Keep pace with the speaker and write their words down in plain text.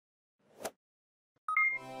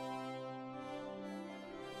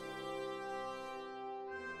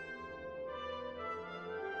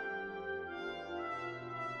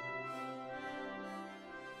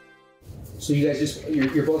So you guys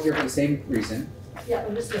you're both here for the same reason. Yeah,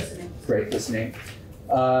 I'm just listening. Great, listening.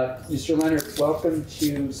 Mr. Leonard, welcome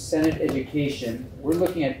to Senate Education. We're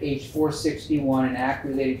looking at H.461, an act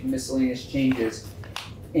relating to miscellaneous changes.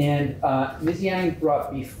 And Ms. Yang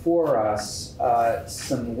brought before us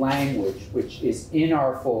some language which is in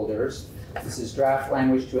our folders. This is draft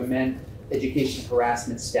language to amend education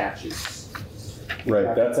harassment statutes.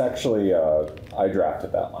 Right, that's actually, I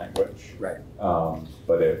drafted that language. Right.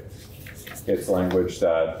 But it's language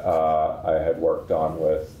that I had worked on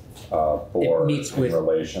with board in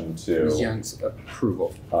relation to Ms. Young's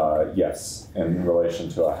approval. Yes, in relation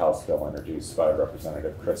to a House bill introduced by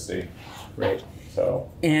Representative Christie. Right. So.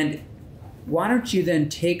 And why don't you then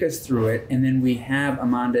take us through it, and then we have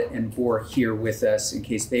Amanda and Bor here with us in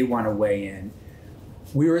case they want to weigh in.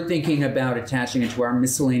 We were thinking about attaching it to our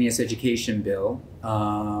miscellaneous education bill,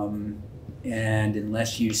 and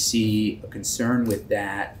unless you see a concern with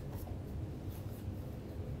that,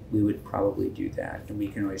 we would probably do that, and we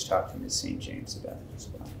can always talk to Ms. St. James about it as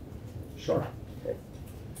well. Sure. Okay.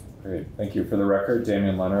 Great. Thank you. For the record,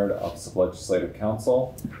 Damian Leonard, Office of Legislative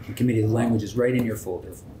Counsel. The committee, the language is right in your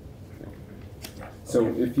folder.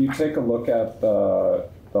 So if you take a look at the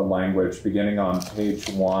language beginning on page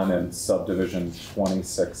 1 in subdivision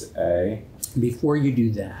 26A. Before you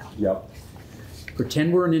do that, yep.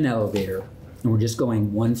 Pretend we're in an elevator and we're just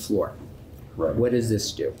going one floor. Right. What does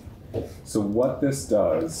this do? So what this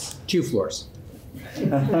does... 2 floors.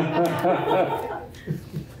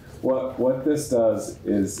 What this does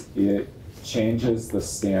is it changes the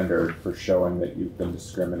standard for showing that you've been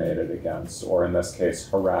discriminated against, or in this case,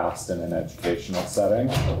 harassed in an educational setting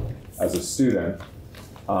as a student,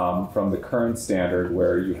 from the current standard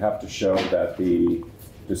where you have to show that the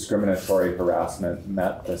discriminatory harassment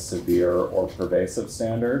met the severe or pervasive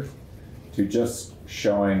standard, to just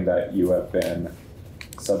showing that you have been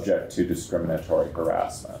subject to discriminatory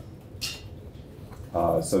harassment.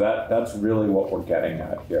 So that's really what we're getting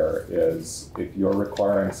at here, is if you're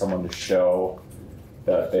requiring someone to show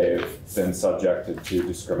that they've been subjected to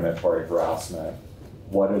discriminatory harassment,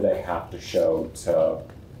 what do they have to show to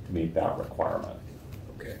meet that requirement?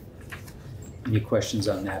 Okay. Any questions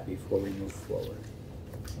on that before we move forward?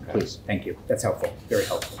 Okay. Please, thank you. That's helpful, very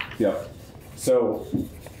helpful. Yep. So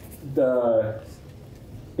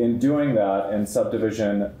in doing that, in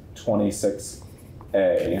subdivision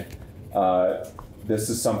 26A, this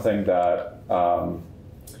is something that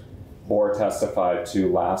Bor testified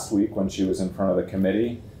to last week when she was in front of the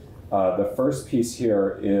committee. The first piece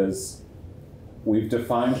here is we've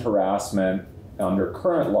defined harassment under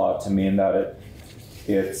current law to mean that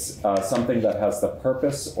it's something that has the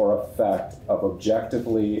purpose or effect of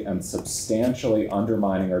objectively and substantially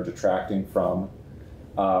undermining or detracting from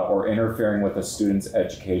or interfering with a student's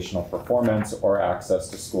educational performance or access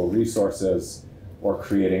to school resources, or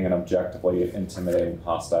creating an objectively intimidating,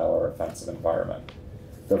 hostile, or offensive environment.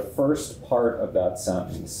 The first part of that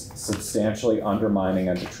sentence, substantially undermining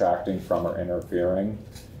and detracting from or interfering,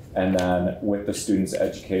 and then with the student's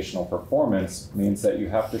educational performance, means that you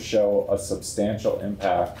have to show a substantial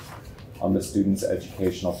impact on the student's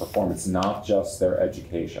educational performance, not just their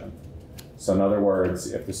education. So in other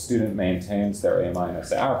words, if the student maintains their A-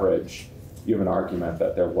 average, you have an argument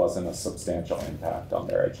that there wasn't a substantial impact on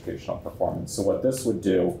their educational performance. So what this would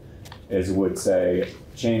do is would say,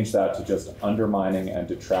 change that to just undermining and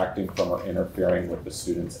detracting from or interfering with the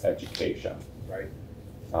student's education. Right.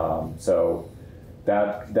 So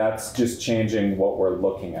that's just changing what we're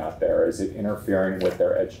looking at there. Is it interfering with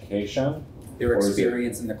their education? Their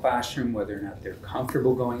experience in the classroom, whether or not they're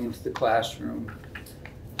comfortable going into the classroom,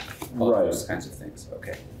 all right. Those kinds of things.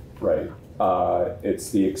 Okay. Right. It's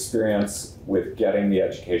the experience with getting the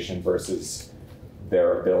education versus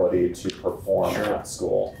their ability to perform at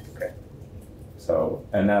school. Okay. So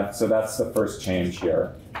that's the first change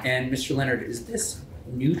here. And Mr. Leonard, is this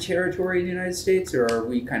new territory in the United States, or are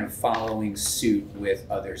we kind of following suit with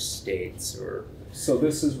other states? Or so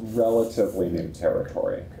this is relatively new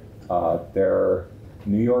territory.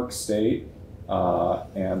 New York State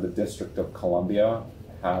and the District of Columbia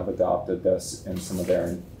have adopted this in some of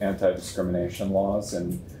their anti-discrimination laws,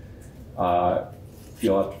 and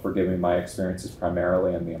you'll have to forgive me, my experience is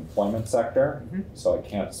primarily in the employment sector, so I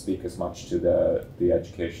can't speak as much to the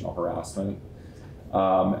educational harassment.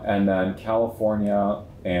 And then California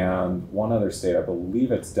and one other state, I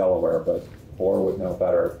believe it's Delaware, but Bor would know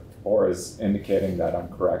better. Bor is indicating that I'm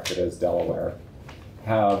correct, it is Delaware,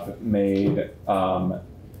 have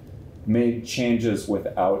made changes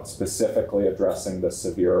without specifically addressing the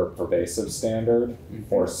severe or pervasive standard,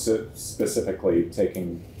 or specifically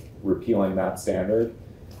repealing that standard.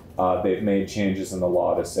 They've made changes in the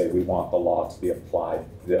law to say we want the law to be applied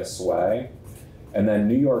this way. And then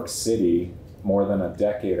New York City, more than a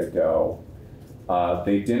decade ago,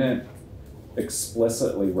 they didn't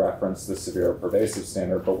explicitly reference the severe or pervasive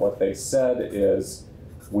standard, but what they said is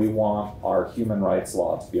we want our human rights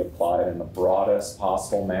law to be applied in the broadest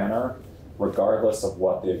possible manner, regardless of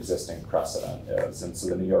what the existing precedent is. And so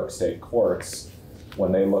the New York State courts,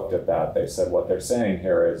 when they looked at that, they said what they're saying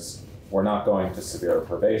here is we're not going to severe or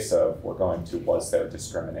pervasive, we're going to was there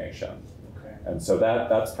discrimination. Okay. And so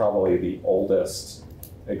that's probably the oldest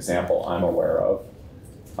example I'm aware of.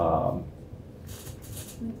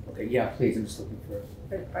 Okay, yeah, please, I'm just looking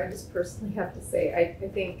for I just personally have to say, I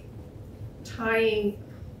think tying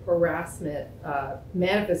harassment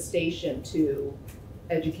manifestation to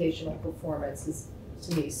educational performance is,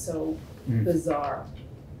 to me, so bizarre.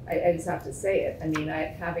 I just have to say it. I mean,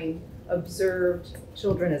 having observed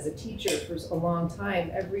children as a teacher for a long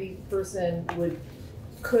time, every person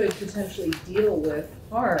could potentially deal with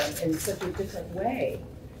harm in such a different way.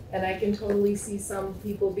 And I can totally see some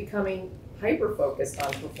people becoming hyper-focused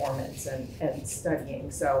on performance and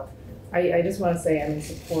studying. So I just want to say I'm in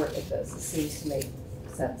support of this. It seems to make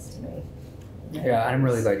sense to me. Yeah, I'm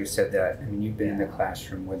really glad you said that. I mean, you've been in the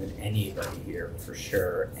classroom more than anybody here, for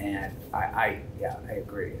sure. And I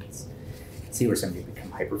agree. See where somebody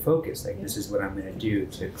become hyper-focused. Like, this is what I'm going to do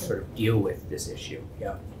to sort of deal with this issue.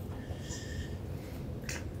 Yeah.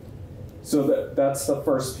 So that's the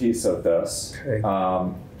first piece of this.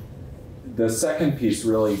 Okay. The second piece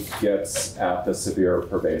really gets at the severe or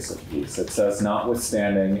pervasive piece. It says,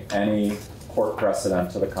 notwithstanding any court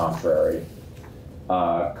precedent to the contrary,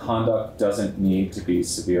 conduct doesn't need to be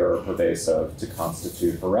severe or pervasive to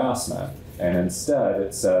constitute harassment. And instead,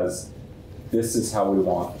 it says, this is how we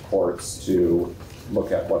want the courts to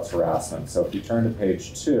look at what's harassment. So if you turn to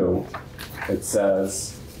page 2, it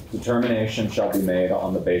says, determination shall be made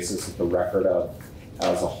on the basis of the record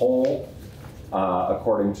as a whole,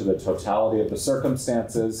 according to the totality of the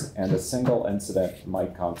circumstances, and a single incident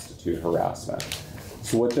might constitute harassment.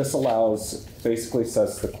 So what this allows, basically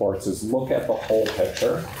says to the courts, is look at the whole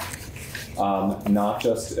picture, not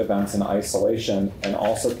just events in isolation, and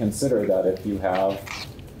also consider that if you have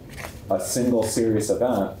a single serious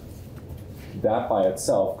event, that by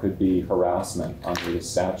itself could be harassment under the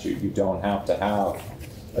statute. You don't have to have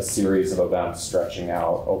a series of events stretching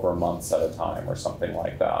out over months at a time or something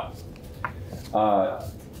like that.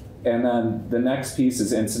 And then the next piece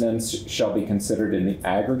is incidents shall be considered in the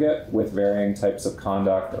aggregate with varying types of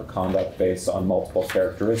conduct or conduct based on multiple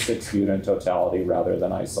characteristics viewed in totality rather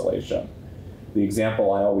than isolation. The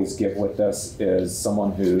example I always give with this is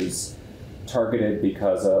someone who's targeted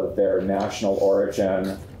because of their national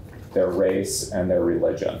origin, their race, and their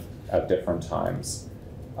religion at different times.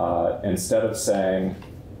 Instead of saying,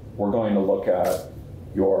 we're going to look at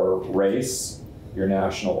your race, your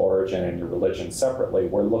national origin, and your religion separately,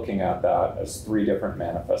 we're looking at that as 3 different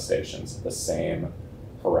manifestations of the same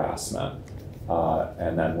harassment.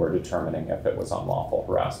 And then we're determining if it was unlawful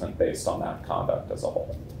harassment based on that conduct as a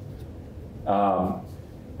whole.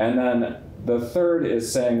 And then the third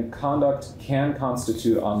is saying conduct can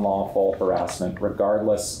constitute unlawful harassment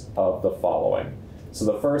regardless of the following. So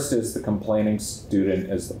the first is the complaining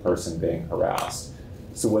student is the person being harassed.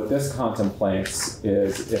 So what this contemplates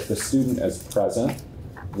is if the student is present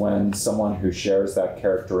when someone who shares that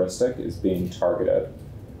characteristic is being targeted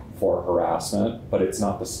for harassment, but it's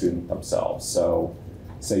not the student themselves. So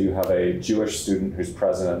say you have a Jewish student who's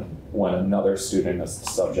present when another student is the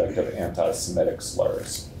subject of anti-Semitic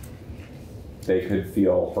slurs. They could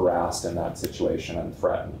feel harassed in that situation and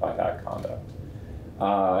threatened by that conduct.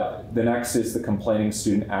 The next is the complaining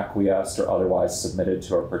student acquiesced or otherwise submitted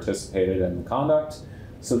to or participated in the conduct.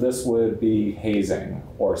 So this would be hazing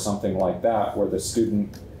or something like that, where the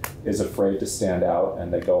student is afraid to stand out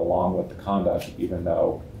and they go along with the conduct even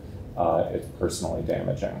though it's personally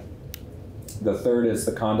damaging. The third is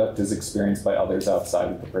the conduct is experienced by others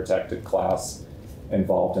outside of the protected class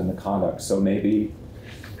involved in the conduct. So maybe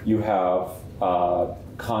you have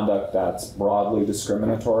conduct that's broadly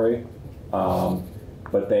discriminatory,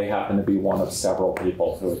 but they happen to be one of several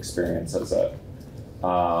people who experiences it.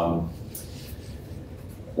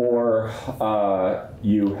 Or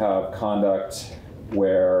you have conduct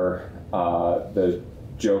where the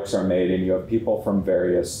jokes are made and you have people from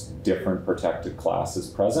various different protected classes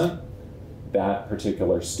present. That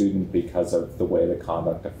particular student, because of the way the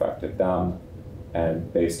conduct affected them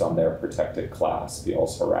and based on their protected class,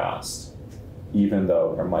 feels harassed, even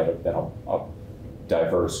though there might have been a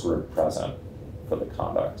diverse group present for the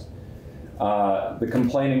conduct. The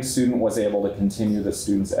complaining student was able to continue the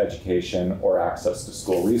student's education or access to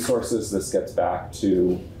school resources. This gets back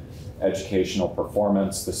to educational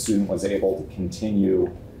performance. The student was able to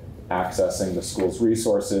continue accessing the school's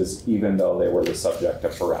resources even though they were the subject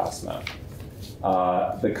of harassment.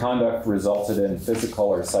 The conduct resulted in physical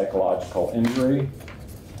or psychological injury.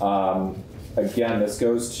 Again, this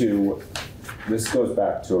goes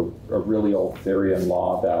back to a really old theory in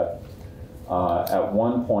law that at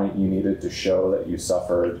one point you needed to show that you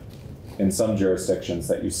suffered, in some jurisdictions,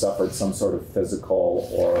 that you suffered some sort of physical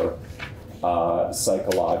or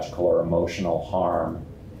psychological or emotional harm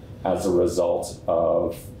as a result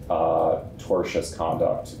of tortious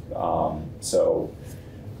conduct.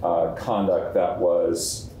 Conduct that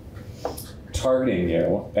was targeting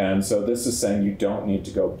you. And so this is saying you don't need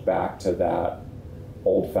to go back to that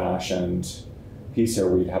old-fashioned piece here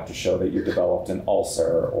where you'd have to show that you developed an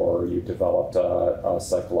ulcer or you developed a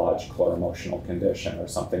psychological or emotional condition or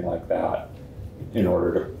something like that in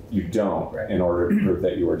order to prove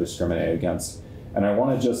that you were discriminated against. And I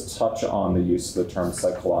want to just touch on the use of the term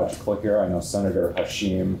psychological here. I know Senator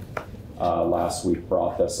Hashim last week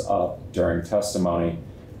brought this up during testimony.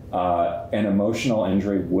 An emotional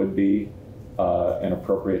injury would be an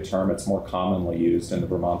appropriate term. It's more commonly used in the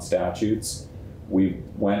Vermont statutes. We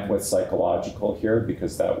went with psychological here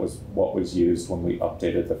because that was what was used when we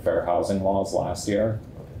updated the fair housing laws last year.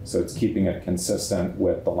 So it's keeping it consistent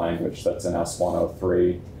with the language that's in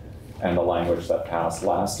S103 and the language that passed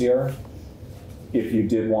last year. If you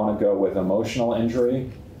did want to go with emotional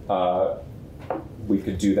injury, we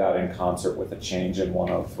could do that in concert with a change in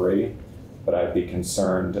 103, but I'd be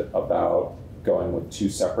concerned about going with two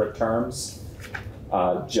separate terms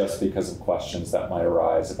just because of questions that might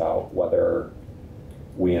arise about whether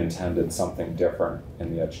we intended something different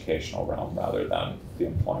in the educational realm rather than the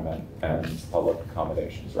employment and public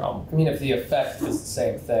accommodations realm. I mean, if the effect is the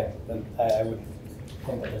same thing, then I wouldn't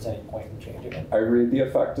think that there's any point in changing it. I read the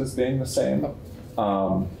effect as being the same,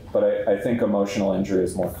 but I think emotional injury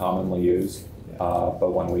is more commonly used.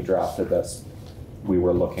 But when we drafted this, we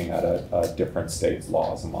were looking at a different state's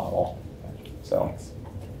law as a model. So.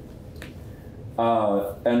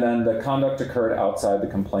 And then the conduct occurred outside the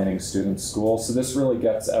complaining student's school. So this really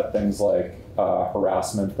gets at things like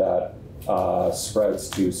harassment that spreads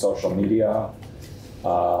to social media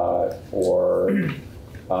or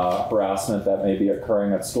harassment that may be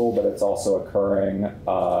occurring at school, but it's also occurring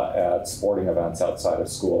at sporting events outside of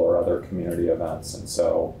school or other community events. And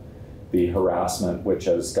so the harassment, which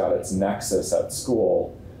has got its nexus at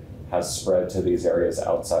school, has spread to these areas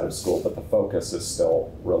outside of school, but the focus is still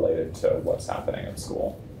related to what's happening at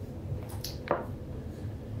school.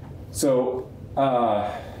 So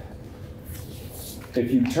if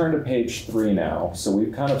you turn to page 3 now, so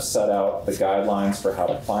we've kind of set out the guidelines for how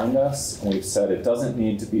to find this, and we've said it doesn't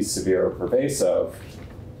need to be severe or pervasive.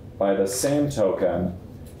 By the same token,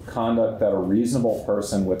 conduct that a reasonable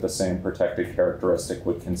person with the same protected characteristic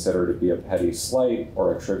would consider to be a petty slight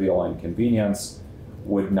or a trivial inconvenience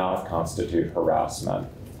would not constitute harassment.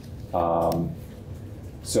 What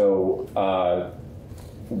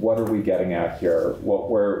are we getting at here? What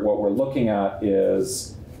we're looking at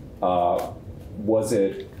is was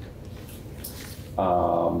it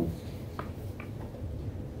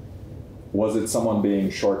someone being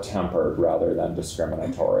short-tempered rather than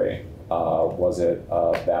discriminatory? Was it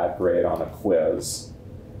a bad grade on a quiz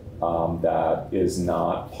that is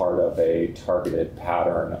not part of a targeted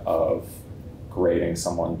pattern of grading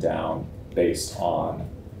someone down based on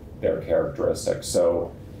their characteristics?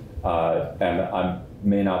 So, and I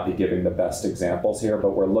may not be giving the best examples here,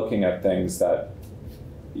 but we're looking at things that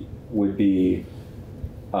would be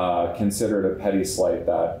considered a petty slight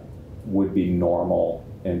that would be normal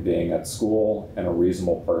in being at school, and a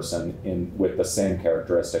reasonable person with the same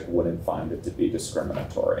characteristic wouldn't find it to be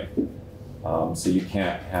discriminatory. So you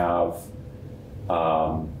can't have,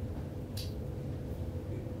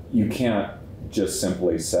 you can't just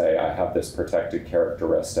simply say, I have this protected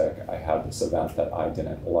characteristic, I had this event that I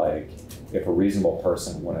didn't like. If a reasonable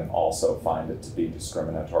person wouldn't also find it to be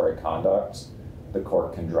discriminatory conduct, the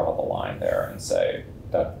court can draw the line there and say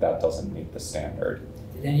that that doesn't meet the standard.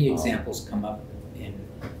 Did any examples come up in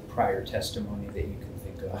prior testimony that you can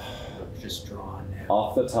think of, or just drawn now?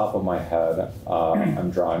 Off the top of my head, I'm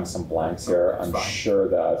drawing some blanks here. I'm sure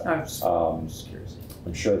that I'm just curious.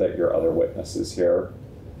 I'm sure that your other witnesses here,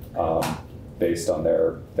 based on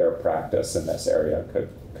their practice in this area,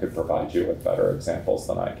 could provide you with better examples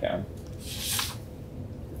than I can.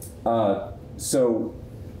 So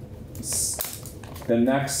the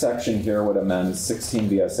next section here would amend 16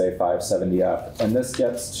 VSA 570F, and this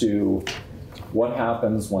gets to what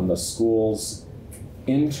happens when the school's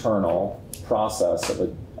internal process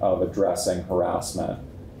of addressing harassment,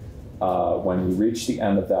 when you reach the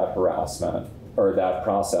end of that harassment or that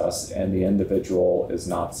process and the individual is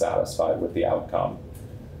not satisfied with the outcome,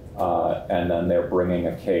 and then they're bringing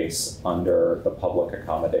a case under the Public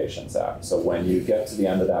Accommodations Act. So when you get to the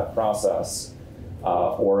end of that process,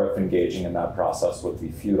 or if engaging in that process would be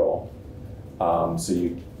futile, so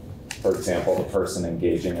you, for example, the person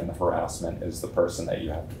engaging in the harassment is the person that you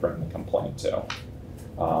have to bring the complaint to.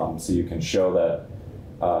 So you can show that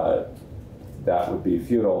that would be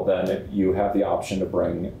futile, then you have the option to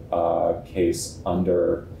bring a case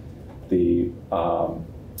under the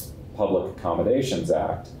Public Accommodations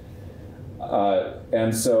Act.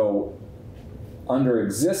 And so under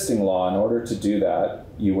existing law, in order to do that,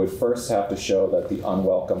 you would first have to show that the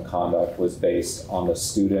unwelcome conduct was based on the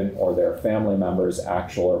student or their family member's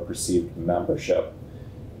actual or perceived membership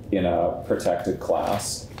in a protected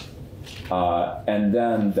class. And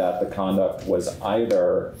then that the conduct was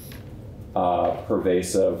either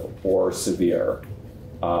pervasive or severe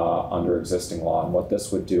under existing law. And what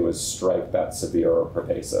this would do is strike that severe or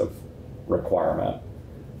pervasive requirement.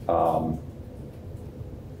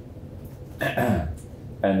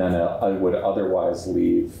 And then I would otherwise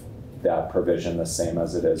leave that provision the same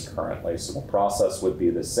as it is currently. So the process would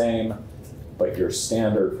be the same, but your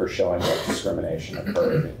standard for showing that discrimination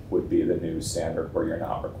occurred would be the new standard where you're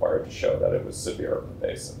not required to show that it was severe or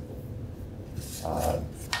pervasive.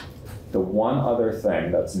 The one other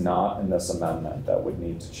thing that's not in this amendment that would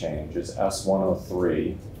need to change is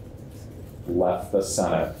S103 left the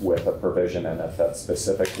Senate with a provision in it that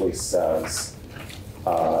specifically says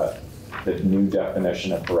the new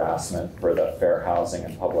definition of harassment for the Fair Housing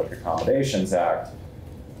and Public Accommodations Act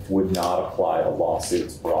would not apply to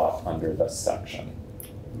lawsuits brought under this section.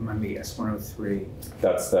 Remind me, S103.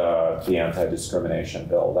 That's the anti-discrimination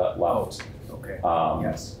bill that left Okay.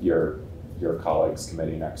 yes. your colleagues'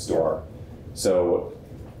 committee next door. So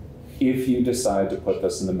if you decide to put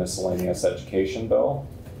this in the miscellaneous education bill,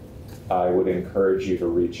 I would encourage you to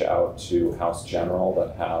reach out to House General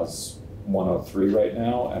that has 103 right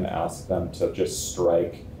now and ask them to just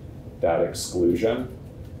strike that exclusion,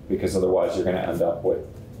 because otherwise you're going to end up with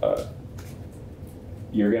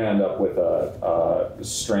a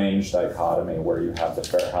strange dichotomy where you have the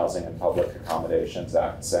Fair Housing and Public Accommodations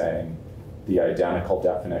Act saying the identical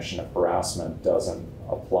definition of harassment doesn't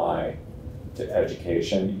apply to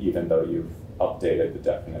education, even though you've updated the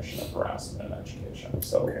definition of harassment in education.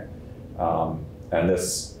 So, Okay. And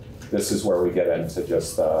this is where we get into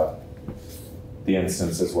just the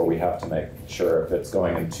instances where we have to make sure if it's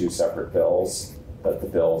going in two separate bills, that the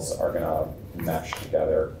bills are going to mesh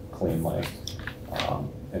together cleanly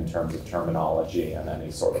in terms of terminology and any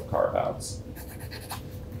sort of carve-outs.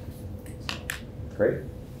 Great.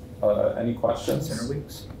 Any questions? Center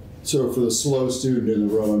weeks. So for the slow student in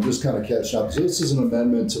the room, I'm just kind of catching up. So this is an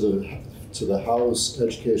amendment to the House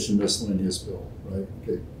Education Miscellaneous Bill, right?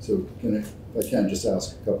 Okay. So if I can just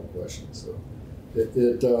ask a couple questions. So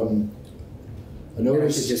I I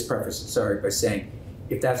noticed. should just preface it, sorry, by saying,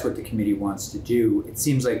 if that's what the committee wants to do, it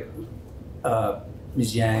seems like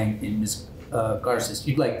Ms. Yang and Ms. Garces,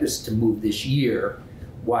 you'd like this to move this year.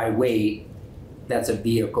 Why wait? That's a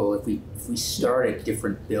vehicle. If we start a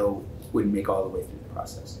different bill, wouldn't make all the way through the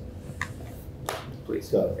process. Please.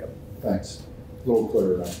 Got it. Yep. Thanks. A little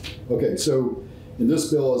clearer now. Okay, so in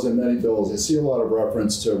this bill, as in many bills, I see a lot of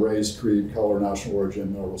reference to race, creed, color, national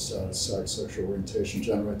origin, marital status, sex, sexual orientation,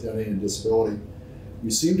 gender identity, and disability. We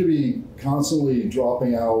seem to be constantly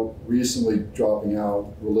recently dropping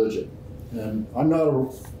out religion. And I'm not a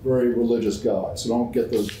very religious guy, so don't take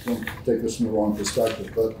this from the wrong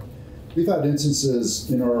perspective. But we've had instances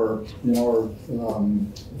in our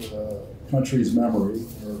country's memory,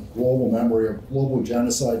 or global memory, of global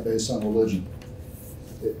genocide based on religion.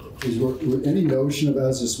 Is there any notion of,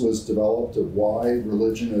 as this was developed, of why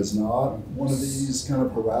religion is not one of these kind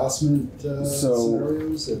of harassment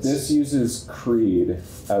scenarios? This uses creed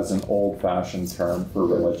as an old-fashioned term for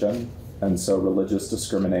religion. And so religious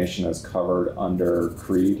discrimination is covered under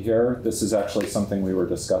creed here. This is actually something we were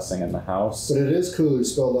discussing in the House. But it is clearly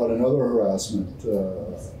spelled out in other harassment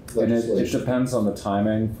legislation. And it depends on the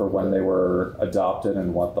timing for when they were adopted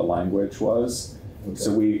and what the language was. Okay.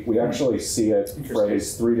 So we actually see it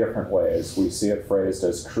phrased three different ways. We see it phrased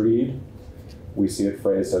as creed, we see it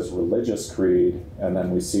phrased as religious creed, and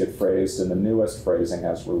then we see it phrased in the newest phrasing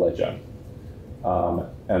as religion.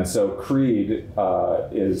 And so creed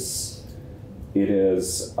is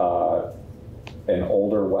an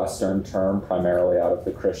older Western term, primarily out of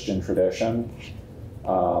the Christian tradition.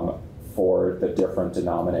 for the different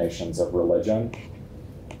denominations of religion.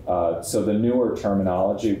 So the newer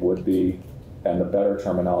terminology would be, and the better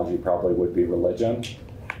terminology probably would be religion.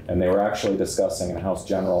 And they were actually discussing in House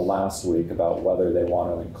General last week about whether they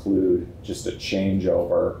want to include just a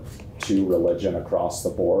changeover to religion across the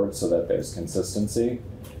board so that there's consistency.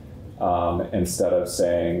 Instead of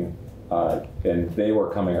saying, and they were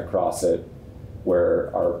coming across it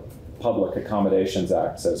where our Public Accommodations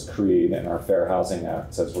Act says creed and our Fair Housing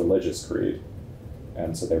Act says religious creed.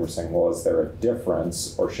 And so they were saying, well, is there a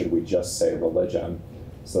difference, or should we just say religion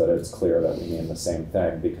so that it's clear that we mean the same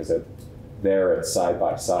thing? Because it's side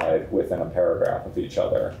by side within a paragraph of each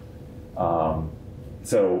other.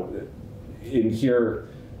 So in here,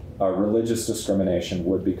 religious discrimination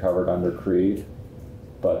would be covered under creed,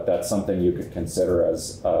 but that's something you could consider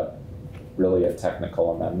as really a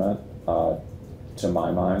technical amendment, to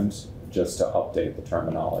my mind, just to update the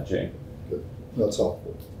terminology. Good. That's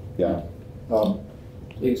helpful. Yeah. A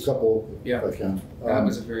couple, Yeah. if I can. That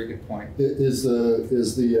was a very good point. Is the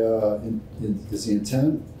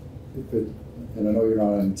intent, and I know you're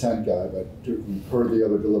not an intent guy, but you've heard the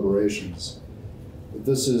other deliberations. If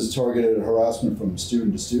this is targeted at harassment from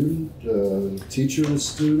student to student, teacher to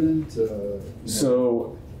student.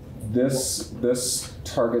 So this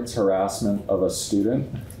targets harassment of a student.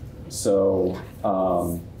 So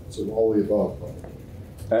all the above.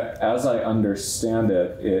 as I understand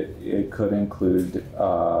it, it could include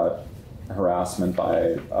harassment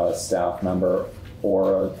by a staff member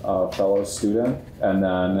or a fellow student. And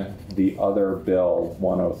then the other bill,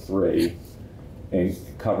 103,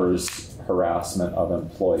 covers harassment of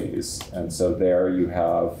employees. And so there you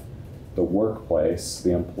have the workplace.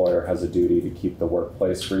 The employer has a duty to keep the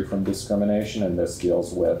workplace free from discrimination, and this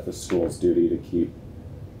deals with the school's duty to keep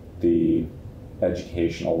the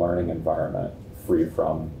educational learning environment free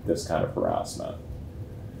from this kind of harassment.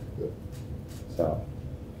 Good. So.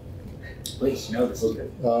 Please, no, this is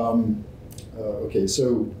good. Okay,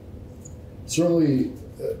 so certainly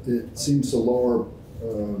it seems to lower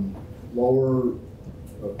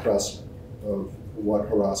precedent of what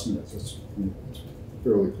harassment is. It's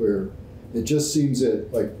fairly clear. It just seems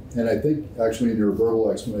that, like, and I think actually in your verbal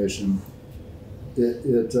explanation,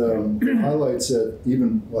 it highlights that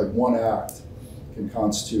even like one act can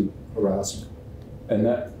constitute harassment. And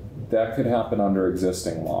that could happen under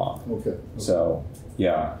existing law. Okay. So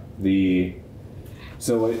yeah,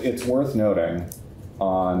 so it's worth noting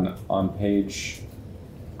on page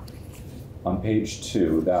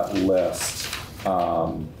 2, that list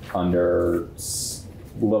under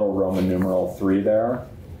little Roman numeral 3 there.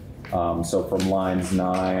 So from lines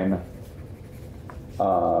 9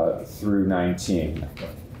 through 19,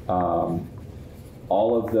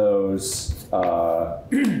 all of those,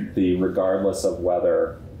 the regardless of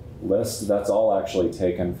whether list, that's all actually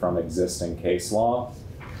taken from existing case law.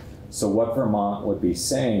 So what Vermont would be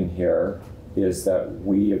saying here is that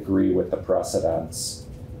we agree with the precedents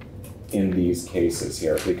in these cases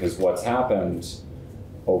here, because what's happened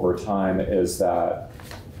over time is that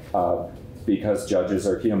because judges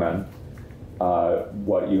are human,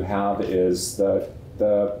 what you have is the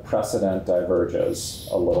precedent diverges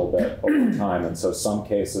a little bit over time. And so some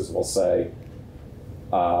cases will say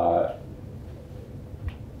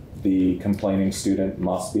the complaining student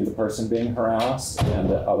must be the person being harassed,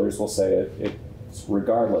 and others will say it's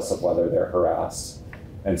regardless of whether they're harassed.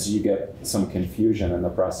 And so you get some confusion in the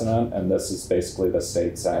precedent, and this is basically the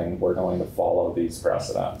state saying we're going to follow these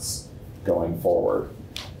precedents going forward.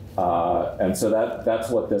 And so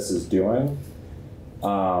that's what this is doing.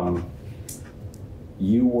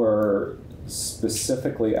 You were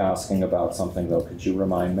specifically asking about something, though. Could you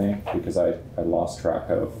remind me? Because I lost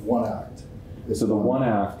track of. One act. So the one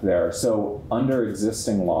act there. So under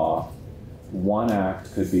existing law, one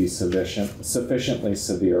act could be sufficiently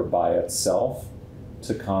severe by itself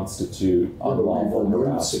to constitute unlawful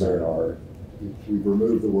harassment or. We've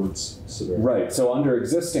removed the words severe. Right. So under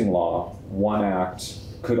existing law, one act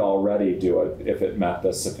could already do it if it met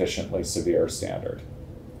the sufficiently severe standard.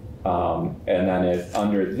 And then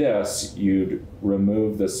under this, you'd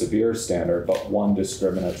remove the severe standard, but one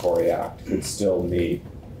discriminatory act could still meet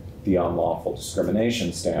the unlawful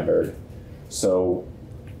discrimination standard. So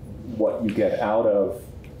what you get out of,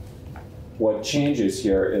 what changes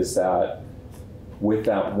here is that with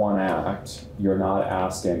that one act, you're not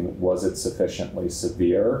asking, was it sufficiently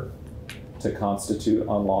severe to constitute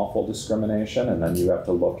unlawful discrimination? And then you have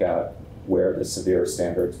to look at where the severe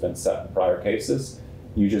standard's been set in prior cases.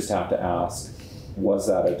 You just have to ask, was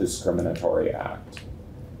that a discriminatory act?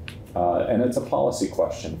 And it's a policy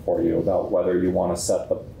question for you about whether you want to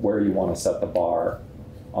where you want to set the bar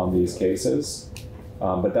on these cases.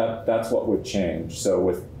 But that's what would change. So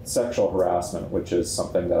with sexual harassment, which is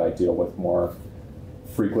something that I deal with more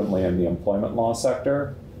frequently in the employment law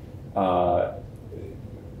sector,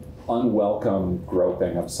 unwelcome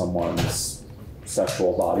groping of someone's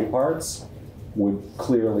sexual body parts would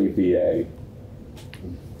clearly be a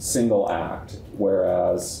single act,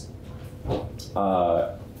 whereas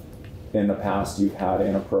in the past you've had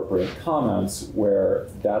inappropriate comments where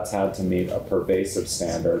that's had to meet a pervasive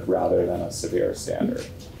standard rather than a severe standard.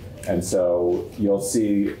 And so you'll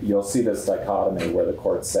see this dichotomy where the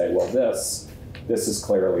courts say, well, this is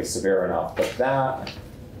clearly severe enough, but that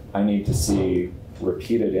I need to see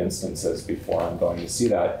repeated instances before I'm going to see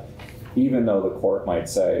that, even though the court might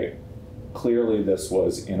say, clearly this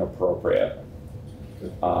was inappropriate,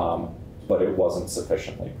 but it wasn't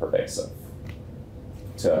sufficiently pervasive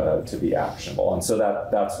to be actionable. And so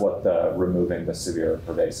that's what the removing the severe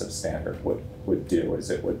pervasive standard would do,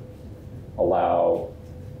 is it would allow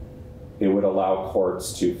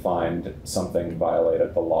courts to find something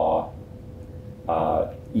violated the law,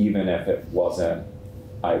 even if it wasn't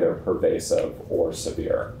either pervasive or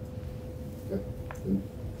severe.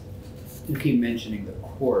 You keep mentioning the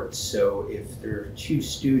courts, so if there are two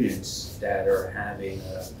students that are having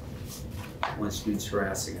one student's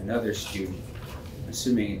harassing another student,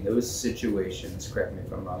 assuming in those situations, correct me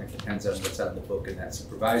if I'm wrong, it depends on what's on the book in that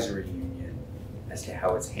supervisory union as to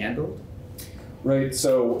how it's handled? Right,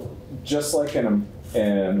 so just like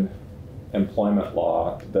in employment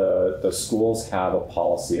law, the schools have a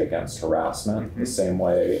policy against harassment, the same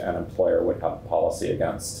way an employer would have a policy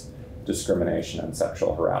against discrimination and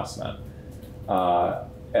sexual harassment.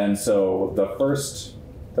 And so the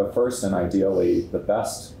first and ideally the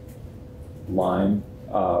best line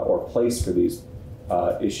or place for these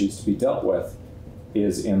issues to be dealt with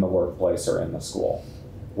is in the workplace or in the school,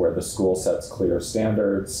 where the school sets clear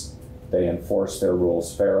standards, they enforce their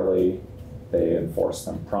rules fairly, they enforce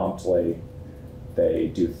them promptly, they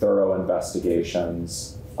do thorough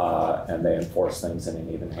investigations, and they enforce things in an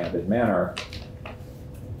even-handed manner.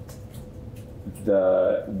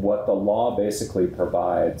 What the law basically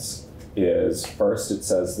provides is, first it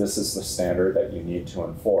says this is the standard that you need to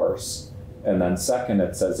enforce, and then second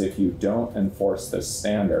it says if you don't enforce this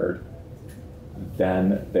standard,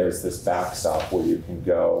 then there's this backstop where you can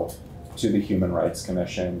go to the Human Rights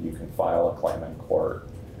Commission, you can file a claim in court,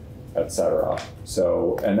 etc.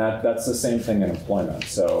 So, and that's the same thing in employment.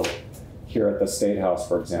 So here at the State House,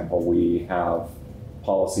 for example, we have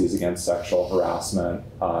policies against sexual harassment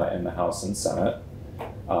in the House and Senate.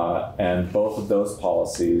 And both of those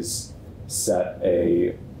policies set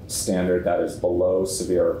a standard that is below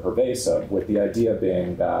severe or pervasive, with the idea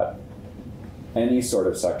being that any sort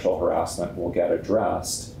of sexual harassment will get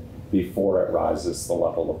addressed before it rises to the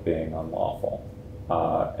level of being unlawful.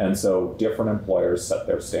 And so different employers set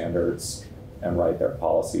their standards and write their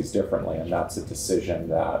policies differently, and that's a decision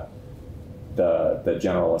that the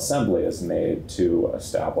General Assembly has made to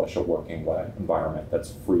establish a working environment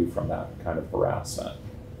that's free from that kind of harassment.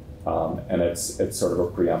 And it's sort of a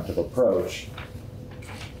preemptive approach.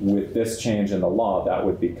 With this change in the law, that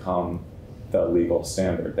would become the legal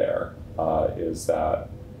standard there, is that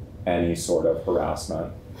any sort of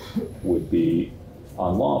harassment would be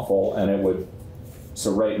unlawful, and it would,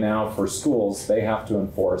 so right now for schools, they have to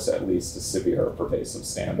enforce at least a severe or pervasive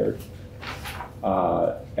standard.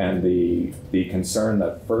 And the concern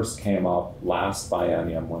that first came up last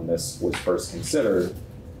biennium when this was first considered,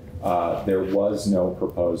 there was no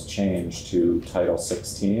proposed change to Title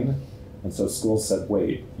 16. And so schools said,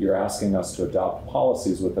 wait, you're asking us to adopt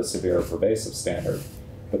policies with a severe or pervasive standard,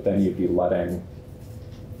 but then you'd be letting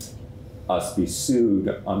us be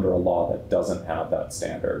sued under a law that doesn't have that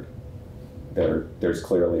standard. There's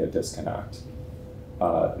clearly a disconnect.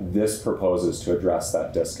 This proposes to address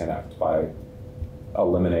that disconnect by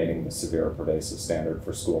eliminating the severe or pervasive standard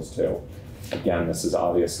for schools too. Again, this is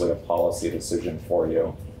obviously a policy decision for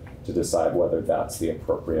you to decide whether that's the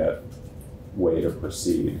appropriate way to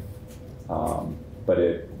proceed. But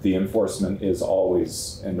the enforcement is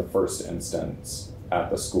always, in the first instance, at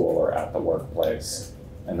the school or at the workplace.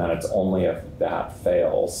 And then it's only if that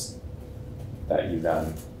fails that you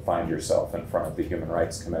then find yourself in front of the Human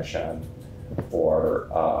Rights Commission or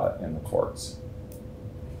in the courts.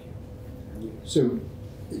 So,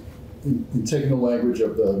 in taking the language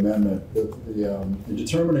of the amendment, in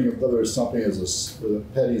determining whether something is a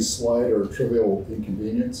petty slight or trivial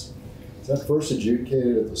inconvenience, is that first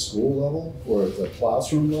adjudicated at the school level or at the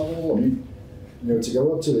classroom level? I mean, to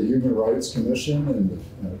go up to the Human Rights Commission and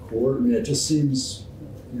the court, I mean, it just seems,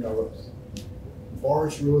 the bar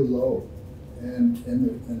is really low, and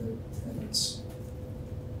it's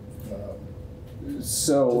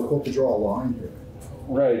So Difficult to draw a line here.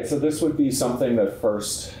 right, so this would be something that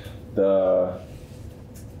first the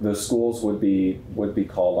schools would be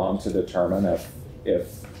called on to determine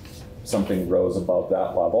if something rose above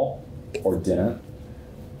that level or didn't.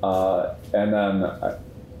 And then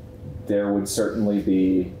there would certainly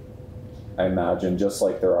be, I imagine, just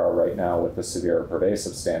like there are right now with the severe or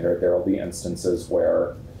pervasive standard, there will be instances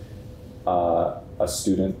where a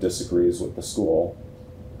student disagrees with the school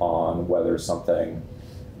on whether something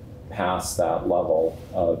past that level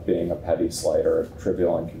of being a petty slight or a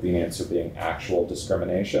trivial inconvenience or being actual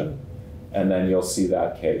discrimination. And then you'll see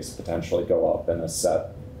that case potentially go up in a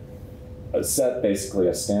set basically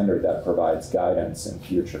a standard that provides guidance in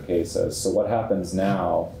future cases. So what happens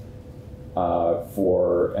now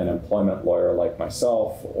for an employment lawyer like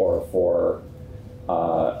myself, or for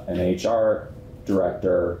an HR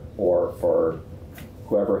director, or for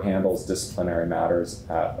whoever handles disciplinary matters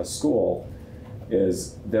at a school,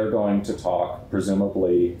 is they're going to talk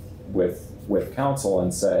presumably with counsel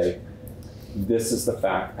and say, this is the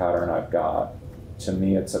fact pattern I've got. To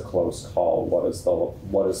me, it's a close call. What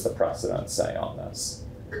does the precedent say on this?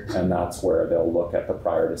 And that's where they'll look at the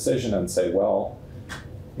prior decision and say, well,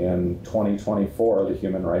 in 2024, the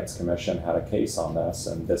Human Rights Commission had a case on this,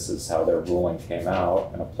 and this is how their ruling came out.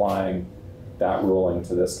 And applying that ruling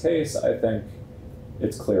to this case, I think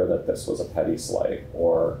it's clear that this was a petty slight,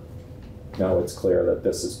 or no, it's clear that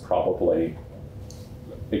this is probably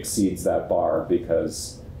exceeds that bar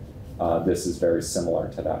because this is very similar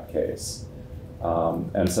to that case.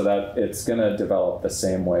 And so that it's going to develop the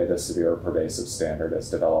same way the severe pervasive standard has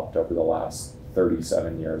developed over the last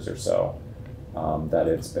 37 years or so that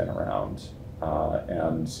it's been around.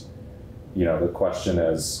 And, the question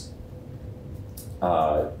is,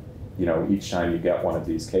 each time you get one of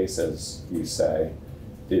these cases, you say,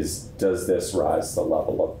 does this rise to the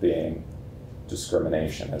level of being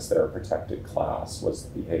discrimination? Is there a protected class? Was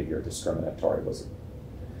the behavior discriminatory? Was it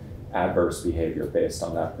adverse behavior based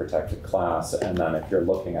on that protected class? And then if you're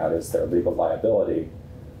looking at, is there legal liability?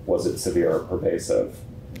 Was it severe or pervasive?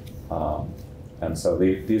 And so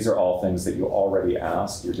these are all things that you already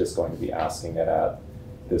asked. You're just going to be asking it at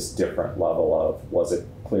this different level of, was it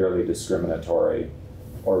clearly discriminatory,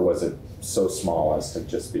 or was it so small as to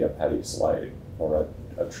just be a petty slight or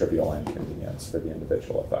a trivial inconvenience for the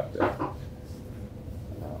individual affected?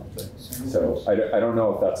 So I don't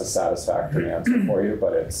know if that's a satisfactory answer for you,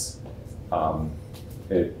 but it's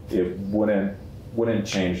it wouldn't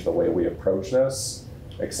change the way we approach this,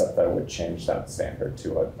 except that it would change that standard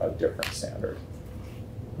to a different standard.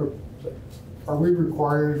 Are we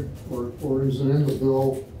required, or is it in the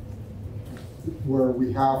bill where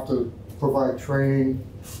we have to provide training?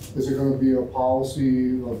 Is it going to be a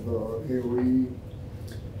policy of the AOE?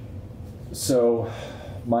 So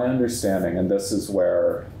my understanding, and this is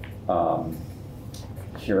where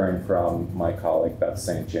hearing from my colleague Beth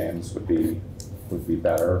St. James would be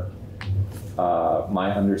better.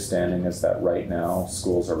 My understanding is that right now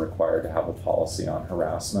schools are required to have a policy on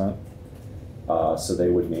harassment, so they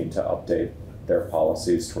would need to update their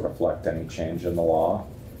policies to reflect any change in the law.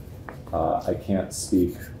 I can't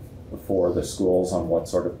speak for the schools on what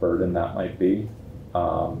sort of burden that might be,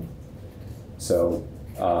 or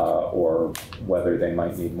whether they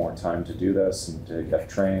might need more time to do this and to get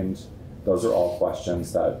trained. Those are all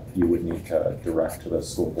questions that you would need to direct to the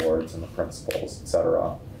school boards and the principals, et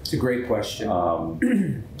cetera. It's a great question.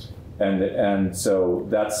 And so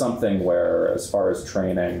that's something where, as far as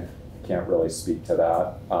training, can't really speak to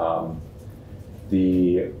that.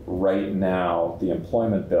 Right now, the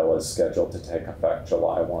employment bill is scheduled to take effect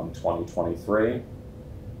July 1, 2023.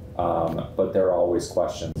 But there are always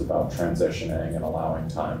questions about transitioning and allowing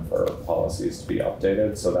time for policies to be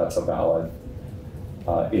updated. So that's a valid,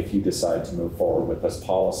 if you decide to move forward with this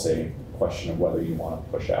policy, question of whether you want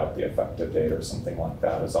to push out the effective date or something like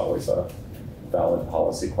that is always a valid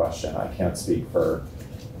policy question. I can't speak for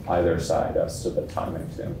either side as to the timing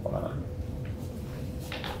to implement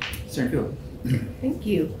it. Senator Field. Thank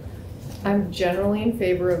you. I'm generally in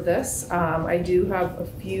favor of this. I do have a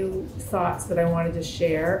few thoughts that I wanted to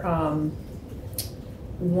share.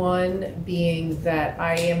 One being that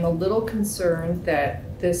I am a little concerned that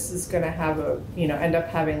this is going to have end up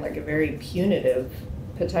having like a very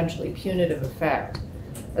potentially punitive effect,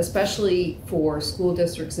 especially for school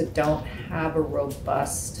districts that don't have a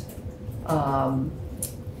robust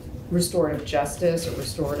restorative justice or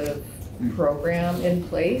restorative program in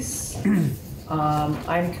place.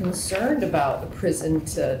 I'm concerned about the prison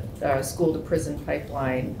to school to prison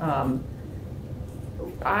pipeline.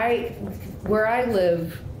 Where I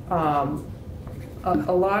live,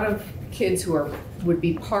 a lot of kids who are would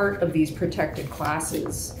be part of these protected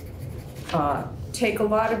classes take a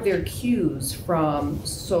lot of their cues from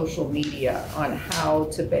social media on how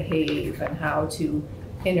to behave and how to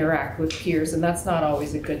interact with peers, and that's not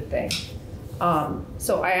always a good thing.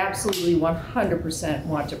 So I absolutely 100%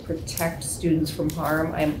 want to protect students from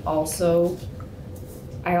harm. I also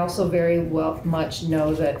very much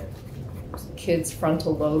know that kids'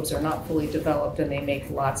 frontal lobes are not fully developed and they make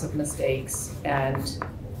lots of mistakes, and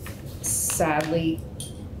sadly,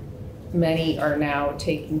 many are now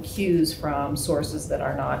taking cues from sources that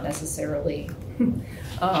are not necessarily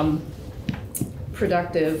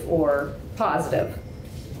productive or positive.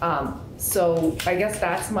 So I guess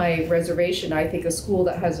that's my reservation. I think a school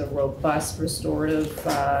that has a robust restorative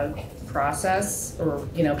process or,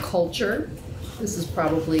 culture, this is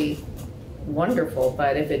probably wonderful,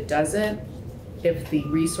 but if it doesn't, if the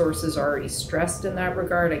resources are already stressed in that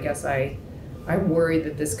regard, I guess I'm worried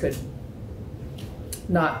that this could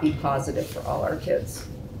not be positive for all our kids.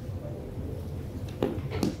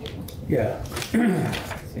 Yeah,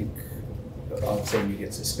 I think all of a sudden you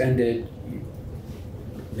get suspended, you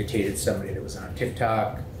imitated somebody that was on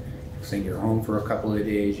TikTok, saying you're home for a couple of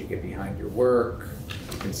days, you get behind your work,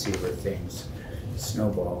 you can see where things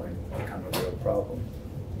snowball and become a real problem.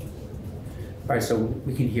 All right, so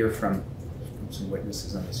we can hear from some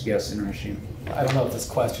witnesses on this. Yes, Rashim. I don't know if this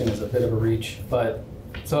question is a bit of a reach, but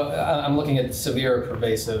so I'm looking at severe,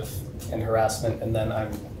 pervasive, and harassment, and then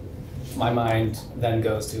my mind then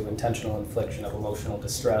goes to intentional infliction of emotional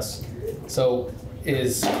distress. So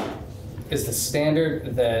is the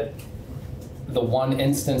standard that the one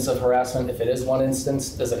instance of harassment, if it is one instance,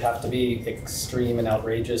 does it have to be extreme and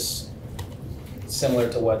outrageous, similar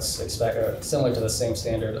to similar to the same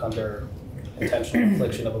standard under intentional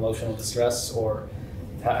infliction of emotional distress, or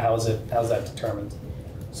how's that determined?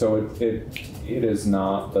 So it is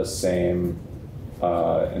not the same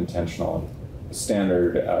intentional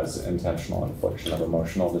standard as intentional infliction of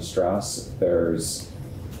emotional distress. There's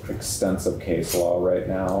extensive case law right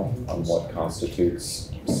now on what constitutes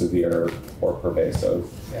severe or pervasive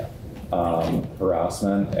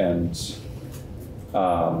harassment, and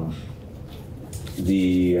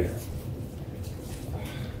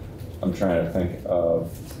I'm trying to think of,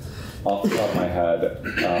 off the top of my head,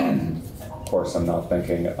 of course I'm not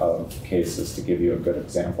thinking of cases to give you a good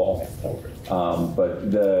example,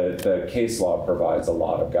 but the case law provides a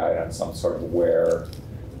lot of guidance on sort of where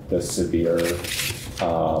the severe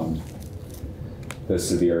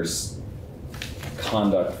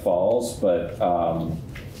conduct falls, but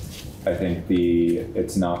I think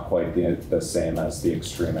it's not quite the same as the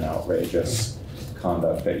extreme and outrageous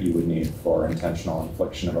conduct that you would need for intentional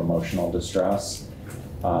infliction of emotional distress.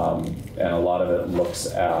 And a lot of it looks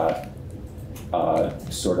at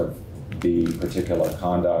sort of the particular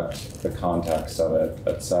conduct, the context of it,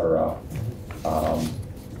 etc.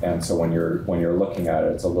 And so when you're looking at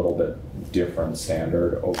it, it's a little bit different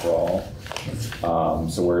standard overall.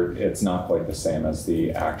 So it's not quite the same as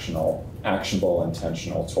the actionable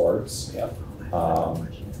intentional torts. Yeah.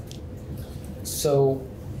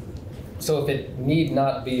 So if it need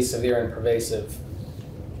not be severe and pervasive,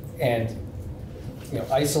 and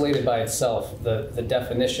isolated by itself, the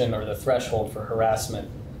definition or the threshold for harassment,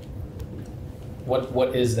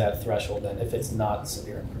 what is that threshold then if it's not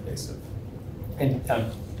severe and pervasive? And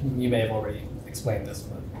you may have already explained this,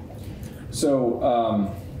 but.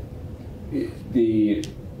 So the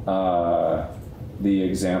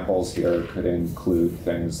examples here could include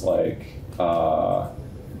things like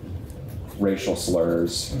racial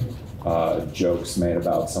slurs, jokes made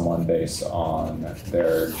about someone based on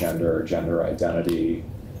their gender identity,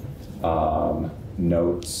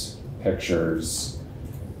 notes, pictures.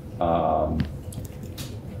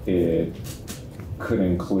 It could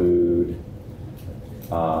include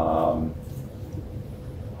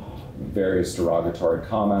various derogatory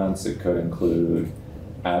comments. It could include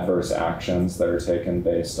adverse actions that are taken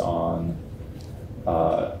based on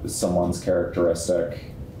someone's characteristic.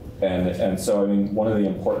 And so, I mean, one of the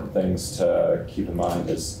important things to keep in mind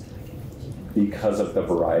is because of the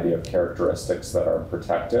variety of characteristics that are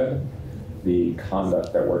protected, the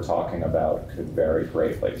conduct that we're talking about could vary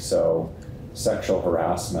greatly. So sexual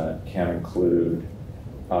harassment can include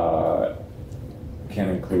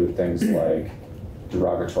things like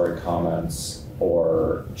derogatory comments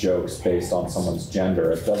or jokes based on someone's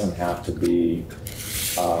gender. It doesn't have to be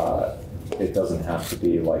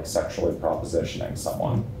like sexually propositioning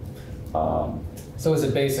someone. So is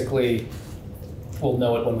it basically, we'll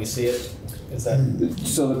know it when we see it? Is that?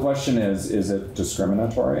 So the question is it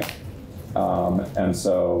discriminatory? And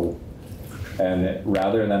And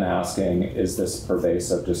rather than asking, is this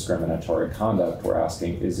pervasive discriminatory conduct, we're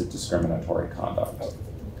asking, is it discriminatory conduct?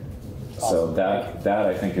 So Awesome. that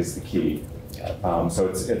I think is the key.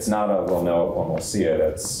 So it's not a we'll know it when we'll see it.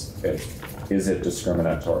 Is it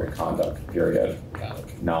discriminatory conduct? Period.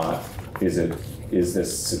 Not is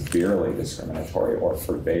this severely discriminatory or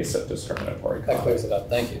pervasive discriminatory That conduct? clears it up,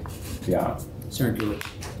 thank you. Yeah. Sorry, Julie.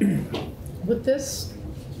 Would this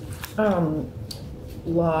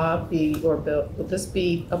law be, or bill, would this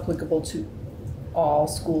be applicable to all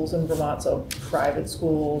schools in Vermont, so private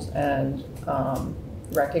schools and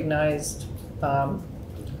recognized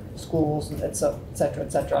schools, et cetera,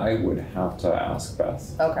 et cetera? I would have to ask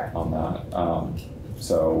Beth Okay. on that.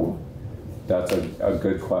 So that's a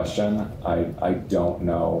good question. I don't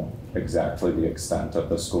know exactly the extent of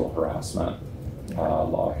the school harassment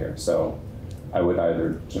law here. So I would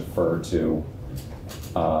either defer to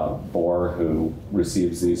Bohr, who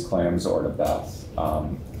receives these claims, or to Beth,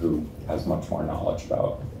 who has much more knowledge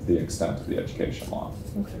about the extent of the education law.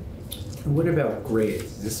 Okay. And what about grades?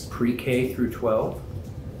 Is this pre-K through 12?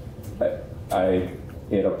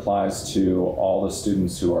 It applies to all the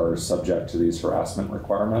students who are subject to these harassment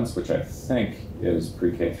requirements, which I think is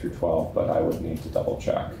pre-K through 12, but I would need to double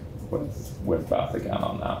check with Beth again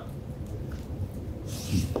on that.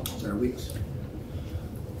 Sorry, Weeks?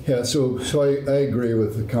 Yeah, so I agree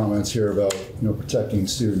with the comments here about, protecting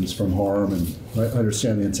students from harm, and I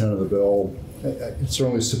understand the intent of the bill. I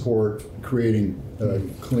certainly support creating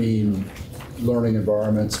clean learning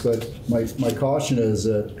environments, but my caution is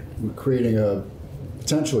that we're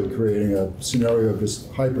potentially creating a scenario of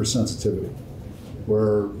just hypersensitivity,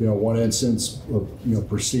 where one instance of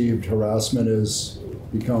perceived harassment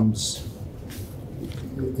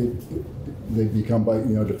they become by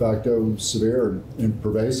de facto severe and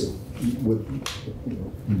pervasive with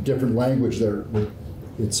different language there.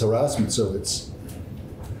 It's harassment, so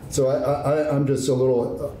I'm just a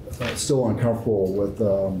little still uncomfortable with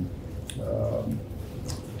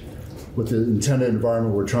the intended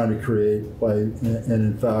environment we're trying to create and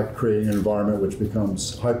in fact creating an environment which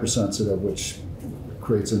becomes hypersensitive, which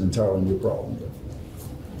creates an entirely new problem.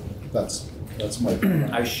 That's my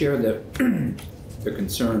opinion. I share the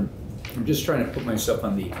concern. I'm just trying to put myself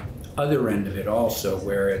on the other end of it also,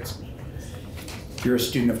 where if you're a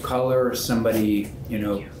student of color, somebody,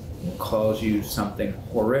 calls you something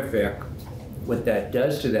horrific, what that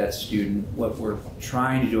does to that student, what we're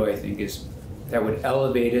trying to do, I think, is that would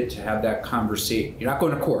elevate it to have that conversation. You're not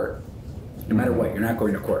going to court, no matter what, you're not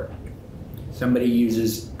going to court. Somebody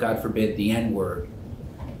uses, God forbid, the N-word.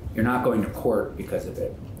 You're not going to court because of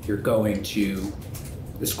it. You're going to,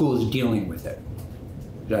 the school is dealing with it.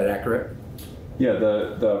 Is that accurate? Yeah,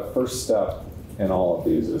 the first step in all of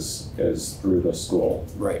these is through the school.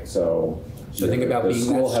 Right. So think about being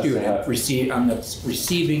school that has to student, on the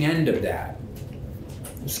receiving end of that.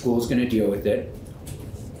 The school's gonna deal with it.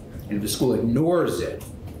 And if the school ignores it,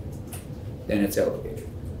 then it's elevated.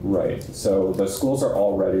 Right. So the schools are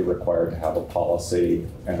already required to have a policy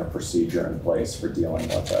and a procedure in place for dealing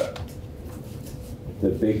with it. The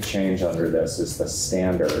big change under this is the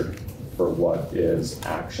standard for what is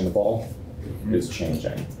actionable is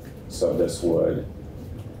changing. So this would,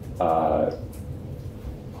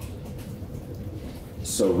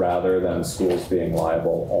 so rather than schools being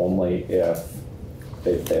liable only if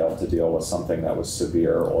they failed to deal with something that was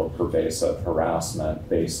severe or pervasive harassment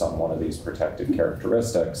based on one of these protected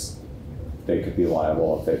characteristics, they could be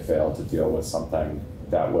liable if they failed to deal with something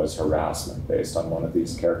that was harassment based on one of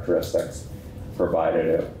these characteristics, provided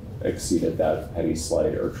it exceeded that petty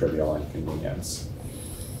slight or trivial inconvenience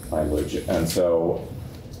language. And so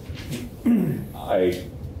I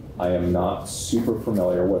am not super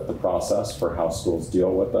familiar with the process for how schools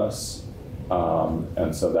deal with this.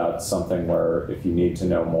 And so that's something where if you need to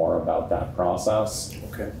know more about that process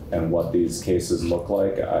and what these cases look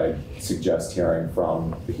like, I suggest hearing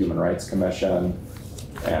from the Human Rights Commission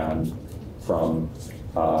and from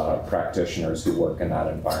practitioners who work in that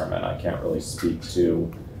environment. I can't really speak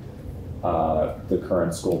to the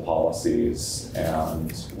current school policies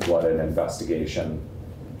and what an investigation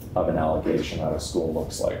of an allegation at a school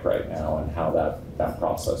looks like right now and how that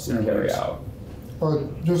process would carry out.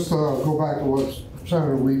 Just go back to what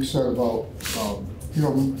Senator Weeks said about,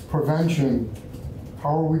 prevention.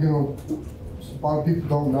 How are we going to, a lot of people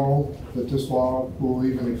don't know that this law will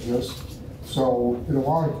even exist. So, a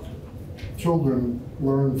lot of children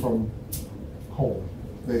learn from home.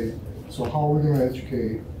 So how are we going to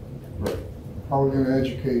educate? Right. How are we going to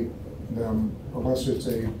educate them unless it's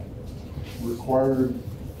a required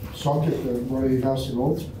subject that everybody has to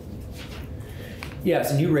go through?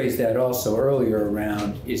 Yes, and you raised that also earlier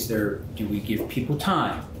around, do we give people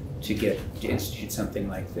time to institute something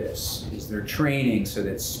like this? Is there training so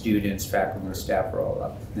that students, faculty, and staff are all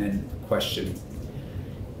up? And then the question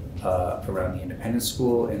around the independent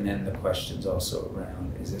school, and then the questions also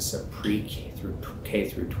around, is this a K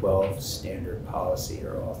through 12 standard policy,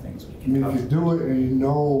 or all things we I can mean, talk if you do it and you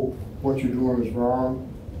know what you're doing is wrong,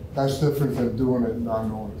 that's different than doing it and not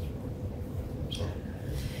knowing it's wrong.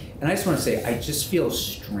 And I just want to say, I just feel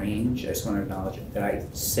strange, I just want to acknowledge it, that I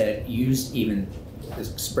used even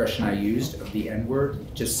this expression I used of the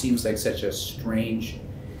N-word. Just seems like such a strange,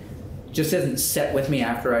 just doesn't set with me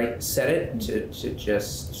after I said it, to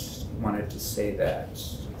just wanted to say that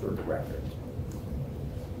for the record.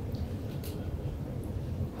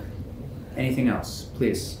 Anything else,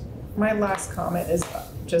 please? My last comment is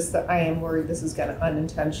just that I am worried this is gonna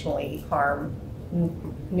unintentionally harm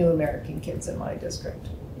new American kids in my district.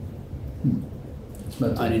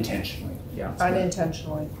 Unintentionally, yeah.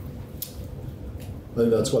 Unintentionally. I think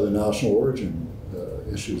that's why the national origin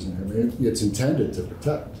issues in here. I mean, it's intended to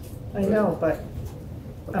protect. I know, but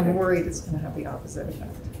Okay. I'm worried it's gonna have the opposite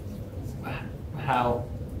effect. How?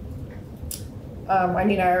 I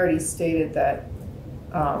mean, I already stated that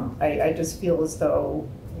I just feel as though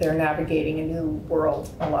they're navigating a new world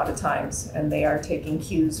a lot of times, and they are taking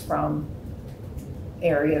cues from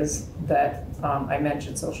areas that I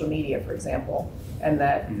mentioned, social media, for example, and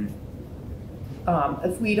that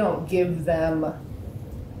if we don't give them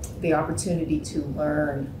the opportunity to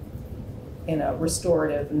learn in a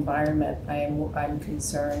restorative environment, I'm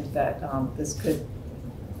concerned that this could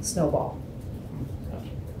snowball.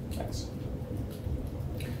 Thanks.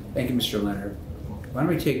 Thank you, Mr. Leonard. Why don't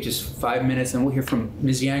we take just 5 minutes and we'll hear from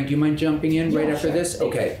Ms. Yang. Do you mind jumping in right after this?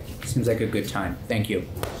 Okay, seems like a good time. Thank you.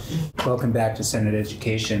 Welcome back to Senate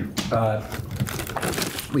Education.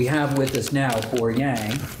 We have with us now Boer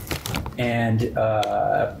Yang, and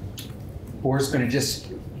Boer's going to just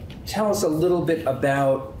tell us a little bit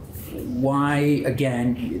about why,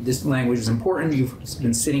 again, this language is important. You've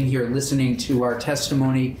been sitting here listening to our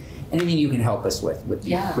testimony. Anything you can help us with would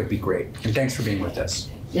be great. And thanks for being with us.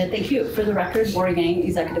 Yeah, thank you. For the record, Boer Yang,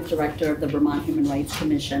 Executive Director of the Vermont Human Rights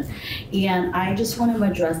Commission. And I just want to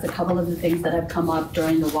address a couple of the things that have come up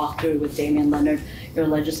during the walkthrough with Damian Leonard, your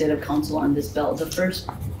legislative counsel on this bill. The first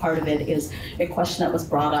part of it is a question that was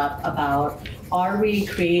brought up about, are we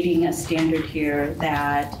creating a standard here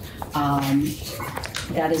that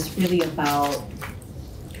that is really about,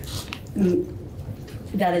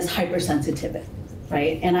 that is hypersensitive,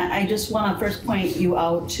 right? And I just want to first point you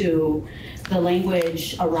out to the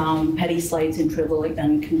language around petty slights and trivial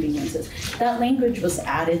inconveniences. That language was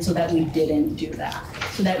added so that we didn't do that,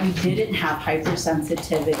 so that we didn't have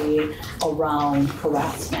hypersensitivity around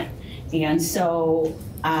harassment. And so,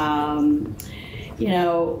 you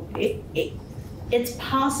know, it's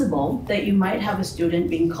possible that you might have a student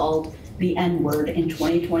being called the N-word in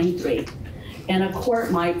 2023, and a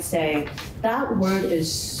court might say, that word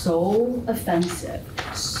is so offensive,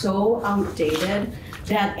 so outdated,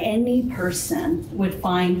 that any person would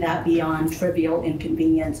find that beyond trivial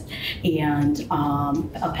inconvenience and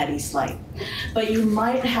a petty slight. But you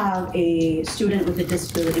might have a student with a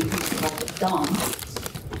disability who's called dumb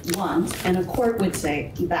once, and a court would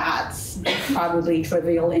say that's probably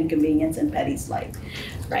trivial inconvenience and petty slight,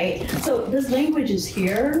 right? So this language is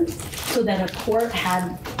here so that a court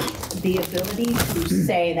had the ability to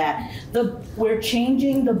say that we're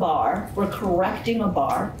changing the bar, we're correcting a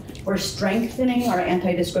bar, we're strengthening our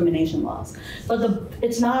anti-discrimination laws. But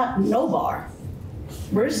it's not no bar.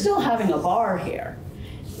 We're still having a bar here,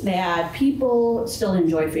 that people still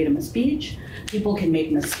enjoy freedom of speech, people can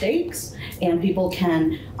make mistakes, and people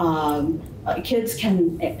can, kids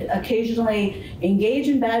can occasionally engage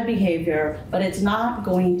in bad behavior, but it's not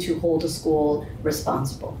going to hold a school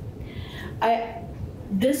responsible.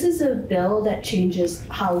 This is a bill that changes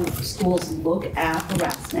how schools look at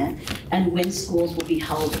harassment and when schools will be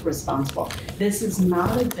held responsible. This is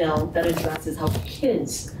not a bill that addresses how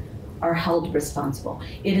kids are held responsible.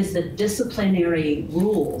 It is the disciplinary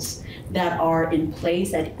rules that are in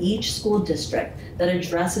place at each school district that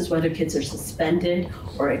addresses whether kids are suspended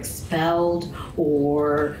or expelled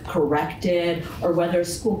or corrected, or whether a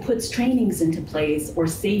school puts trainings into place or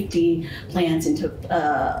safety plans into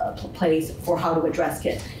place for how to address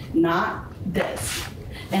kids. Not this.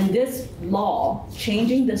 And this law,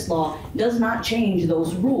 changing this law, does not change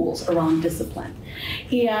those rules around discipline.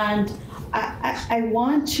 And I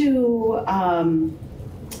want to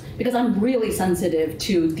because I'm really sensitive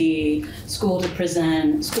to the school to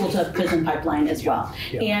prison pipeline as well.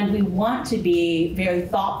 Yeah. And we want to be very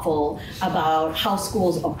thoughtful about how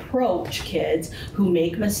schools approach kids who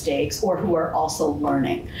make mistakes or who are also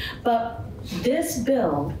learning. But this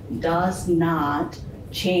bill does not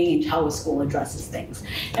change how a school addresses things.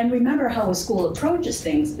 And remember, how a school approaches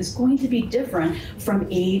things is going to be different from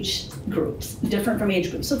age groups,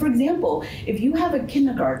 So for example, if you have a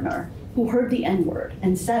kindergartner who heard the N-word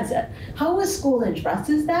and says it, how a school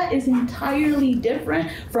addresses that is entirely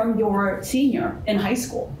different from your senior in high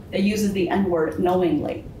school that uses the N-word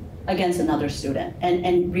knowingly against another student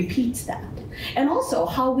and repeats that. And also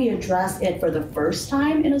how we address it for the first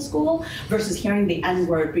time in a school versus hearing the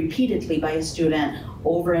N-word repeatedly by a student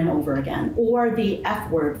over and over again, or the F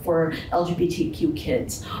word for LGBTQ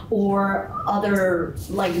kids, or other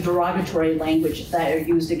like derogatory language that are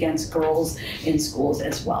used against girls in schools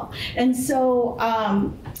as well. And so,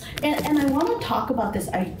 and I want to talk about this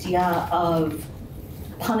idea of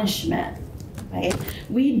punishment. Right?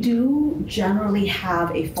 We do generally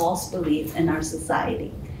have a false belief in our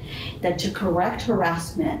society that to correct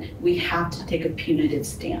harassment, we have to take a punitive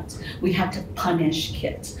stance. We have to punish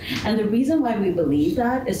kids. And the reason why we believe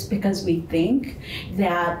that is because we think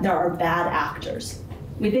that there are bad actors.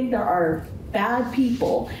 We think there are bad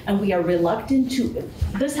people, and we are reluctant to,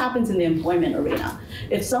 this happens in the employment arena.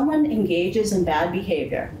 If someone engages in bad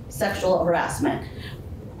behavior, sexual harassment,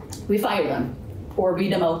 we fire them or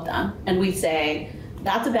we demote them, and we say,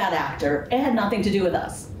 that's a bad actor, it had nothing to do with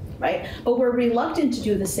us. Right? But we're reluctant to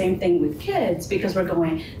do the same thing with kids because we're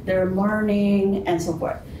going, they're learning and so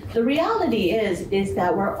forth. The reality is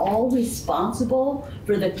that we're all responsible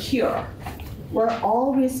for the cure. We're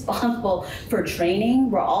all responsible for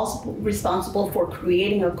training. We're also responsible for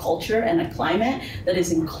creating a culture and a climate that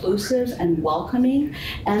is inclusive and welcoming.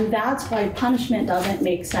 And that's why punishment doesn't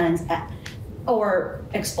make sense, or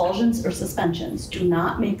expulsions or suspensions do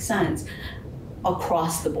not make sense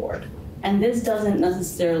across the board. And this doesn't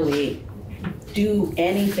necessarily do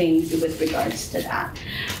anything with regards to that.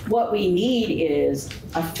 What we need is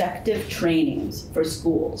effective trainings for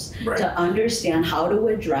schools to understand how to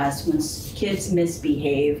address when kids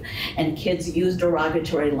misbehave and kids use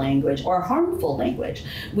derogatory language or harmful language.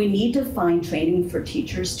 We need to find training for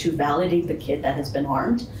teachers to validate the kid that has been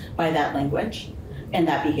harmed by that language and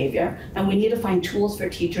that behavior. And we need to find tools for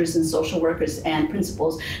teachers and social workers and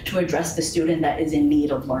principals to address the student that is in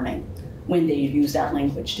need of learning when they use that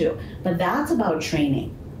language too. But that's about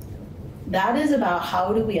training. That is about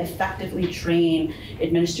how do we effectively train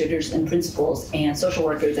administrators and principals and social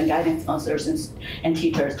workers and guidance counselors and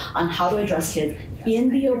teachers on how to address kids in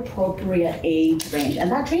the appropriate age range. And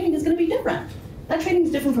that training is going to be different. That training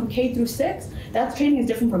is different from K through 6. That training is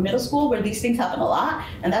different from middle school, where these things happen a lot.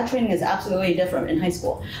 And that training is absolutely different in high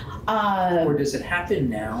school. Or does it happen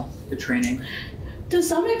now, the training? To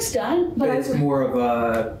some extent, but it's more of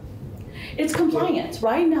a... It's compliance.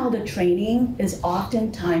 Right now, the training is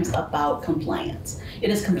oftentimes about compliance. It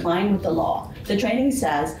is complying with the law. The training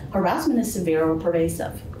says harassment is severe or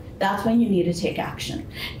pervasive. That's when you need to take action.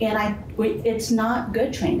 And it's not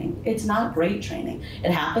good training. It's not great training.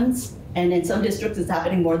 It happens, and in some districts it's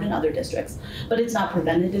happening more than other districts, but it's not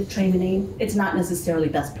preventative training. It's not necessarily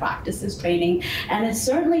best practices training, and it's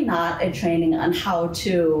certainly not a training on how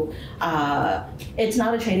to, it's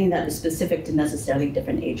not a training that is specific to necessarily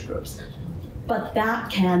different age groups. But that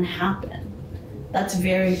can happen. That's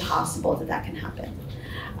very possible that that can happen.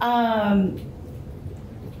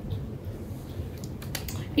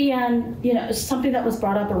 And you know, something that was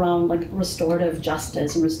brought up around like restorative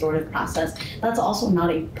justice and restorative process, that's also not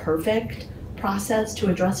a perfect process to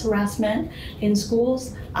address harassment in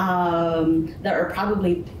schools. There are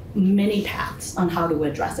probably many paths on how to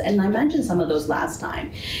address it. And I mentioned some of those last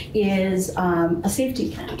time, is a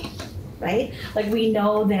safety plan, right? Like we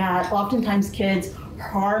know that oftentimes kids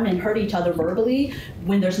harm and hurt each other verbally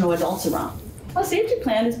when there's no adults around. A safety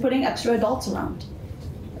plan is putting extra adults around,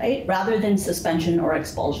 right? Rather than suspension or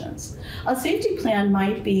expulsions. A safety plan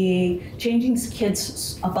might be changing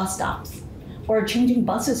kids' bus stops or changing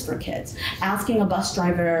buses for kids, asking a bus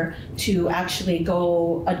driver to actually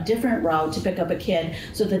go a different route to pick up a kid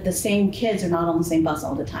so that the same kids are not on the same bus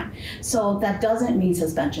all the time. So that doesn't mean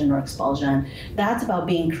suspension or expulsion. That's about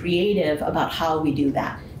being creative about how we do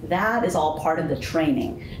that. That is all part of the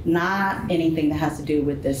training, not anything that has to do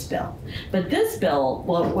with this bill. But this bill,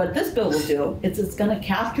 well, what this bill will do is it's going to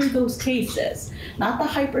capture those cases, not the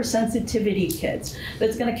hypersensitivity kids, but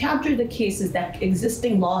it's going to capture the cases that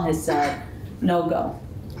existing law has said, no go.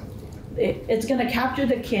 it's going to capture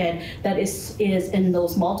the kid that is in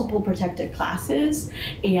those multiple protected classes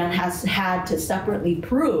and has had to separately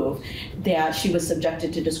prove that she was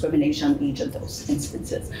subjected to discrimination in each of those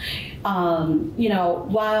instances.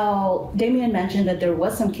 While Damien mentioned that there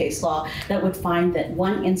was some case law that would find that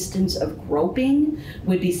one instance of groping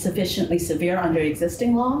would be sufficiently severe under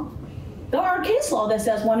existing law, there are case law that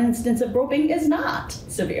says one instance of groping is not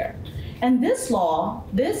severe. And this law,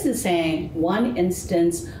 this is saying one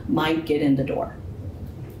instance might get in the door.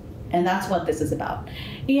 And that's what this is about.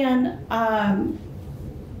 And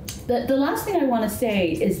the last thing I want to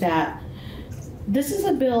say is that this is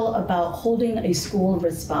a bill about holding a school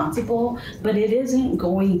responsible, but it isn't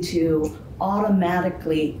going to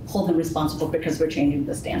automatically hold them responsible because we're changing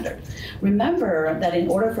the standard. Remember that in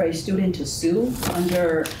order for a student to sue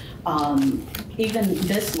under even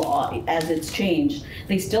this law, as it's changed,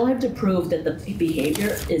 they still have to prove that the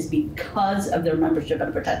behavior is because of their membership in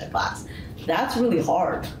a protected class. That's really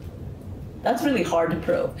hard. That's really hard to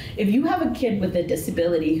prove. If you have a kid with a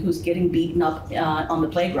disability who's getting beaten up on the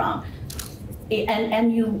playground,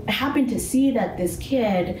 and you happen to see that this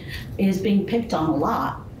kid is being picked on a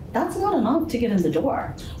lot, that's not enough to get in the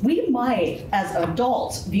door. We might, as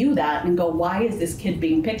adults, view that and go, why is this kid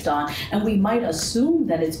being picked on? And we might assume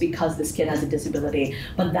that it's because this kid has a disability,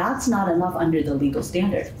 but that's not enough under the legal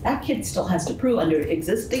standard. That kid still has to prove under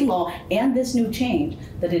existing law and this new change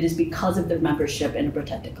that it is because of their membership in a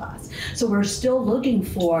protected class. So we're still looking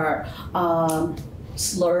for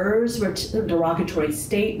slurs, derogatory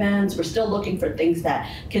statements. We're still looking for things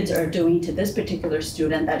that kids are doing to this particular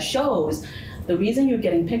student that shows the reason you're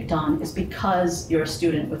getting picked on is because you're a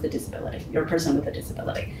student with a disability, you're a person with a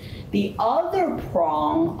disability. The other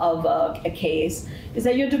prong of a case is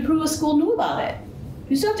that you have to prove a school knew about it.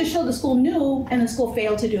 You still have to show the school knew and the school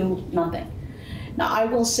failed to do nothing. Now, I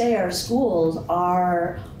will say our schools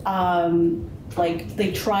are,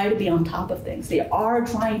 they try to be on top of things. They are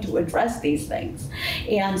trying to address these things.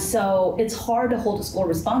 And so it's hard to hold a school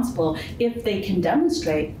responsible if they can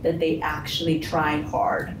demonstrate that they actually tried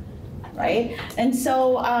hard. Right? And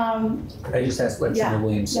so, Could I just ask, let Senator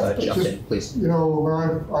Williams jump in, please? You know,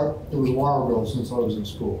 it was a while ago since I was in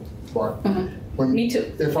school, but when, me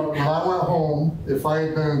too. when I went home, if I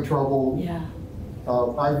had been in trouble, Yeah.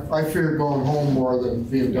 I feared going home more than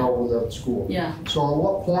being dealt with at school. Yeah. So at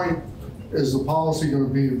what point is the policy going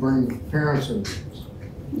to be to bring parents in?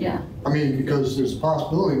 Yeah. I mean, because there's a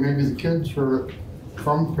possibility maybe the kids heard it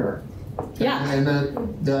from the parent. Yeah. And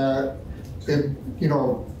that it,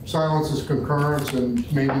 silences concurrence and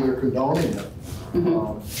maybe they're condoning it.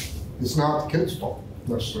 It's not the kid's fault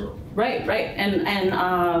necessarily. Right. And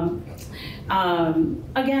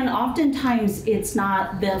again, oftentimes it's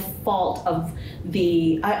not the fault of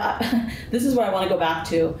the, this is where I want to go back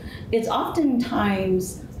to. It's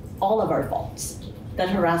oftentimes all of our faults that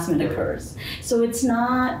harassment occurs. So it's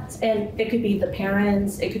not, and it could be the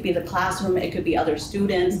parents, it could be the classroom, it could be other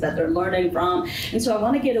students that they're learning from. And so I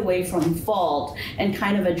want to get away from fault and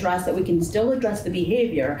kind of address that we can still address the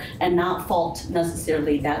behavior and not fault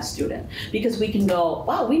necessarily that student. Because we can go,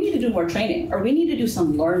 wow, we need to do more training, or we need to do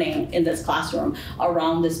some learning in this classroom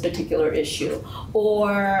around this particular issue.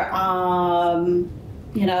 Or,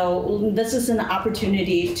 this is an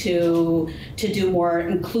opportunity to do more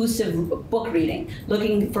inclusive book reading,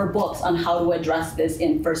 looking for books on how to address this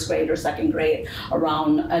in first grade or second grade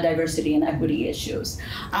around diversity and equity issues.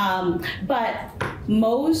 But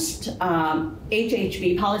most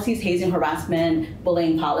HHB policies, hazing, harassment,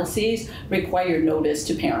 bullying policies, require notice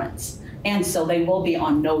to parents. And so they will be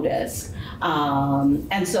on notice.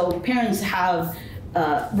 And so parents have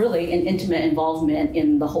really an intimate involvement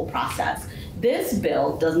in the whole process. This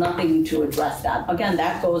bill does nothing to address that. Again,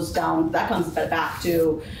 that comes back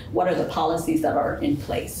to what are the policies that are in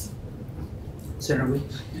place. Senator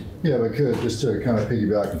Williams? Yeah, if I could, just to kind of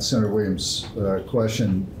piggyback on Senator Williams'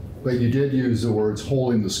 question, but you did use the words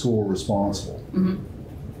holding the school responsible.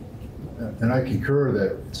 And I concur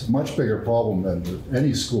that it's a much bigger problem than with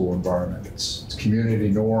any school environment. It's community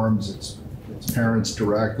norms, it's parents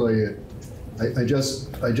directly. I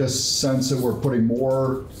just sense that we're putting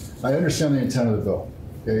more, I understand the intent of the bill,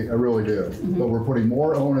 okay, I really do, but we're putting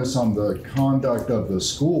more onus on the conduct of the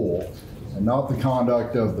school and not the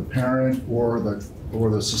conduct of the parent or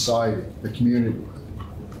the society, the community.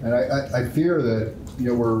 And I fear that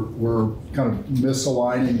we're kind of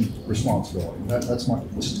misaligning responsibility. That's my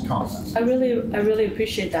just a comment. I really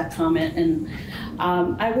appreciate that comment, and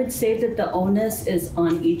I would say that the onus is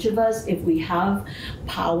on each of us if we have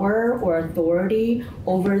power or authority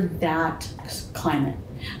over that climate.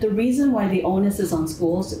 The reason why the onus is on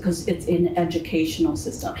schools is because it's in educational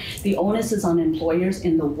system. The onus is on employers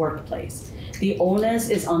in the workplace. The onus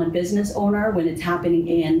is on a business owner when it's happening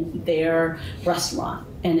in their restaurant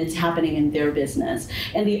and it's happening in their business.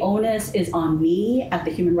 And the onus is on me at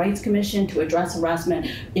the Human Rights Commission to address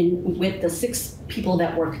harassment with the 6 people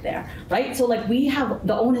that work there, right? So like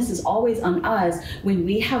the onus is always on us when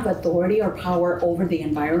we have authority or power over the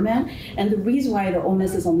environment. And the reason why the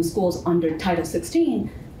onus is on the schools under Title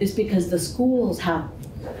 16 is because the schools have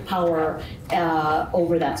power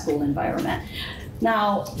over that school environment.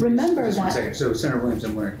 Now, remember Just that. 1 second. So Senator Williams,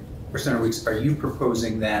 or Senator Weeks, are you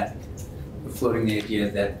proposing that, floating the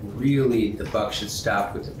idea that really the buck should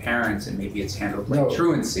stop with the parents and maybe it's handled like No.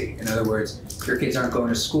 truancy? In other words, if your kids aren't going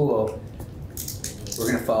to school,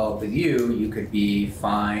 we're gonna follow up with you, you could be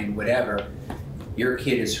fined, whatever. Your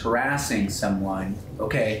kid is harassing someone,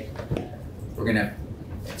 okay,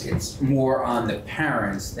 it's more on the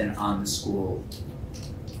parents than on the school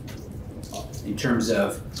in terms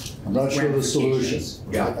of I'm not sure the solution. ramifications.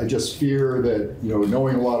 Yeah. I just fear that,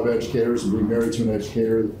 knowing a lot of educators and being married to an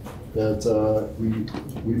educator, that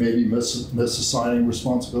we may be misassigning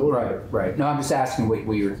responsibility. Right. No, I'm just asking what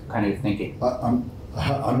you're kind of thinking.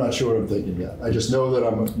 I'm not sure what I'm thinking yet. I just know that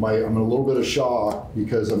I'm in a little bit of shock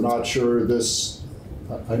because I'm not sure this.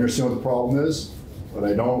 I understand what the problem is, but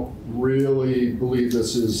I don't really believe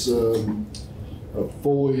this is a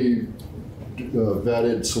fully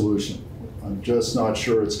vetted solution. I'm just not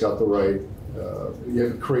sure it's got the right.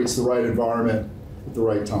 It creates the right environment at the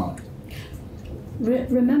right time.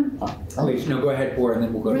 Remember. Please, no, go ahead, Bora, and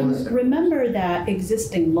then we'll go to the Remember that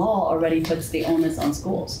existing law already puts the onus on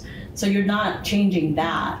schools. So you're not changing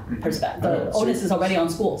that perspective. The onus is already on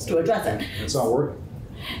schools to address it. It's not working.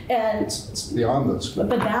 And It's beyond the school.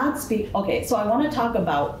 but that's okay. So I want to talk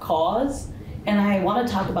about cause, and I want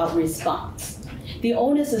to talk about response. The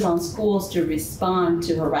onus is on schools to respond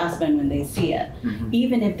to harassment when they see it,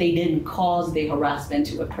 even if they didn't cause the harassment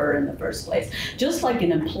to occur in the first place. Just like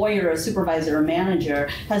an employer, a supervisor, or manager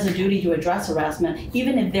has a duty to address harassment,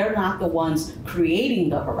 even if they're not the ones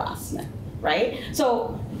creating the harassment, right?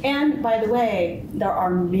 So, and by the way, there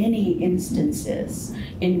are many instances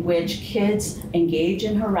in which kids engage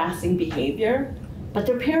in harassing behavior, but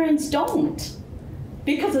their parents don't.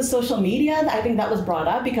 Because of social media, I think that was brought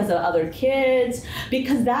up, because of other kids,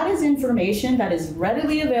 because that is information that is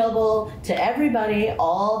readily available to everybody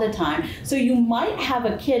all the time. So you might have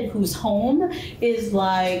a kid whose home is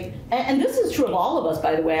like, and this is true of all of us,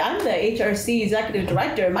 by the way. I'm the HRC executive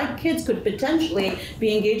director. My kids could potentially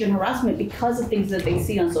be engaged in harassment because of things that they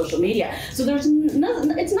see on social media. So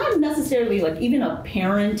it's not necessarily like even a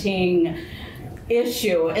parenting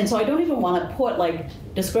issue. And so I don't even want to put like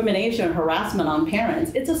discrimination and harassment on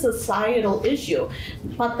parents. It's a societal issue.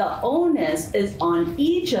 But the onus is on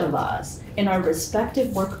each of us in our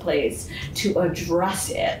respective workplace to address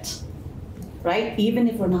it, right? Even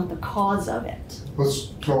if we're not the cause of it.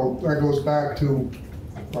 So that goes back to,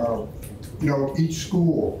 each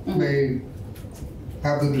school may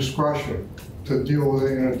have the discretion to deal with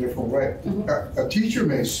it in a different way. A teacher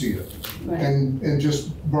may see it and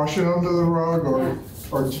just brush it under the rug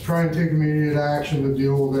or to try and take immediate action to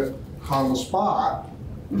deal with it on the spot.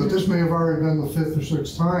 But this may have already been the 5th or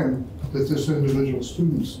 6th time that this individual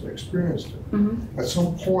student's experienced it. At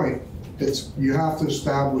some point, you have to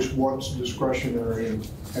establish what's discretionary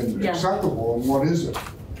and acceptable and what isn't.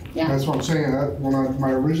 Yeah. That's what I'm saying.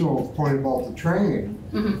 My original point about the training,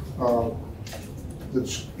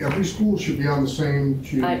 that every school should be on the same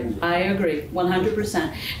sheet. I agree,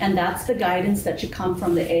 100%. And that's the guidance that should come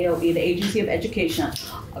from the AOE, the Agency of Education,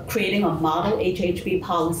 creating a model HHB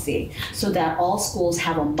policy so that all schools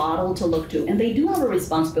have a model to look to. And they do have a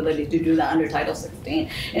responsibility to do that under Title 16.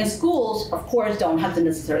 And schools, of course, don't have to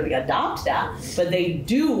necessarily adopt that, but they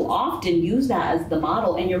do often use that as the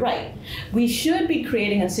model. And you're right. We should be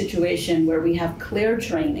creating a situation where we have clear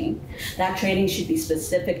training. That training should be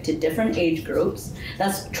specific to different age groups.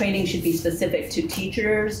 That training should be specific to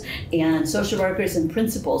teachers and social workers and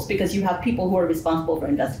principals, because you have people who are responsible for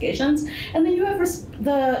investigations, and then you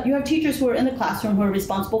have teachers who are in the classroom who are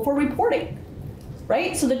responsible for reporting,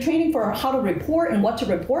 right? So the training for how to report and what to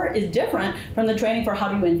report is different from the training for how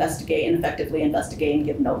to investigate and effectively investigate and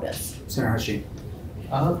give notice. Senator Hashi.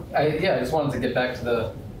 I just wanted to get back to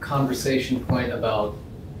the conversation point about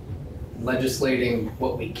legislating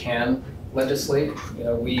what we can legislate.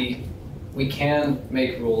 We can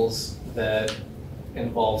make rules that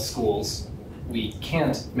involve schools. We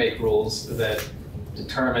can't make rules that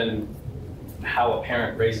determine how a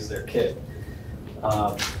parent raises their kid.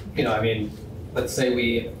 Let's say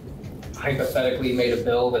we hypothetically made a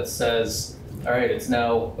bill that says all right, it's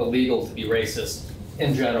now illegal to be racist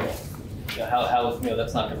in general. How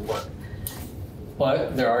that's not going to work.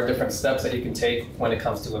 But there are different steps that you can take when it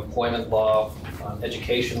comes to employment law,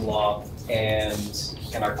 education law, and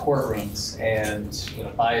our courtrooms,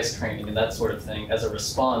 and bias training and that sort of thing as a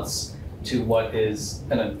response to what is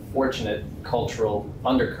an unfortunate cultural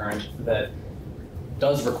undercurrent that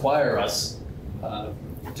does require us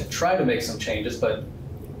to try to make some changes. But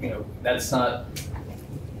that's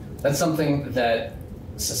something that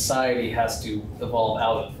society has to evolve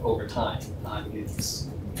out of over time.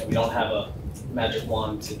 We don't have a magic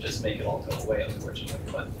wand to just make it all go away, unfortunately.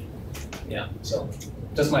 But yeah, so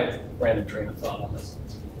just my random train of thought on this.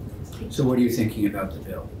 So what are you thinking about the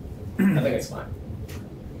bill? I think it's fine.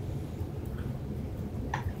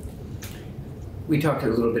 We talked a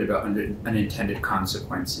little bit about unintended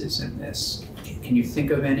consequences in this. Can you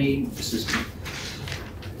think of any?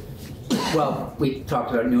 Well, we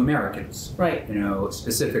talked about New Americans, Right.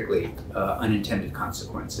 Specifically unintended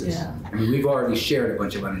consequences. Yeah. I mean, we've already shared a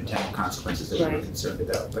bunch of unintended consequences that we're Right. concerned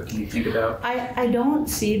about, but can you think about? I don't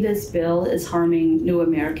see this bill as harming New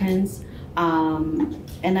Americans. And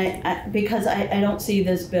because I don't see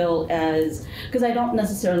this bill as, because I don't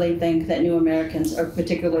necessarily think that New Americans are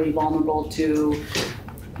particularly vulnerable to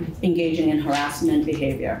engaging in harassment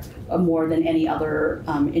behavior more than any other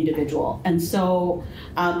individual. And so,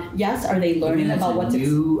 yes, are they learning about what's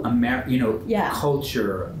new Yeah.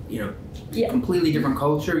 culture, Yeah. completely different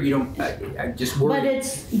culture. You don't, I just worry.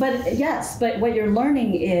 But what you're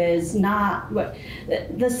learning is not what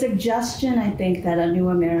the suggestion. I think that a New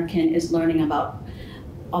American is learning about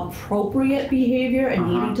appropriate behavior and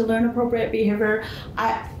needing to learn appropriate behavior.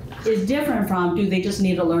 Is different from, do they just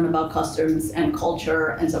need to learn about customs and culture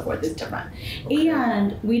and so forth? Is different. Okay.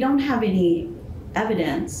 And we don't have any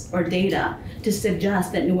evidence or data to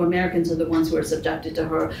suggest that New Americans are the ones who are subjected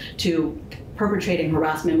to perpetrating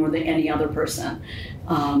harassment more than any other person.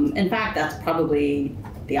 In fact, that's probably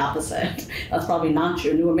the opposite. That's probably not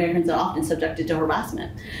true. New Americans are often subjected to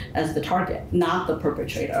harassment as the target, not the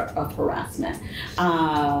perpetrator of harassment.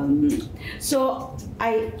 So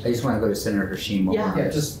I just want to go to Senator Hashim. Yeah,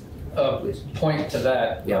 just point to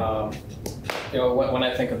that. Yeah. When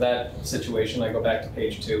I think of that situation, I go back to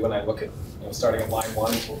page 2 when I look at, starting at line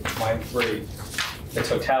 1 to line 3, the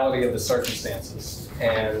totality of the circumstances.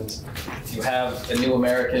 And if you have a New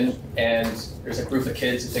American and there's a group of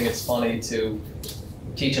kids who think it's funny to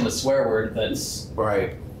teach him a swear word that's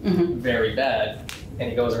right. very bad, and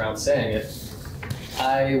he goes around saying it,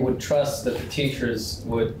 I would trust that the teachers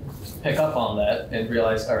would pick up on that and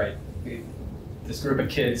realize, all right, this group of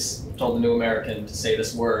kids told the New American to say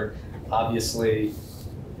this word. Obviously,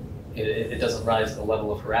 it doesn't rise to the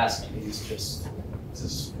level of harassment. It's just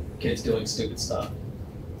kids doing stupid stuff.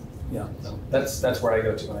 Yeah. So that's where I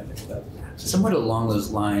go to when I think of that. Somewhat along those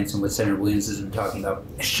lines, and what Senator Williams has been talking about,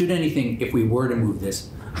 should anything, if we were to move this,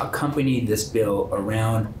 accompany this bill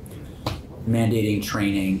around mandating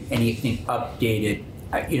training, anything updated?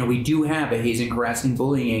 We do have a hazing, harassing,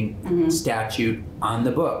 bullying statute on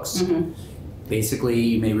the books. Basically,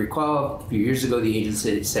 you may recall a few years ago, the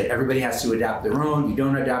agency said everybody has to adopt their own. You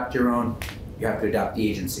don't adopt your own, you have to adopt the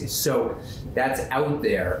agency's. So that's out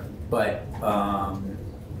there, but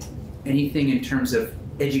anything in terms of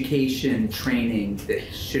education, training that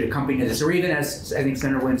should accompany this, or even, as I think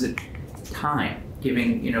Senator Williams said, time,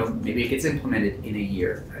 giving, maybe it gets implemented in a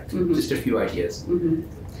year. Just a few ideas.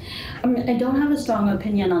 I mean, I don't have a strong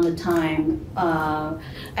opinion on the time.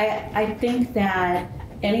 I think that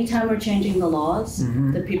anytime we're changing the laws,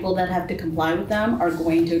 the people that have to comply with them are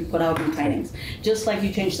going to put out new trainings. Just like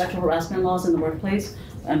you change sexual harassment laws in the workplace,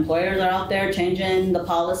 employers are out there changing the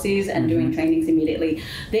policies and doing trainings immediately.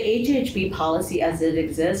 The HHB policy as it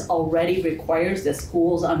exists already requires that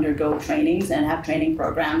schools undergo trainings and have training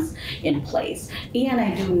programs in place. And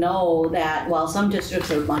I do know that while some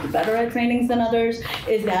districts are much better at trainings than others,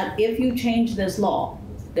 is that if you change this law,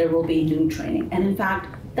 there will be new training. And in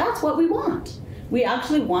fact, that's what we want. We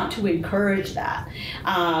actually want to encourage that.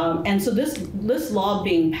 And so this law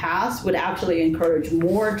being passed would actually encourage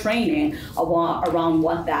more training around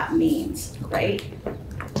what that means, right?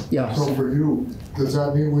 Yeah. So for you, does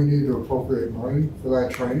that mean we need to appropriate money for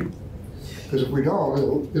that training? Because if we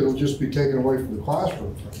don't, it'll just be taken away from the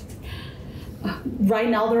classroom. Right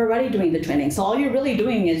now, they're already doing the training. So all you're really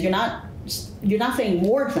doing is you're not saying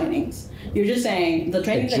more trainings. You're just saying the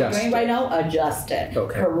training that you're doing right now, adjust it,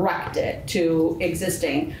 correct it to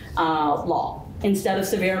existing law. instead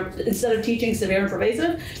of teaching severe and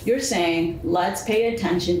pervasive, you're saying, let's pay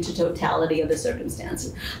attention to totality of the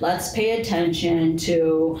circumstances. Let's pay attention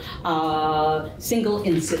to single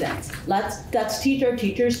incidents. Let's teach our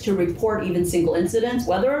teachers to report even single incidents,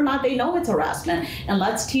 whether or not they know it's harassment. And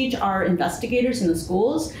let's teach our investigators in the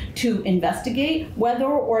schools to investigate whether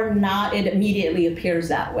or not it immediately appears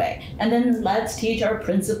that way. And then let's teach our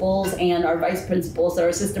principals and our vice principals, our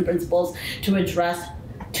assistant principals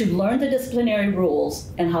to learn the disciplinary rules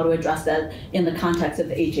and how to address that in the context of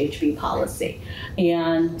the HHB policy.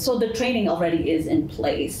 And so the training already is in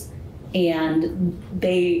place, and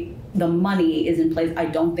the money is in place. I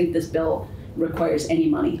don't think this bill requires any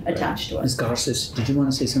money attached to it. Ms. Garces, did you want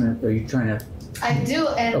to say something? Are you trying to? I do,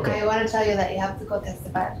 and Okay. I want to tell you that you have to go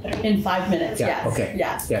testify at 3. In 5 minutes, Yeah, yes. okay.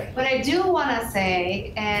 Yes. Yeah, But I do want to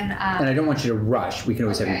say, and I don't want you to rush. We can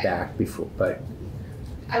always have you Okay. back before, but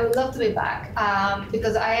I would love to be back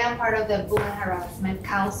because I am part of the Bullying Harassment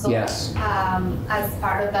Council. yes. As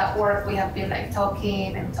part of that work, we have been like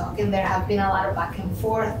talking and talking. There have been a lot of back and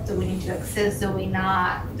forth. Do we need to exist? Do we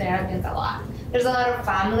not? There have been a lot. There's a lot of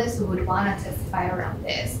families who would want to testify around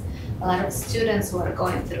this. A lot of students who are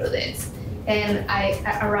going through this. And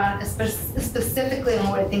specifically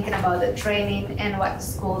when we're thinking about the training and what the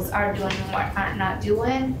schools are doing and what are not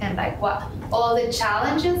doing, and like what all the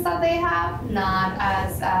challenges that they have, not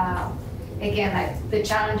as again like the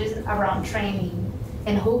challenges around training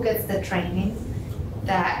and who gets the training.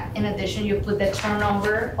 That in addition you put the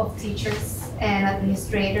turnover of teachers and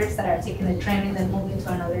administrators that are taking the training and moving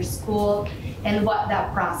to another school, and what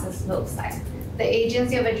that process looks like. The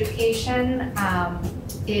Agency of Education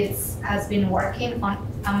has been working on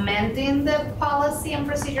amending the policy and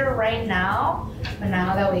procedure right now. But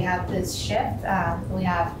now that we have this shift, we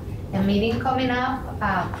have a meeting coming up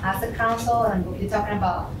as a council, and we'll be talking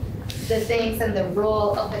about the things and the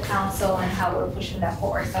role of the council and how we're pushing that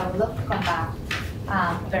forward. So I would love to come back,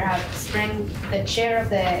 perhaps bring the chair of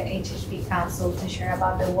the HHB Council to share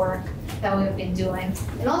about the work that we've been doing,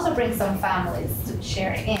 and also bring some families to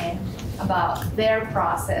share in about their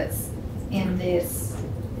process in this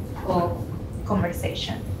whole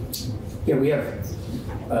conversation. Yeah, we have,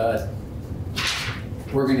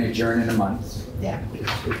 we're going to adjourn in a month. Yeah.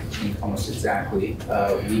 Almost exactly.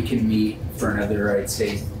 We can meet for another, I'd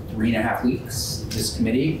say, 3.5 weeks, this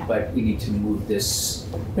committee, but we need to move this,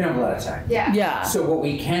 we don't have a lot of time. Yeah. Yeah. So what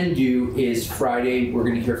we can do is Friday, we're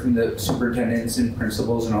going to hear from the superintendents and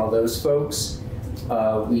principals and all those folks.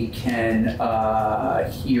 We can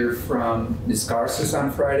hear from Ms. Garces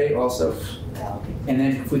on Friday also. And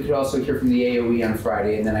then if we could also hear from the AOE on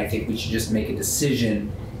Friday, and then I think we should just make a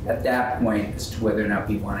decision at that point as to whether or not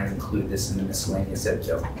we want to include this in the miscellaneous ed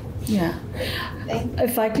bill. Yeah.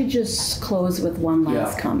 If I could just close with one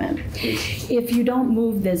last Yeah. comment. Please. If you don't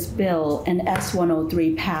move this bill and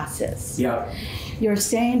S-103 passes, Yeah. you're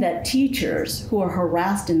saying that teachers who are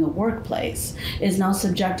harassed in the workplace is now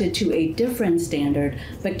subjected to a different standard,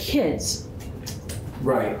 but kids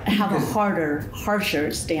Right. have a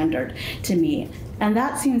harsher standard to me. And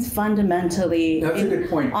that seems fundamentally That's a good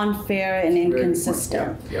point. unfair and Very good point.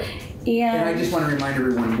 inconsistent. Yeah, yeah. And I just want to remind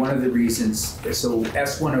everyone, one of the reasons, so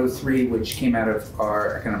S-103, which came out of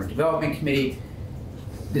our Economic Development Committee,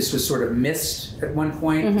 this was sort of missed at one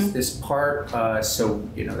point, this part, so,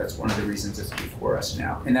 you know, that's one of the reasons it's before us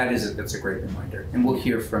now. And that's a great reminder. And we'll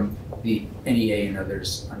hear from the NEA and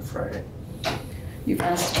others on Friday. You've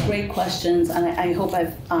asked great questions, and I hope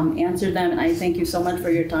I've answered them, and I thank you so much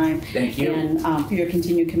for your time. Thank you. And for your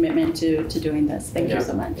continued commitment to doing this. Thank Yeah. you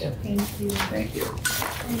so much. Yeah. Thank you. Thank you.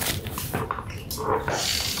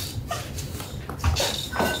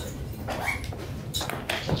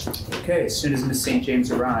 Okay, as soon as Ms. St.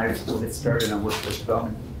 James arrives, we'll get started on workforce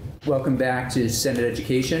development. Welcome back to Senate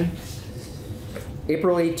Education.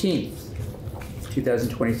 April 18th,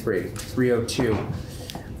 2023, 3:02.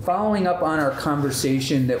 Following up on our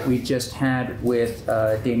conversation that we just had with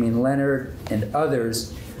Damian Leonard and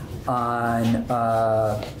others on,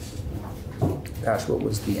 gosh, what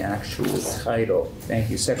was the actual title? Thank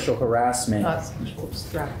you, sexual harassment.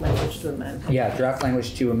 Draft language to amend. Yeah, draft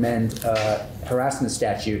language to amend harassment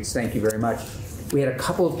statutes. Thank you very much. We had a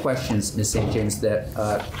couple of questions, Ms. St. James, that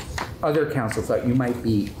other council thought you might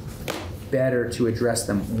be better to address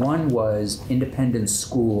them. One was independent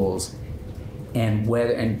schools and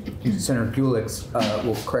whether, and Senator Gulick's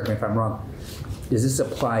will correct me if I'm wrong, does this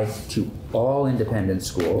apply to all independent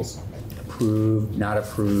schools? Approved, not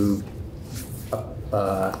approved?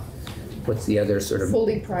 What's the other sort of?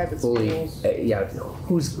 Fully private schools. Yeah,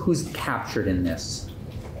 who's captured in this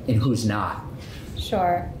and who's not?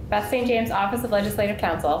 Sure. Beth St. James, Office of Legislative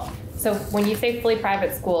Counsel. So when you say fully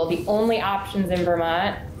private school, the only options in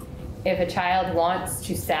Vermont, if a child wants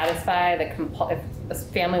to satisfy if a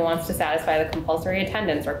family wants to satisfy the compulsory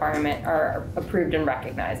attendance requirement, are approved and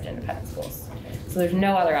recognized independent schools. So there's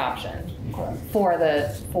no other option for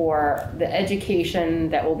the education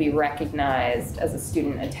that will be recognized as a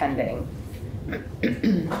student attending.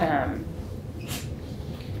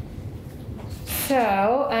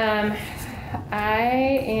 I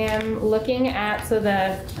am looking at, so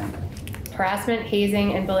the harassment,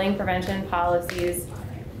 hazing, and bullying prevention policies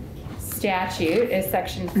statute is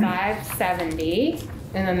section 570,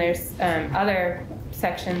 and then there's other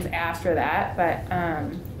sections after that, but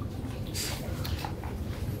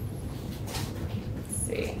let's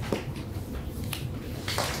see.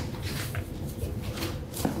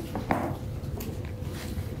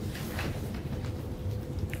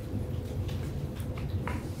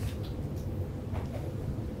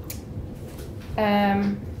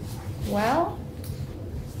 Well,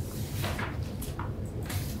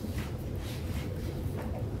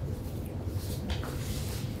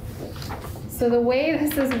 so the way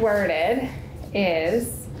this is worded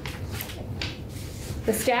is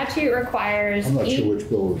the statute requires. I'm not sure which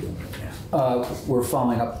bill we're doing. We're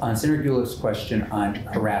following up on Senator Goule's question on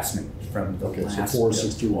harassment from the Okay, last. so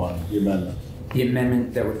 461, the amendment. The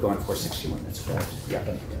amendment that would go on 461, that's correct. Yeah,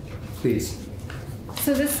 please.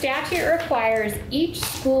 So the statute requires each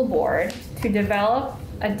school board to develop,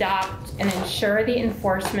 adopt, and ensure the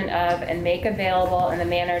enforcement of and make available in the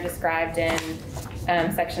manner described in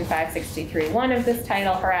section 563(1) of this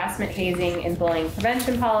title, harassment, hazing, and bullying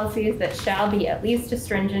prevention policies that shall be at least as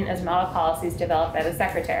stringent as model policies developed by the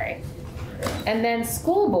secretary. And then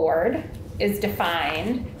school board is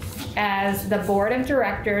defined as the board of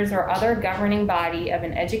directors or other governing body of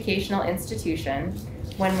an educational institution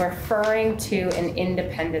when referring to an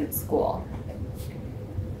independent school.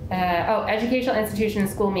 Educational institution and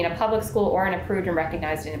school mean a public school or an approved and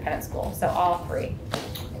recognized independent school. So all three.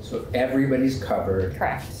 So everybody's covered.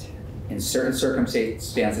 Correct. In certain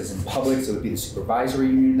circumstances in public, so it would be the supervisory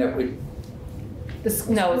union that would.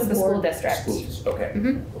 No, it's the school district. Schools, okay.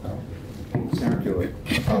 Mm-hmm. Senator Goule,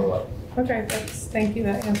 follow up. Okay, thank you,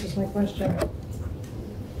 that answers my question.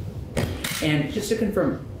 And just to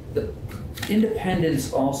confirm, the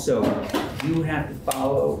independents also, you have to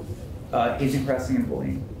follow hazing, harassing, and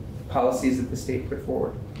bullying policies that the state put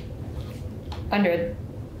forward. Under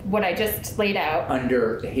what I just laid out.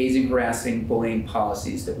 Under the hazing, harassing, bullying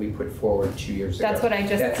policies that we put forward 2 years ago. That's what I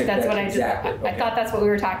just. Exactly. I thought that's what we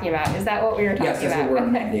were talking about. Is that what we were talking about? Yes, that's what we're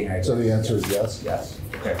amending. So the answer is yes? Yes.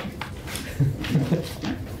 Okay.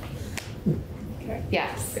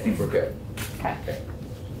 Yes. I think we're good. Okay.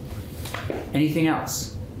 Anything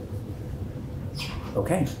else?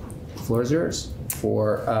 Okay. Floor is yours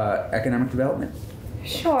for economic development.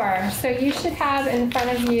 Sure. So you should have in front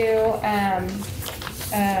of you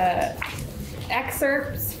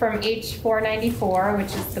excerpts from H.461,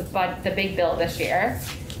 which is the big bill this year.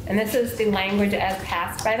 And this is the language as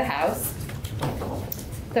passed by the House.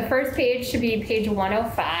 The first page should be page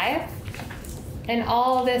 105. And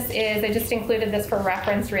all this is, I just included this for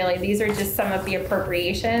reference really. These are just some of the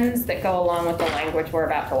appropriations that go along with the language we're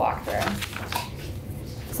about to walk through.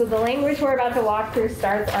 So the language we're about to walk through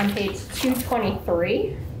starts on page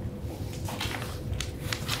 223.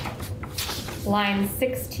 Line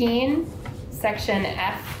 16, section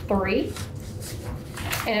F3.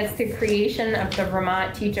 And it's the creation of the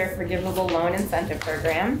Vermont Teacher Forgivable Loan Incentive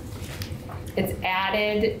Program. It's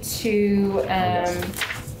added to...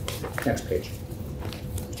 Next page.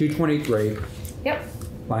 223. Yep.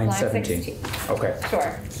 Line 17. 16. Okay.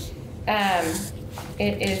 Sure.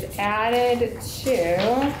 It is added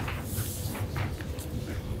to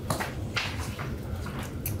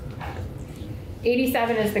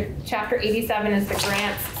chapter 87 is the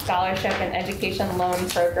grants, scholarship, and education loan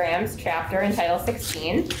programs chapter in Title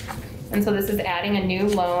 16. And so this is adding a new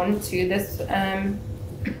loan to this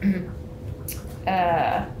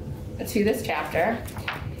chapter.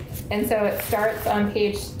 And so it starts on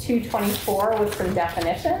page 224 with some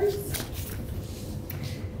definitions.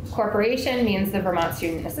 Corporation means the Vermont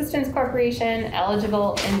Student Assistance Corporation.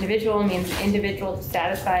 Eligible individual means an individual who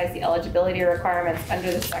satisfies the eligibility requirements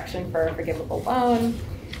under the section for a forgivable loan.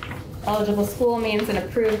 Eligible school means an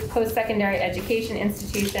approved post-secondary education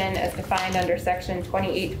institution as defined under section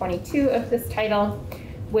 2822 of this title,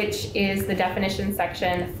 which is the definition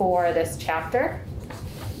section for this chapter.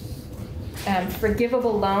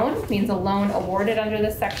 Forgivable loan means a loan awarded under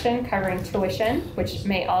this section covering tuition, which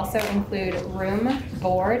may also include room,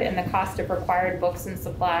 board, and the cost of required books and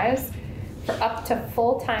supplies for up to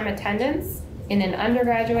full-time attendance in an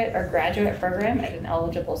undergraduate or graduate program at an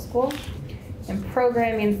eligible school. And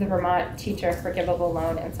program means the Vermont Teacher Forgivable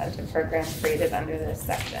Loan Incentive Program created under this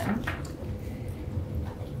section.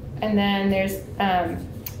 And then there's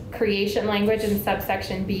creation language in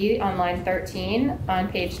subsection B on line 13 on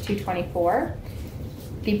page 224.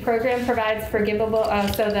 The program provides forgivable,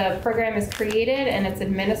 so the program is created and it's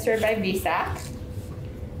administered by VSAC.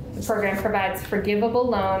 The program provides forgivable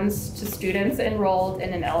loans to students enrolled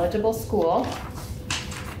in an eligible school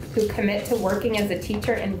who commit to working as a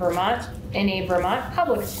teacher in Vermont, in a Vermont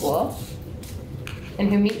public school,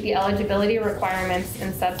 and who meet the eligibility requirements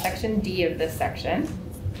in subsection D of this section.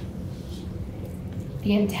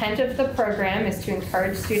 The intent of the program is to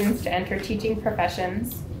encourage students to enter teaching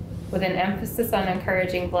professions with an emphasis on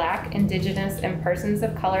encouraging Black, Indigenous, and persons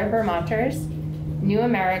of color Vermonters, New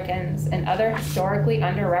Americans, and other historically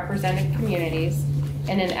underrepresented communities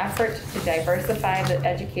in an effort to diversify the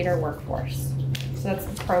educator workforce. So that's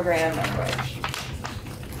the program language.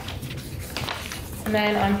 And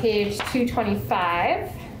then on page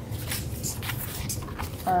 225,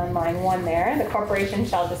 on line 1 there, the corporation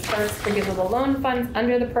shall disperse forgivable loan funds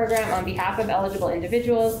under the program on behalf of eligible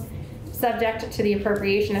individuals, subject to the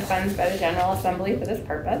appropriation of funds by the General Assembly for this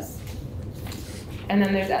purpose. And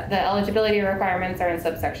then there's the eligibility requirements are in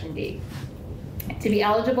subsection D. To be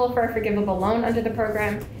eligible for a forgivable loan under the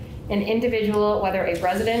program, an individual, whether a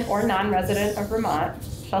resident or non-resident of Vermont,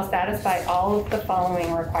 shall satisfy all of the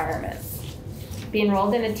following requirements. Be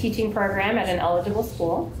enrolled in a teaching program at an eligible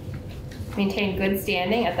school, maintain good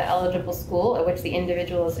standing at the eligible school at which the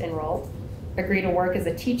individual is enrolled, agree to work as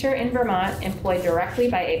a teacher in Vermont employed directly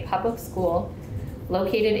by a public school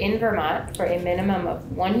located in Vermont for a minimum of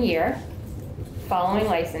 1 year following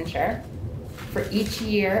licensure for each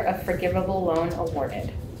year of forgivable loan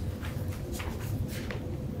awarded.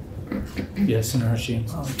 Yes, and Hershey.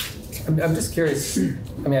 I'm just curious,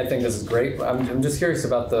 I mean, I think this is great, but I'm just curious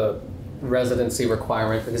about the residency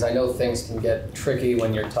requirement, because I know things can get tricky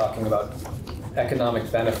when you're talking about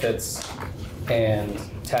economic benefits and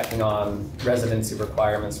tacking on residency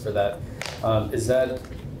requirements for that. Is that,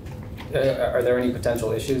 are there any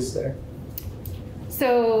potential issues there?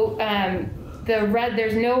 So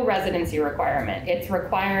there's no residency requirement. It's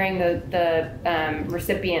requiring the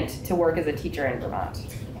recipient to work as a teacher in Vermont.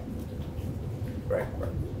 Right.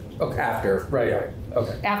 Okay. After. Right. Yeah.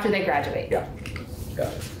 Okay. After they graduate. Yeah.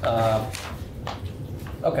 Got it.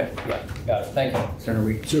 Okay. Yeah. Got it. Thank you. Senator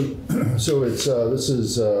Week. So it's this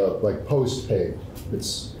is like post-paid.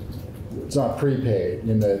 It's not prepaid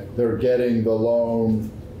in that they're getting the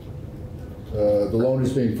loan. The loan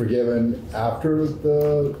is being forgiven after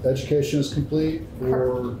the education is complete,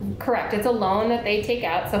 or Correct. It's a loan that they take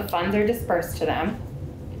out, so funds are dispersed to them.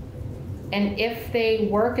 And if they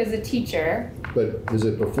work as a teacher. But is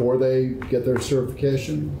it before they get their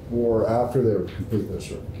certification or after they complete their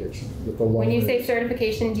certification? When you say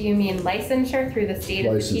certification, do you mean licensure through the state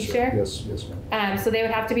as a teacher? Yes, ma'am. So they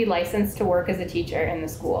would have to be licensed to work as a teacher in the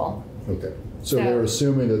school. Okay. So they're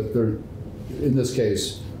assuming that they're, in this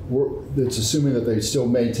case, it's assuming that they still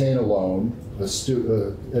maintain a loan,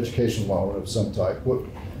 education loan of some type.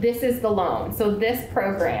 This is the loan. So this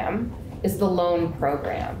program is the loan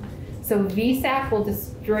program. So VSAC will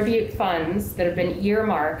distribute funds that have been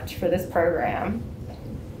earmarked for this program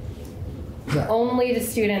only to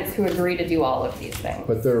students who agree to do all of these things.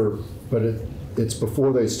 But it's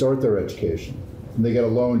before they start their education. And they get a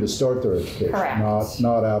loan to start their education, Correct.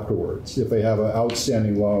 not afterwards. If they have an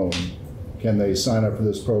outstanding loan, can they sign up for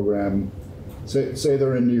this program? Say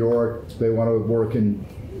they're in New York, they want to work in,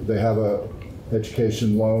 they have a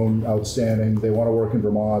education loan outstanding, they want to work in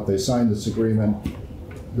Vermont, they sign this agreement,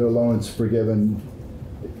 their loan's forgiven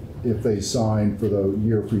if they sign for the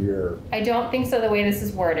year for year. I don't think so the way this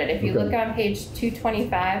is worded. If you look on page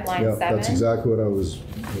 225, line 7. That's exactly what I was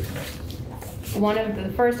looking at. One of the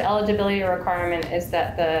first eligibility requirement is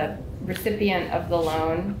that the recipient of the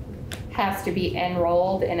loan has to be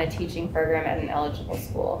enrolled in a teaching program at an eligible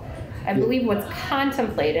school. I believe what's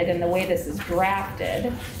contemplated in the way this is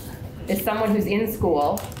drafted is someone who's in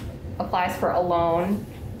school applies for a loan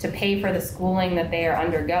to pay for the schooling that they are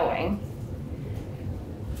undergoing.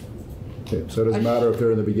 Okay, so it doesn't matter if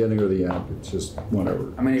they're in the beginning or the end, it's just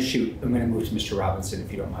whatever. I'm going to move to Mr. Robinson,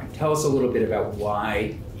 if you don't mind. Tell us a little bit about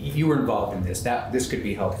why you were involved in this. This could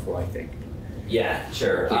be helpful, I think. Yeah,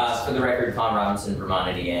 sure. For the record, Con Robinson,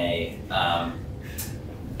 Vermont NEA.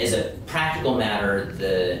 As a practical matter,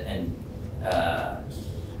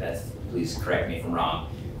 Beth, please correct me if I'm wrong,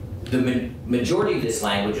 the majority of this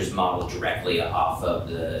language is modeled directly off of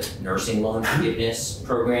the nursing loan forgiveness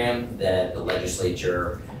program that the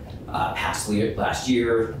legislature passed last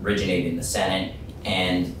year, originated in the Senate,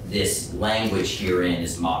 and this language herein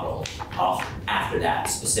is modeled off after that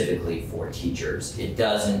specifically for teachers. It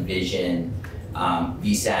does envision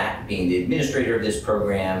VSAC being the administrator of this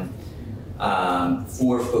program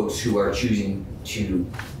for folks who are choosing to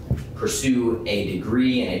pursue a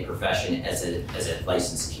degree in a profession as a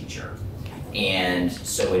licensed teacher. And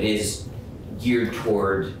so it is geared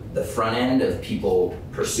toward the front end of people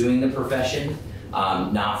pursuing the profession,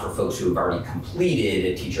 not for folks who have already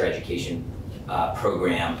completed a teacher education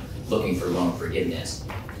program looking for loan forgiveness.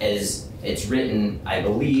 As it's written, I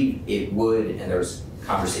believe it would, and there was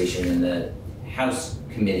conversation in the House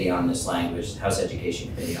Committee on this language, House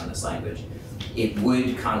Education Committee on this language, it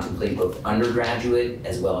would contemplate both undergraduate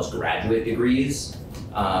as well as graduate degrees.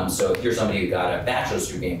 So if you're somebody who got a bachelor's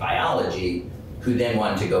degree in biology, who then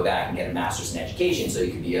wanted to go back and get a master's in education so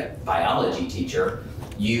you could be a biology teacher,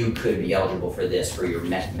 you could be eligible for this for your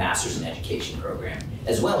master's in education program,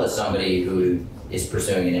 as well as somebody who is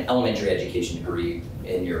pursuing an elementary education degree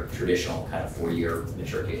in your traditional kind of 4-year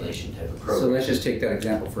matriculation type of program. So let's just take that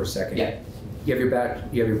example for a second. Yeah. You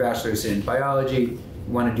have your bachelor's in biology, you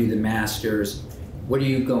want to do the master's. What are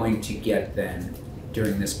you going to get then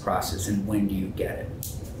during this process, and when do you get it?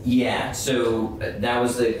 Yeah, so that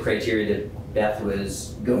was the criteria that Beth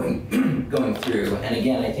was going through. And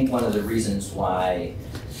again, I think one of the reasons why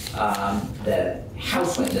the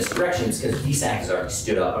House went in this direction is because VSAC has already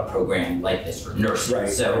stood up a program like this for nurses. Right.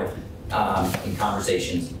 So in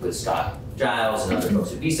conversations with Scott Giles and other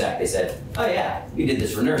folks at VSAC, they said, oh yeah, we did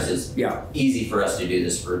this for nurses. Yeah. Easy for us to do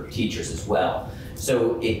this for teachers as well.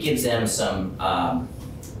 So it gives them some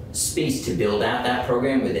space to build out that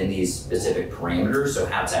program within these specific parameters. So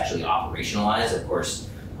how it's actually operationalized, of course,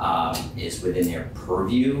 is within their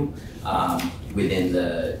purview, within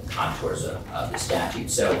the contours of the statute.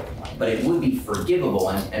 So, but it would be forgivable.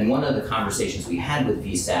 And one of the conversations we had with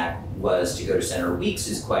VSAC was to go to Senator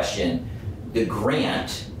Weeks's question, the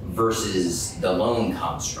grant versus the loan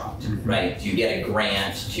construct, right? Do you get a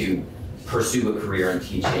grant to pursue a career in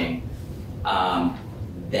teaching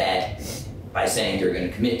that by saying you're going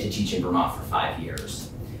to commit to teach in Vermont for 5 years?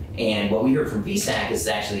 And what we heard from VSAC is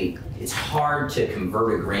actually it's hard to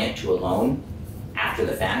convert a grant to a loan after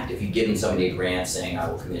the fact. If you give somebody a grant saying I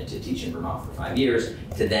will commit to teach in Vermont for 5 years,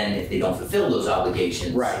 to then if they don't fulfill those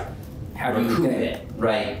obligations, Right. How do you recoup then, it,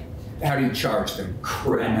 right? how do you charge them?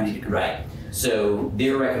 Correct, right. So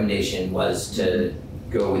their recommendation was to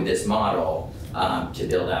go with this model to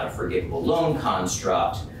build out a forgivable loan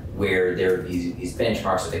construct where there are these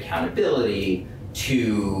benchmarks of accountability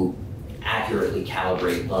to accurately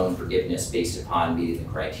calibrate loan forgiveness based upon meeting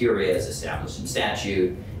the criteria as established in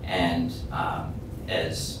statute and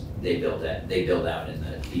as they build out in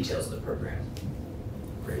the details of the program.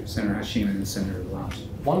 Great. Senator Hashim and Senator Lodge.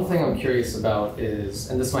 One thing I'm curious about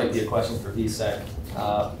is, and this might be a question for VSEC,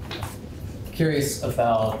 curious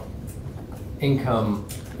about income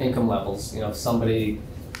levels. You know, if somebody,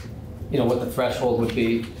 you know, what the threshold would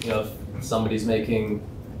be. You know, if somebody's making,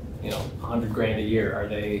 you know, $100,000 a year, are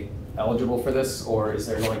they eligible for this, or is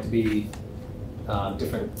there going to be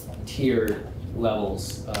different tiered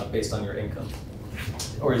levels based on your income,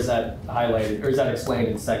 or is that highlighted, or is that explained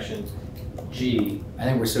in section G? I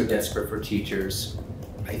think we're so desperate for teachers.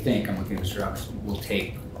 I think, I'm looking at Mr. Roberts, we'll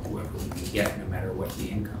take whoever we can get no matter what the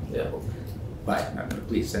income level. But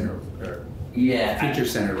please, Senator, future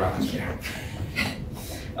Senator Roberts.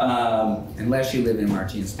 Unless you live in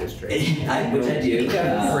Martine's district. Which I do.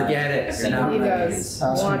 Forget it. You're not He running. does.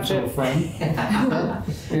 Watch it.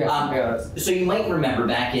 So you might remember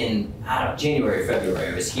back in, I don't know, January or February,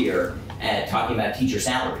 I was here talking about teacher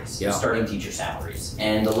salaries, Yeah. starting teacher salaries.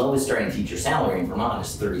 And the lowest starting teacher salary in Vermont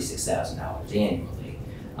is $36,000 annually,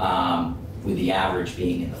 with the average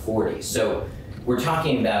being in the 40s. So we're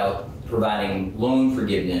talking about providing loan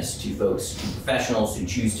forgiveness to folks, to professionals who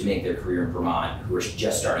choose to make their career in Vermont, who are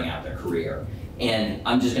just starting out their career. And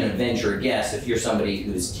I'm just gonna venture a guess, if you're somebody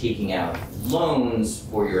who's taking out loans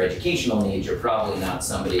for your educational needs, you're probably not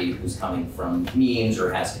somebody who's coming from means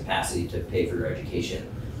or has capacity to pay for your education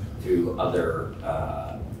through other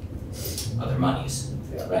monies,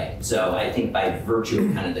 right? So I think by virtue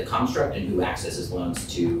of kind of the construct and who accesses loans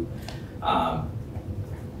to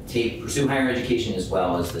pursue higher education as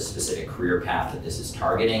well as the specific career path that this is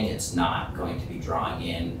targeting, it's not going to be drawing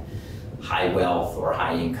in high wealth or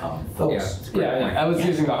high income folks. I was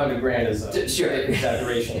using the $100,000 as a Sure.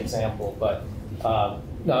 exaggeration example, but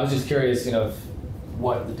no, I was just curious, you know,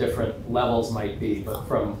 what the different levels might be. But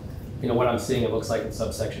from, you know, what I'm seeing, it looks like in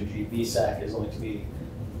subsection G, VSAC is going to be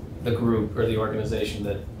the group or the organization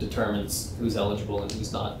that determines who's eligible and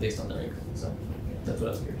who's not based on their income. So That's what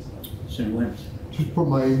I was curious about. Senator Wynn? Just put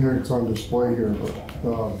my ignorance on display here, but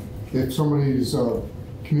if somebody's a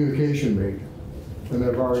communication major and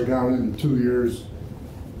they've already gone into 2 years,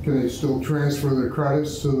 can they still transfer their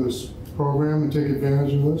credits to this program and take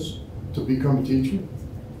advantage of this to become a teacher?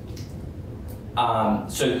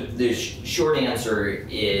 So the short answer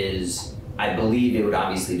is, I believe it would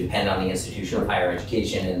obviously depend on the institution of higher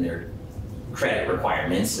education and their credit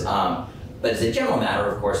requirements. But as a general matter,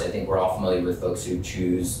 of course, I think we're all familiar with folks who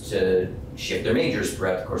choose to shift their majors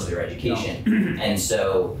throughout the course of their education. And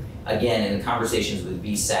so, again, in the conversations with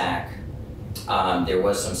VSAC, there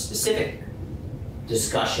was some specific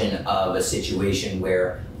discussion of a situation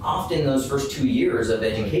where often those first 2 years of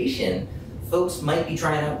education, folks might be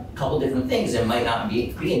trying a couple different things and might not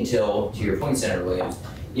be until, to your point, Senator Williams,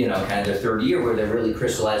 you know, kind of their third year where they're really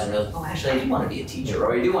crystallizing, oh, actually, I do want to be a teacher,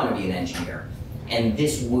 or I do want to be an engineer. And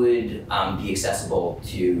this would be accessible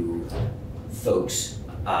to folks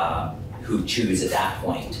who choose at that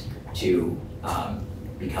point to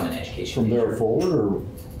become an education From major. there forward, or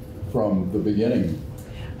from the beginning?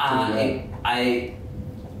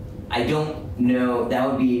 I don't know, that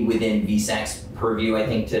would be within VSAC's purview, I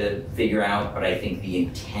think, to figure out, but I think the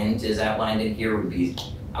intent is outlined in here would be,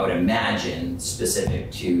 I would imagine,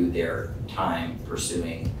 specific to their time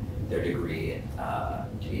pursuing their degree to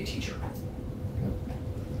be a teacher.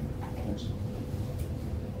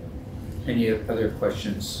 Any other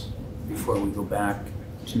questions before we go back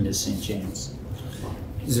to Ms. St. James?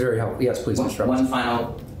 It's very helpful. Yes, please, Ms. One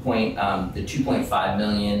final point, the 2.5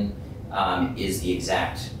 million is the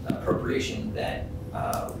exact appropriation that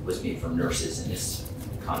was made for nurses in this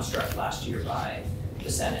construct last year by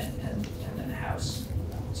the Senate and then the House.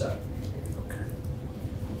 So. Okay.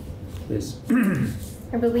 Please.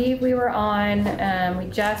 I believe we were on, we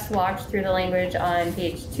just walked through the language on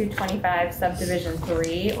page 225, subdivision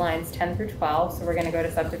 3, lines 10 through 12. So we're going to go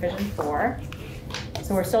to subdivision 4.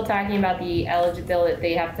 So we're still talking about the eligibility,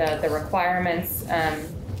 they have the requirements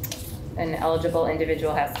an eligible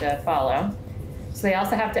individual has to follow. So they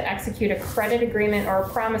also have to execute a credit agreement or a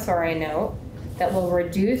promissory note that will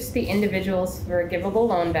reduce the individual's forgivable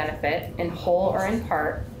loan benefit in whole or in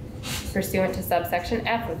part pursuant to subsection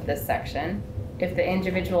F of this section if the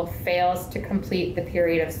individual fails to complete the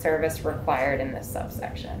period of service required in this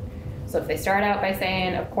subsection. So if they start out by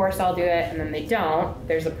saying, of course I'll do it, and then they don't,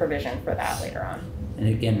 there's a provision for that later on. And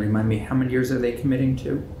again, remind me, how many years are they committing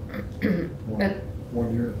to?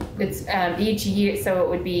 1 year. It's each year, so it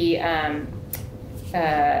would be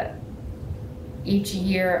each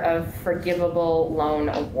year of forgivable loan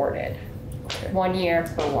awarded. Okay. 1 year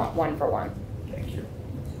for one for one. Thank you.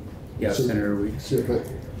 Yes, So- Senator Weeks.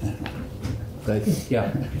 Thank you.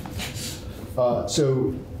 Yeah.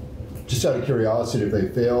 So, just out of curiosity, if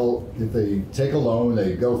they take a loan,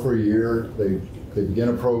 they go for a year, they begin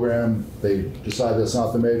a program, they decide that's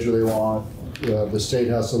not the major they want, the state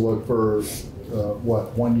has to look for,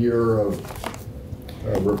 1 year of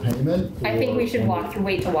repayment? I think we should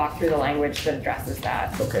wait to walk through the language that addresses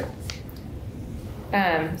that. Okay.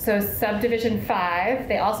 So subdivision 5,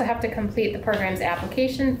 they also have to complete the program's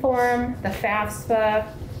application form, the FAFSA,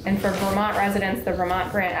 and for Vermont residents, the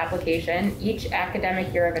Vermont grant application, each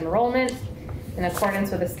academic year of enrollment in accordance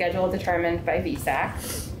with a schedule determined by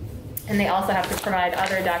VSAC. And they also have to provide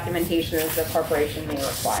other documentation as the corporation may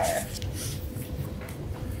require.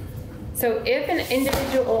 So if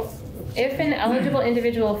an eligible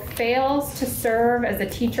individual fails to serve as a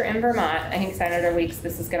teacher in Vermont, I think Senator Weeks,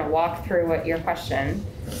 this is going to walk through what your question,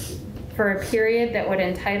 for a period that would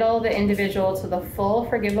entitle the individual to the full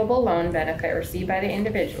forgivable loan benefit received by the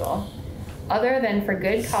individual, other than for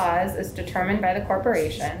good cause as determined by the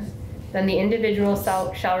corporation, then the individual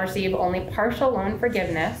shall receive only partial loan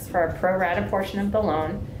forgiveness for a pro rata portion of the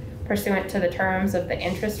loan pursuant to the terms of the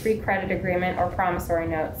interest-free credit agreement or promissory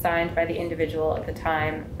note signed by the individual at the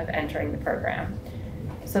time of entering the program.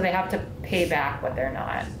 So they have to pay back what they're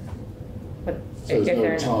not. So there's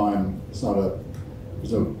no time,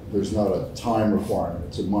 there's not a time requirement,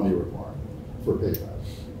 it's a money requirement for payback.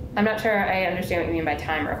 I'm not sure I understand what you mean by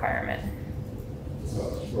time requirement.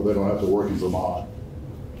 Well, they don't have to work in Vermont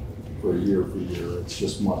for a year, it's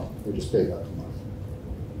just money, they just pay back the money.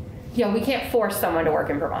 Yeah, we can't force someone to work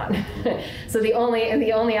in Vermont. So the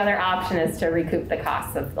only other option is to recoup the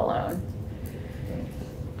costs of the loan.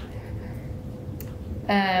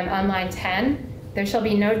 On line 10, there shall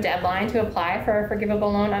be no deadline to apply for a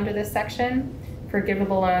forgivable loan under this section.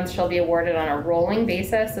 Forgivable loans shall be awarded on a rolling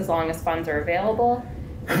basis as long as funds are available.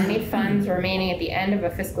 Any funds remaining at the end of a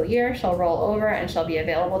fiscal year shall roll over and shall be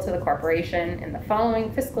available to the corporation in the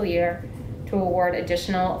following fiscal year to award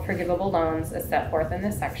additional forgivable loans as set forth in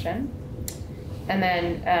this section. And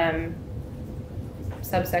then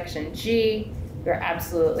subsection G, you're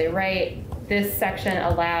absolutely right. This section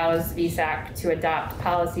allows VSAC to adopt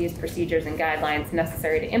policies, procedures, and guidelines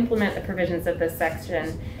necessary to implement the provisions of this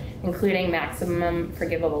section, including maximum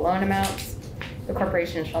forgivable loan amounts. The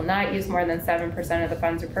corporation shall not use more than 7% of the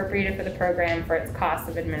funds appropriated for the program for its costs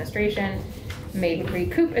of administration, may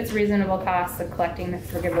recoup its reasonable costs of collecting the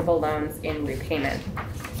forgivable loans in repayment.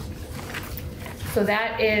 So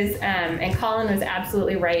that is, and Colin was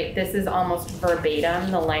absolutely right, this is almost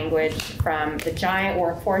verbatim the language from the giant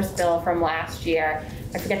workforce bill from last year.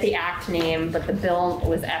 I forget the act name, but the bill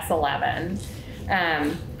was S11.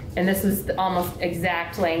 And this was the almost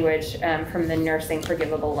exact language from the nursing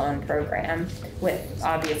forgivable loan program with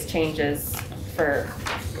obvious changes for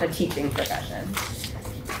the teaching profession.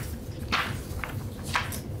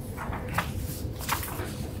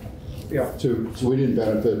 Yeah. So we didn't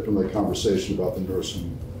benefit from the conversation about the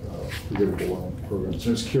nursing forgivable loan program. So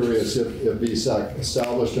I was curious if VSAC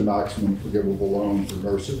established a maximum forgivable loan for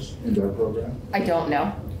nurses in their program? I don't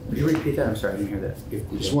know. Would you repeat that? I'm sorry, I didn't hear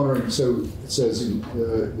that. Just wondering, so it says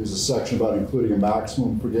there's a section about including a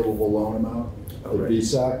maximum forgivable loan amount that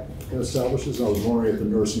VSAC establishes. I was wondering if the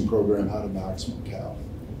nursing program had a maximum cap.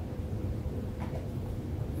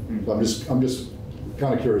 I'm just kind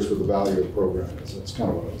of curious what the value of the program is. That's kind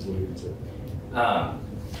of what I was alluding to.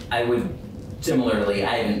 I would similarly,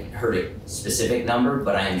 I haven't heard a specific number,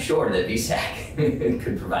 but I'm sure that VSAC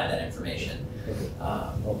could provide that information.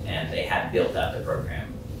 And they have built out the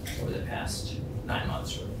program over the past 9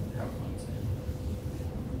 months or however long it's been.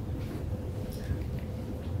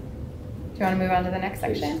 Do you want to move on to the next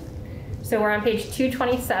section? So we're on page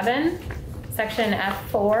 227, section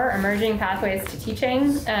F4, emerging pathways to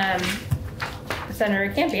teaching.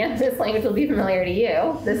 Senator Campion, this language will be familiar to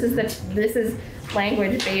you. This is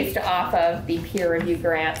language based off of the peer review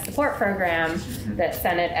grant support program that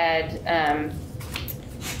Senate Ed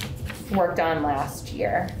worked on last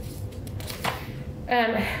year.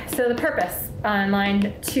 So the purpose on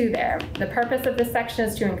line 2 there, the purpose of this section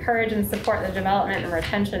is to encourage and support the development and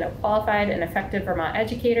retention of qualified and effective Vermont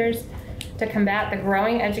educators, to combat the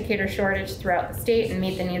growing educator shortage throughout the state and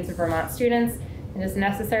meet the needs of Vermont students. It is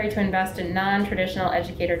necessary to invest in non-traditional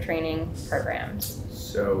educator training programs.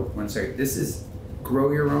 So, one second, this is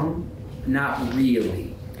grow your own? Not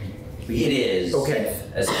really. It is. Okay.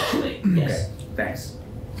 Essentially, yes. Okay, thanks.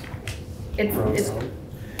 It's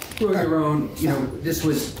Grow your own, you know, this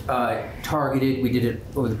was targeted, we did it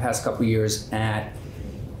over the past couple of years at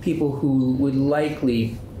people who would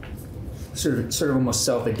likely sort of almost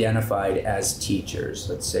self-identified as teachers.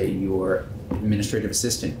 Let's say you're administrative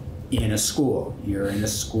assistant in a school. You're in a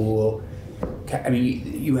school, I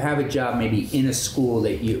mean, you have a job maybe in a school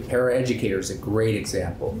that you, paraeducator is a great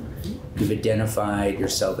example. You've identified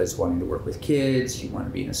yourself as wanting to work with kids, you want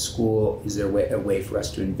to be in a school. Is there a way for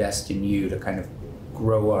us to invest in you to kind of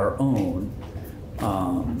grow our own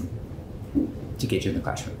to get you in the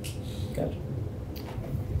classroom? Gotcha.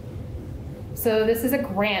 So this is a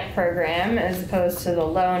grant program as opposed to the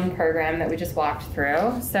loan program that we just walked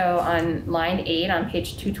through. So on line 8 on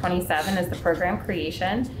page 227 is the program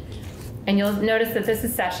creation. And you'll notice that this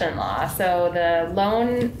is session law. So the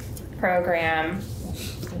loan program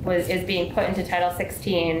is being put into Title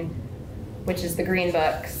 16, which is the green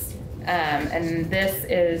books. And this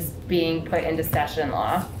is being put into session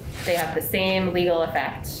law. They have the same legal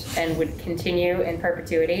effect and would continue in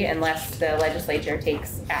perpetuity unless the legislature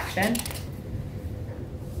takes action.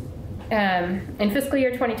 In fiscal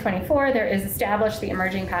year 2024, there is established the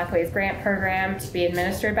Emerging Pathways Grant Program to be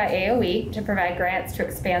administered by AOE to provide grants to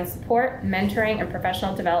expand support, mentoring, and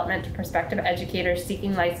professional development to prospective educators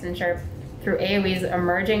seeking licensure through AOE's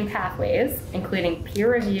Emerging Pathways, including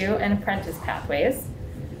peer review and apprentice pathways,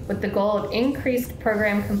 with the goal of increased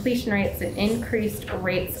program completion rates and increased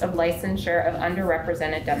rates of licensure of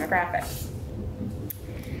underrepresented demographics.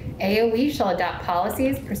 AOE shall adopt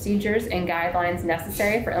policies, procedures, and guidelines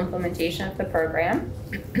necessary for implementation of the program.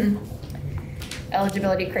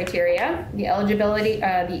 Eligibility criteria.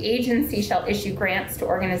 The agency shall issue grants to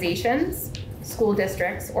organizations, school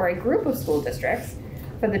districts, or a group of school districts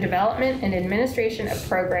for the development and administration of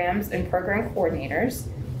programs and program coordinators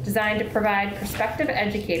designed to provide prospective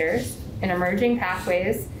educators and emerging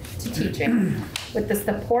pathways to teaching with the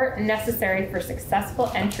support necessary for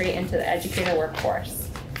successful entry into the educator workforce.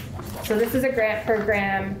 So this is a grant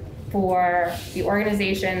program for the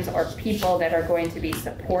organizations or people that are going to be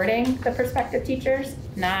supporting the prospective teachers.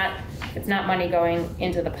 It's not money going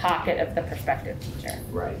into the pocket of the prospective teacher.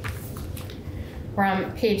 Right. We're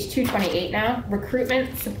on page 228 now.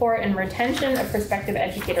 Recruitment, support, and retention of prospective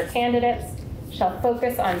educator candidates. shall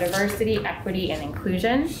focus on diversity, equity, and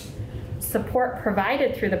inclusion. Support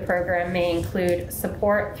provided through the program may include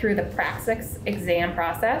support through the praxis exam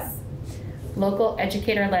process, local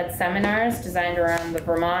educator-led seminars designed around the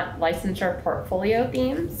Vermont licensure portfolio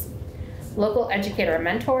themes, local educator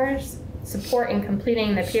mentors, support in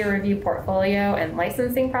completing the peer review portfolio and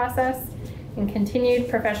licensing process, and continued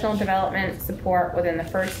professional development support within the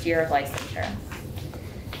first year of licensure.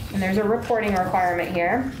 And there's a reporting requirement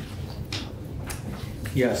here.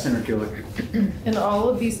 Yeah, Senator Gillick. In all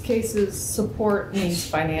of these cases, support means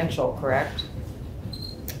financial, correct?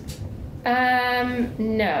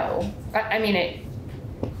 No. I mean,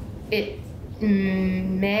 it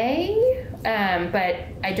may, but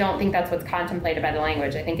I don't think that's what's contemplated by the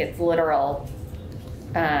language. I think it's literal,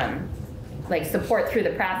 like support through the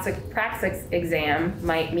praxis exam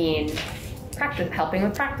might mean helping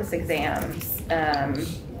with practice exams,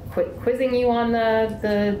 quizzing you on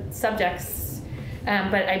the subjects.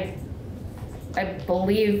 But I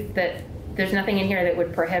believe that there's nothing in here that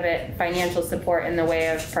would prohibit financial support in the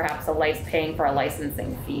way of perhaps paying for a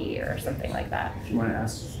licensing fee or something like that. Do you want to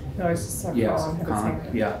ask? No, I was just talking Yes, about Colin.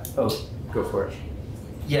 Yeah. Oh, go for it.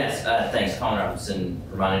 Yes, thanks, Colin Robinson,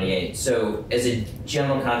 Vermont 98. So as a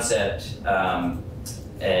general concept,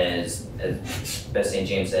 as Beth St.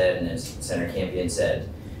 James said and as Senator Campion said,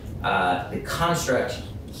 the construct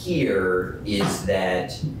here is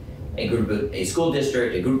that a group of school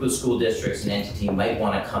districts, an entity might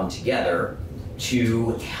want to come together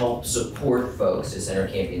to help support folks, as Senator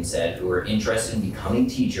Campion said, who are interested in becoming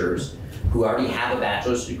teachers, who already have a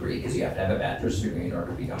bachelor's degree, because you have to have a bachelor's degree in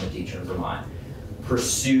order to become a teacher in Vermont,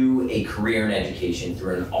 pursue a career in education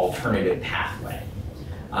through an alternative pathway,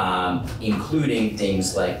 including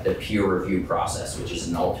things like the peer review process, which is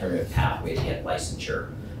an alternative pathway to get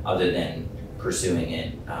licensure, other than pursuing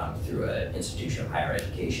it through an institution of higher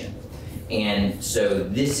education. And so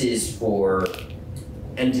this is for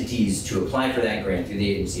entities to apply for that grant through the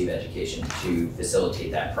Agency of Education to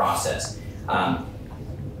facilitate that process.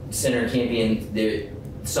 Senator Campion,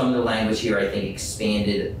 some of the language here I think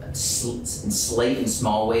expanded in slight and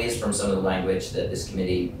small ways from some of the language that this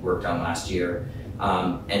committee worked on last year.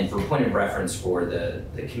 And for point of reference for the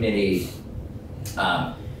committee,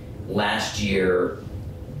 last year,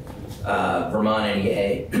 Vermont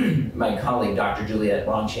NEA, my colleague, Dr. Juliette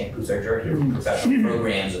Longchamp, who's our Director of Professional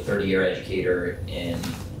Programs, a 30-year educator in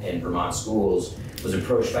Vermont schools, was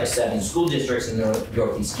approached by 7 school districts in the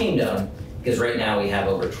Northeast Kingdom, because right now we have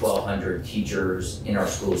over 1,200 teachers in our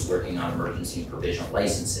schools working on emergency and provisional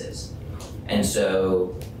licenses. And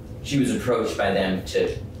so she was approached by them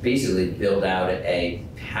to basically build out a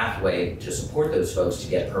pathway to support those folks to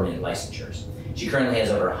get permanent licensures. She currently has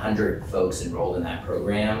over 100 folks enrolled in that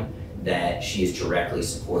program that she is directly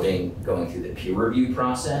supporting going through the peer review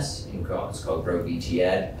process. It's called Grow VT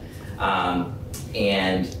Ed.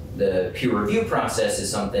 And the peer review process is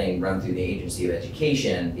something run through the Agency of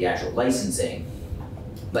Education, the actual licensing.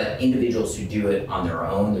 But individuals who do it on their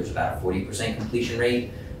own, there's about a 40% completion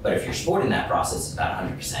rate. But if you're supporting that process, it's about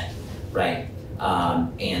 100%, right?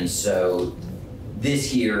 And so this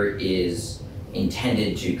here is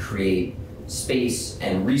intended to create space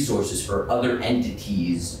and resources for other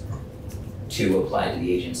entities to apply to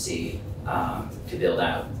the agency to build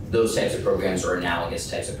out those types of programs or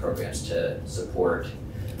analogous types of programs to support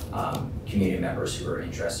community members who are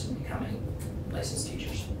interested in becoming licensed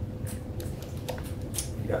teachers.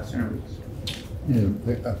 Yeah, Senator. Yeah,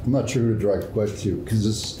 I'm not sure who to direct the question to, because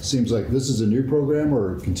this seems like this is a new program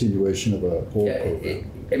or a continuation of a old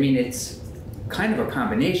program. I mean, it's kind of a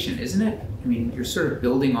combination, isn't it? I mean, you're sort of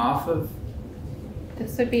building off of.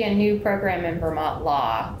 This would be a new program in Vermont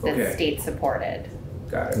law that's state supported.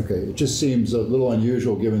 Got it. Okay, it just seems a little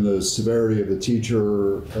unusual given the severity of the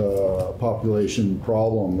teacher population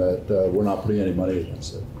problem that we're not putting any money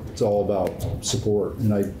against it. It's all about support,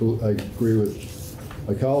 and I agree with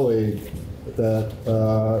my colleague that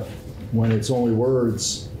when it's only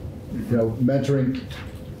words, you know, mentoring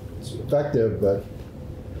is effective, but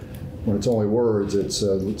when it's only words, it's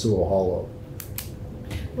a little hollow.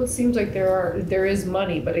 Well, it seems like there is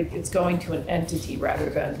money, but it's going to an entity rather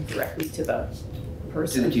than directly to the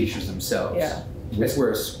person. To the teachers themselves. Yeah. That's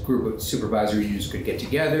where a group of supervisory unions could get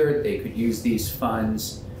together. They could use these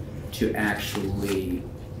funds to actually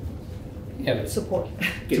Support.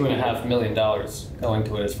 $2.5 million going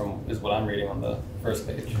to it is what I'm reading on the first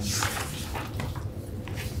page.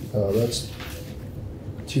 That's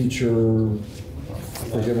teacher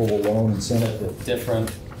forgivable loan incentive.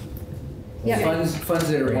 Different. Yeah. Funds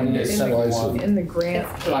that are in this. In the grant.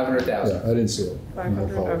 500,000. Yeah, I didn't see it.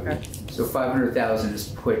 500, okay. So 500,000 is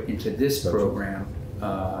put into this program.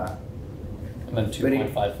 and then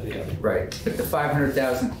 2.5 for the other. Right, but the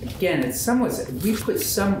 500,000, again, it's somewhat, we put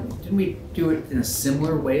some, didn't we do it in a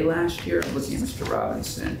similar way last year? I'm looking at Mr.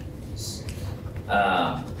 Robinson.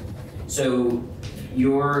 So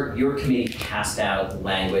your committee passed out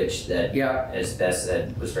language that, Yeah. as Beth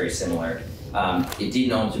said, was very similar. It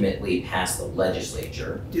didn't ultimately pass the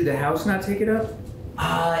legislature. Did the House not take it up?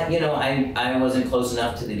 I wasn't close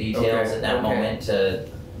enough to the details Okay, at that okay. moment to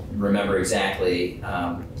remember exactly.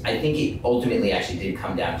 I think it ultimately actually did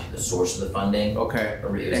come down to the source of the funding. Okay.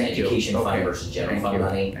 Or it was Thank you. education fund Okay. versus general Thank fund you.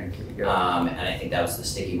 money. Thank you. Yeah. And I think that was the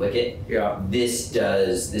sticky wicket. Yeah. This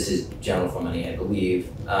is general fund money, I believe.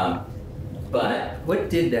 But What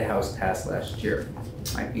did the House pass last year?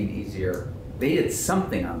 Might be easier. They did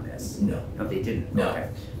something on this. no. No, they didn't. No. Okay.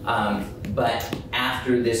 But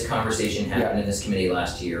after this conversation happened in this committee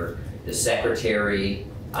last year, the secretary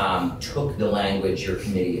took the language your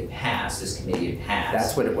committee had passed, this committee had passed.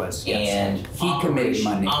 That's what it was, yes. And He committed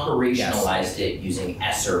money. operationalized it using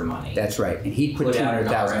ESSER money. That's right, and he put Put out an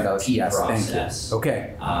 $200,000, RFP yes, thank process. you.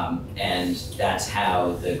 Okay, And that's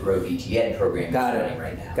how the Grow VT Ed program is Got it. running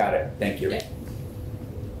right now. got it, thank you. Yeah.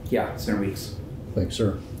 Yeah, Senator Weeks. Thanks,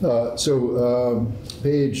 sir.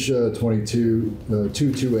 Page 22,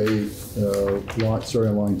 228, starting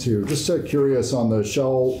on line 2. Just curious on the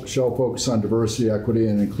shall focus on diversity, equity,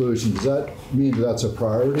 and inclusion. Does that mean that's a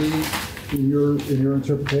priority in your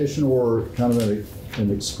interpretation, or kind of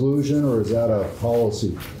an exclusion, or is that a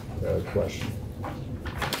policy question?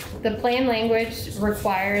 The plain language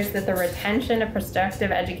requires that the retention of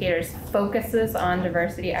prospective educators focuses on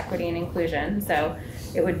diversity, equity, and inclusion. So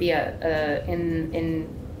it would be in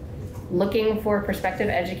looking for prospective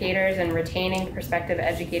educators and retaining prospective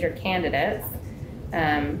educator candidates.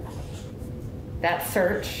 That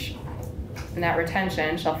search and that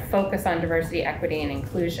retention shall focus on diversity, equity, and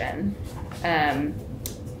inclusion.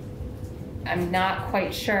 I'm not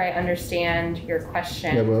quite sure I understand your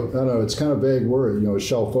question. Yeah, well, I don't know, it's kind of vague word,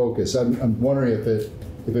 shall focus. I'm wondering if it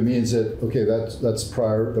means that, okay, that's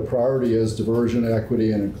the priority is diversion,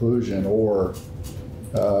 equity, and inclusion, or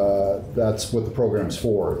that's what the program's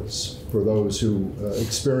for. It's for those who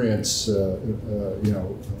experience,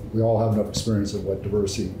 we all have enough experience of what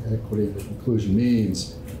diversity, equity, and inclusion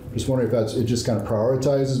means. Just wondering if it just kind of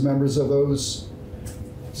prioritizes members of those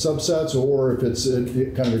subsets, or if it's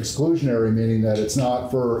kind of exclusionary, meaning that it's not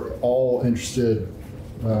for all interested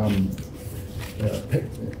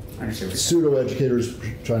pseudo educators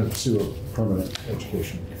trying to pursue a permanent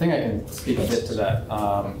education. I think I can speak a bit to that.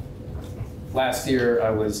 Last year, I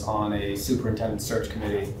was on a superintendent search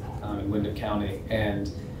committee in Windham County,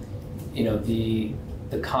 and the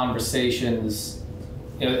conversations,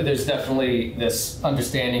 there's definitely this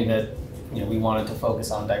understanding that we wanted to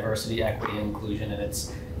focus on diversity, equity, and inclusion, and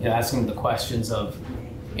it's asking the questions of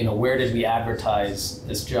where did we advertise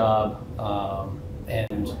this job,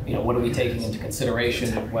 and what are we taking into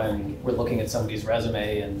consideration when we're looking at somebody's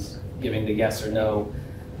resume and giving the yes or no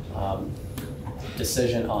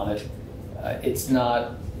decision on it. It's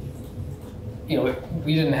not,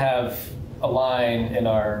 we didn't have a line in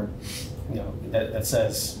our, that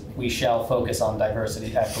says we shall focus on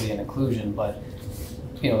diversity, equity, and inclusion, but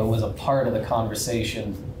it was a part of the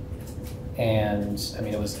conversation, and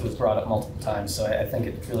it was brought up multiple times. So I think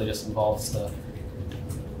it really just involves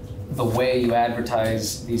the way you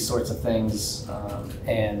advertise these sorts of things,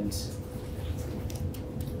 and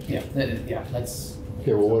that's.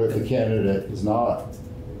 Okay, well, what if the candidate is not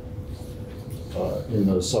in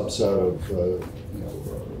the subset of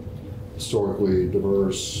historically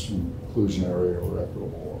diverse, inclusionary, or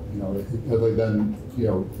equitable? Have they then,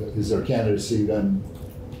 is their candidacy then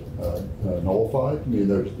nullified? I mean,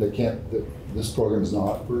 they can't. This program is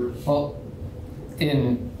not for. Well,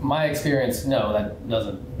 in my experience, no, that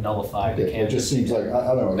doesn't nullify the Okay, candidacy. it just seems like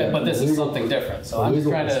I don't know. But this is something different. So I'm just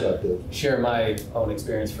trying to perspective. share my own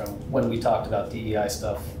experience from when we talked about DEI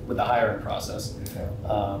stuff with the hiring process.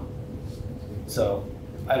 Yeah. So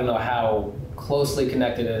I don't know how closely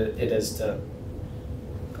connected it is to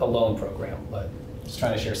a loan program, but just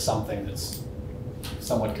trying to share something that's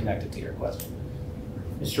somewhat connected to your question.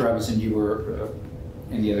 Mr. Robinson, you were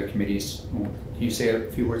in the other committees. Can you say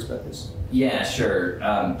a few words about this? Yeah, sure.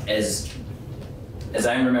 As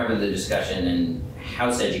I remember the discussion in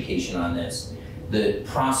House Education on this, the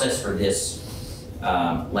process for this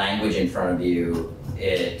language in front of you,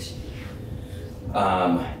 there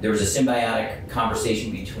was a symbiotic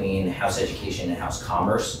conversation between House Education and House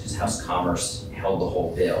Commerce, because House Commerce held the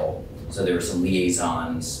whole bill. So there were some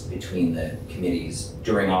liaisons between the committees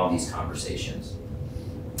during all these conversations.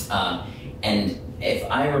 And if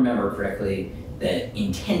I remember correctly, the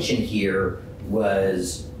intention here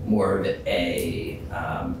was more of a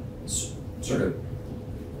sort of,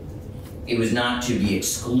 it was not to the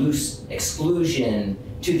exclusion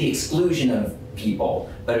of people,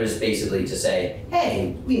 but it was basically to say,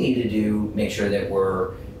 hey, we need to make sure that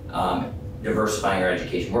we're diversifying our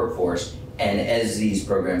education workforce, and as these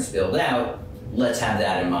programs build out, let's have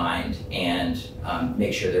that in mind and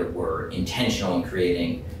make sure that we're intentional in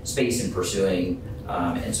creating space and pursuing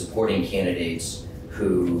and supporting candidates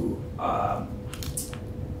who are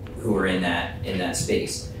in that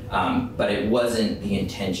space. But it wasn't the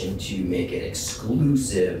intention to make it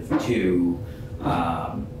exclusive to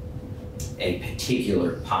a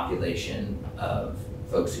particular population of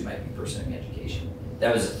folks who might be pursuing education.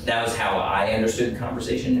 That was how I understood the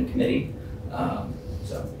conversation in committee.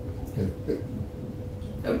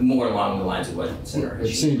 More along the lines of what Senator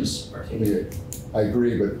Hashim was articulating. I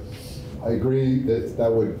agree, but I agree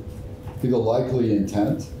that would be the likely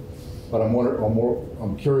intent. But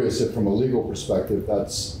I'm curious if, from a legal perspective,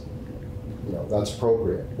 that's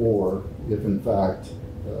appropriate, or if in fact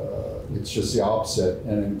it's just the opposite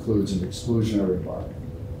and it includes an exclusionary environment.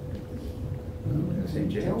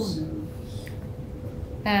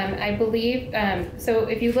 I believe, so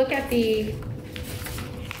if you look at the,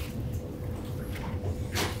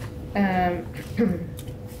 I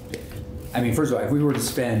mean, first of all, if we were to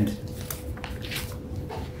spend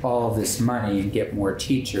all of this money and get more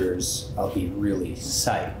teachers, I'll be really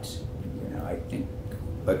psyched. I think,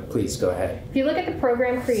 but please go ahead. if you look at the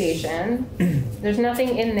program creation, there's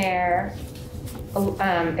nothing in there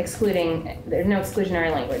excluding, there's no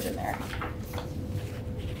exclusionary language in there.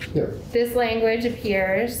 Yeah. This language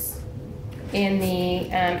appears in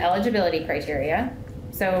the eligibility criteria.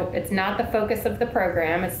 So it's not the focus of the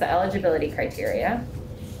program, it's the eligibility criteria.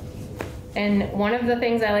 And one of the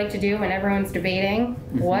things I like to do when everyone's debating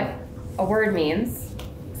what a word means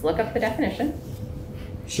is look up the definition.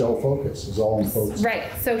 Shall focus is all in focus. Right,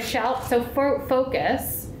 so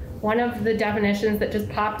focus, one of the definitions that just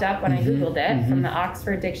popped up when I Googled it from the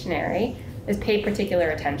Oxford Dictionary is pay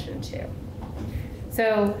particular attention to.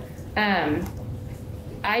 So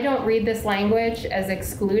I don't read this language as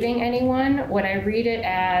excluding anyone. What I read it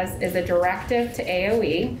as is a directive to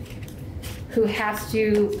AOE, who has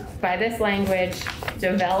to, by this language,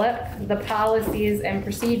 develop the policies and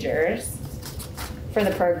procedures for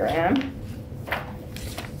the program.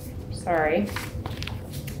 Sorry.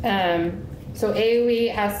 So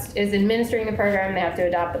AOE is administering the program. They have to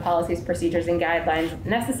adopt the policies, procedures, and guidelines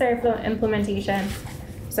necessary for the implementation.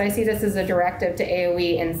 So I see this as a directive to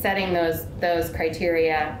AOE in setting those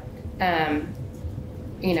criteria.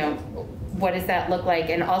 What does that look like?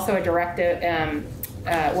 And also a directive,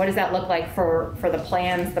 what does that look like for the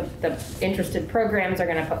plans the interested programs are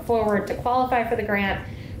going to put forward to qualify for the grant?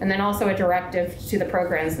 And then also a directive to the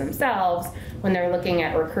programs themselves when they're looking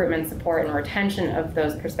at recruitment, support, and retention of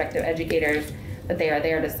those prospective educators that they are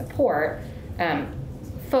there to support,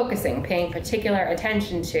 paying particular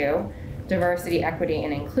attention to diversity, equity,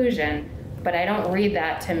 and inclusion. But I don't read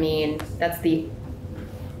that to mean that's the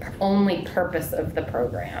only purpose of the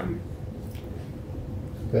program.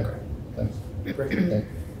 Okay, thanks. Great.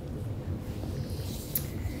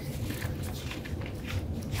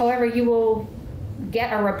 However, you will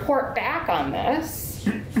get a report back on this,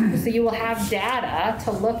 so you will have data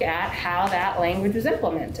to look at how that language was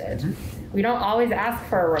implemented. We don't always ask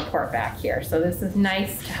for a report back here, so this is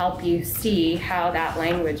nice to help you see how that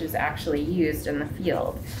language is actually used in the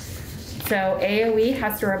field. So AOE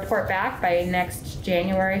has to report back by next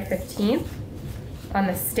January 15th on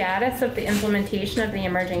the status of the implementation of the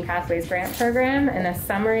Emerging Pathways Grant Program and a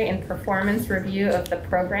summary and performance review of the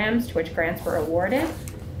programs to which grants were awarded.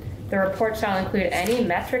 The report shall include any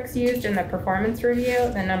metrics used in the performance review,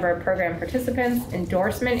 the number of program participants,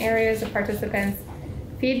 endorsement areas of participants,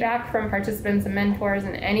 feedback from participants and mentors,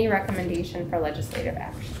 and any recommendation for legislative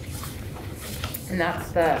action. And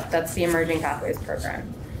that's the Emerging Pathways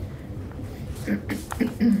Program.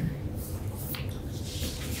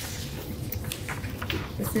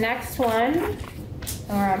 This next one,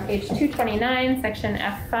 or on page 229, section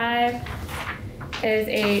F5, is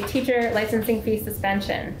a teacher licensing fee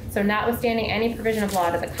suspension. So notwithstanding any provision of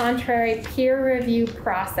law to the contrary, peer review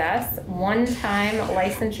process, one-time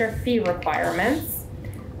licensure fee requirements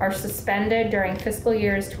are suspended during fiscal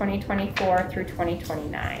years 2024 through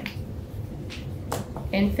 2029.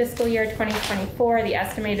 In fiscal year 2024, the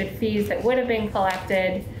estimated fees that would have been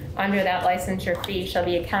collected under that licensure fee shall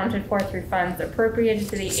be accounted for through funds appropriated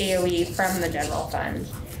to the AOE from the general fund.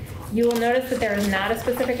 You will notice that there is not a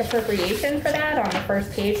specific appropriation for that on the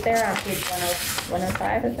first page there, on page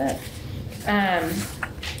 105, is it?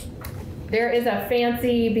 There is a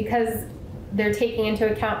fancy, because they're taking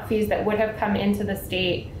into account fees that would have come into the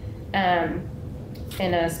state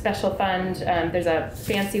in a special fund. There's a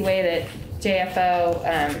fancy way that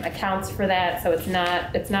JFO accounts for that, so it's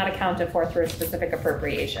not accounted for through a specific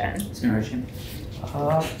appropriation. This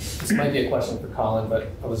might be a question for Colin, but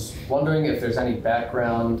I was wondering if there's any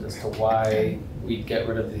background as to why we get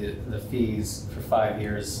rid of the fees for 5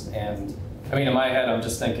 years. And I mean, in my head, I'm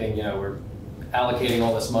just thinking, you know, we're allocating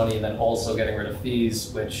all this money and then also getting rid of fees,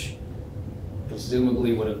 which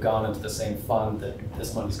presumably would have gone into the same fund that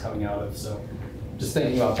this money's coming out of. So just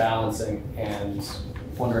thinking about balancing and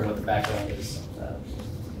wondering what the background is of that.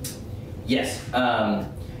 Yes.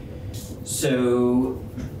 So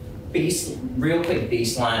real quick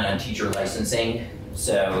baseline on teacher licensing.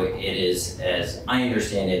 So it is, as I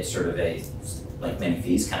understand it, sort of a, like many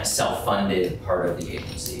fees, kind of self-funded part of the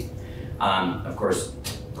agency. Of course,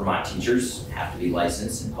 Vermont teachers have to be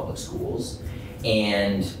licensed in public schools,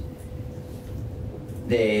 and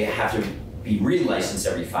they have to be relicensed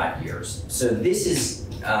every 5 years. So this is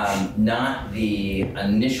not the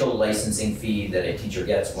initial licensing fee that a teacher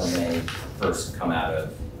gets when they first come out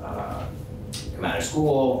of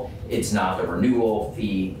school. It's not the renewal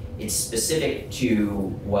fee. It's specific to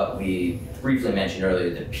what we briefly mentioned earlier,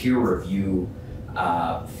 the peer review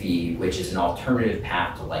fee, which is an alternative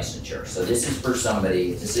path to licensure. So this is for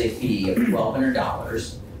somebody, this is a fee of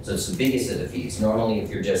 $1,200. So it's the biggest of the fees. Normally, if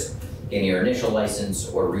you're just getting your initial license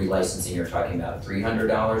or relicensing, you're talking about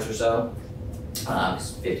 $300 or so. It's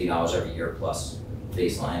 $50 every year plus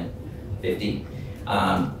baseline 50.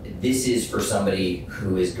 This is for somebody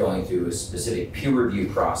who is going through a specific peer review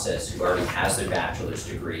process, who already has their bachelor's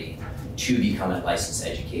degree, to become a licensed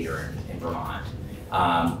educator in Vermont.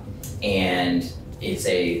 And it's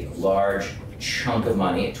a large chunk of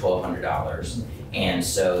money at $1,200. And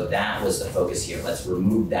so that was the focus here. Let's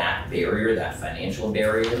remove that barrier, that financial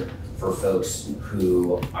barrier, for folks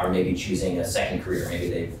who are maybe choosing a second career. Maybe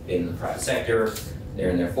they've been in the private sector,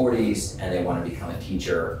 they're in their 40s, and they want to become a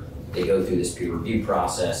teacher. They go through this peer review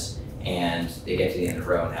process, and they get to the end of the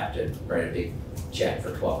road and have to write a big check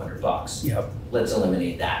for $1,200. Yep. Let's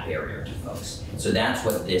eliminate that barrier to folks. So that's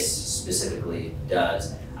what this specifically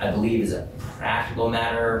does. I believe as a practical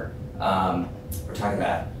matter, we're talking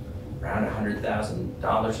about around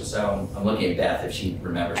 $100,000 or so. I'm looking at Beth if she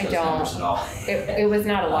remembers those numbers at all. It was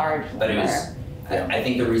not a large number. But it was, I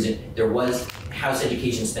think the reason, House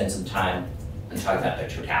Education spent some time on talking about the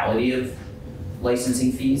totality of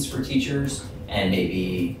licensing fees for teachers, and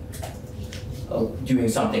maybe doing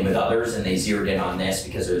something with others, and they zeroed in on this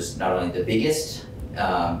because it was not only the biggest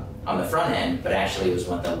on the front end, but actually it was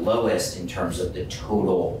one of the lowest in terms of the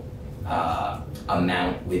total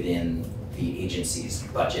amount within the agency's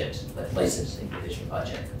budget, the licensing division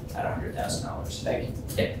budget, at $100,000. Thank you.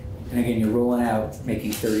 Yeah. And again, you're rolling out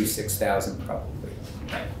making 36,000 probably.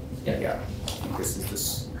 Right. Yeah. I think this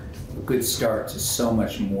is a good start to so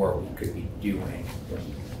much more we could be doing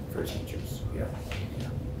for teachers. Yeah.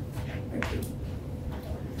 Thank you.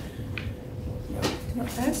 Can I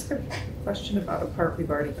ask a question about a part we've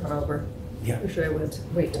already gone over? Yeah. Or should I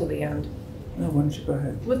wait till the end? No, why don't you go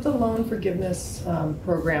ahead? With the loan forgiveness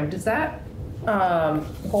program, does that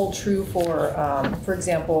hold true for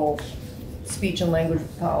example, speech and language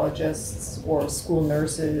pathologists or school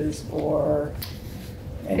nurses or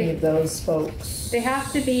any of those folks? They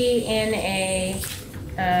have to be in they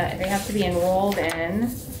have to be enrolled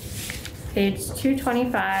in page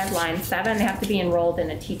 225, line 7. They have to be enrolled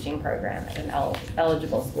in a teaching program at an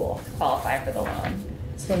eligible school to qualify for the loan.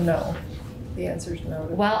 So no. The answer is no.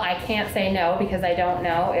 Well, I can't say no because I don't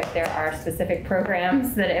know if there are specific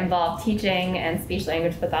programs that involve teaching and speech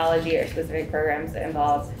language pathology, or specific programs that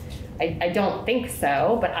involve, I don't think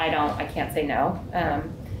so, but I can't say no.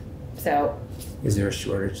 So. Is there a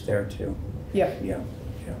shortage there too? Yeah.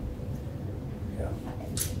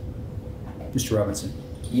 Mr. Robinson.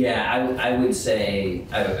 Yeah, I would say,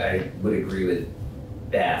 I would agree with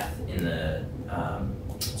Beth in the,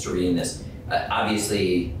 sort of reading this.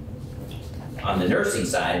 Obviously, on the nursing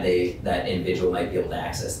side, that individual might be able to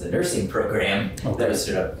access the nursing program that was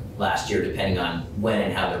stood up last year, depending on when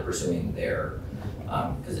and how they're pursuing their,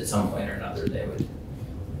 because at some point or another they would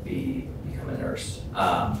become a nurse.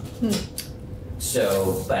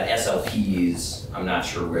 So, but SLPs, I'm not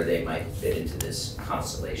sure where they might fit into this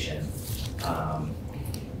constellation.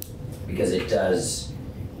 Because it does,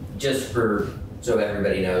 just so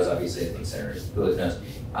everybody knows, obviously I think Senator Gulick knows,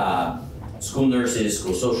 school nurses,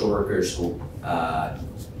 school social workers, school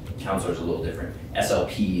counselors are a little different.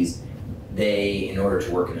 SLPs, they, in order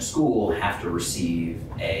to work in a school, have to receive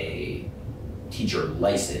a teacher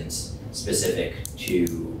license specific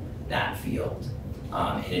to that field.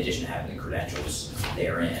 in addition to having the credentials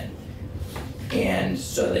therein. And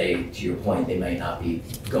so they, to your point, they might not be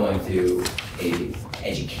going through a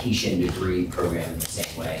education degree program in the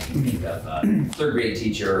same way. You think of a third grade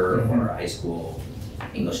teacher or a high school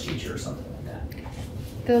English teacher or something like that.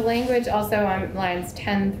 The language also on lines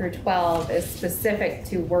 10 through 12 is specific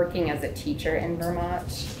to working as a teacher in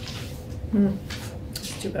Vermont.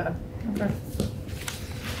 Too bad. Okay.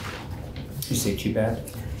 You say too bad?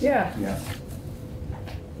 Yeah, Yeah.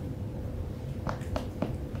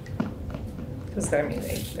 because I mean,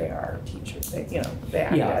 they are teachers, they, you know, they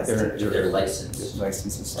act Yeah, as they're- teachers. They're licensed.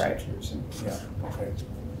 Licenses Right. teachers, and, yeah, okay.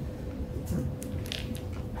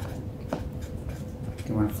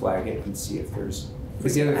 You wanna flag it and see if there's,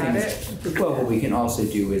 because the other thing Add is, it? well, what we can also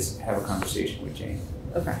do is have a conversation with Jane.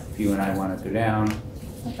 Okay, If you and I wanna go down,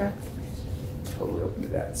 okay. totally open to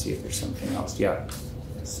that, and see if there's something else, yeah.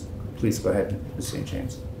 Please go ahead, Ms. St.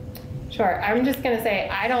 James. Sure, I'm just gonna say,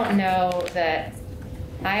 I don't know that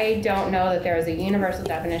there is a universal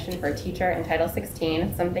definition for teacher in Title 16.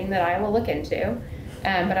 It's something that I will look into,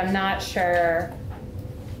 but I'm not sure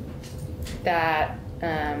that,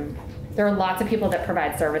 there are lots of people that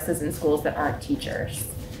provide services in schools that aren't teachers.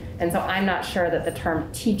 And so I'm not sure that the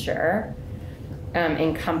term teacher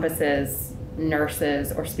encompasses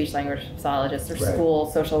nurses or speech language pathologists or Right.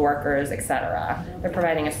 school social workers, etc. They're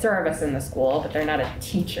providing a service in the school, but they're not a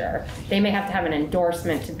teacher. They may have to have an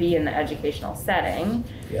endorsement to be in the educational setting.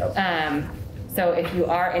 Yep. So if you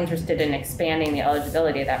are interested in expanding the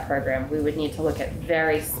eligibility of that program, we would need to look at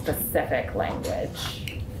very specific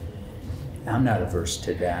language. I'm not averse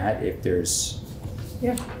to that, if there's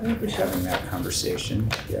Yeah, I think we should. having that conversation,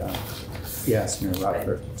 yeah. Yes, Mayor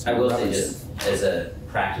Robert. I will say, just as a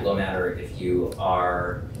practical matter, if you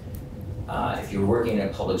are, if you're working in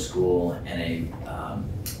a public school and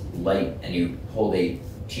and you hold a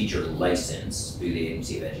teacher license through the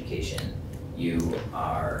Agency of Education, you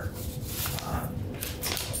are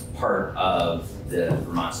part of the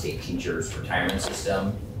Vermont State Teachers Retirement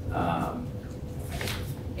System.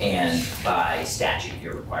 And by statute,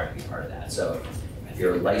 you're required to be part of that. So if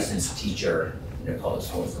you're a licensed teacher in a public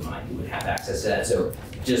school in Vermont, you would have access to that. So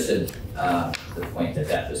just the point that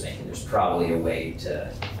Beth was making, there's probably a way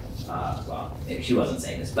to, well, maybe she wasn't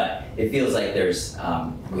saying this, but it feels like there's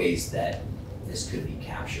ways that this could be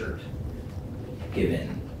captured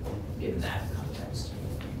given that context.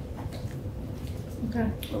 Okay.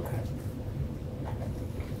 Okay.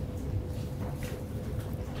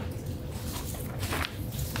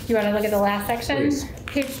 You want to look at the last section? Please.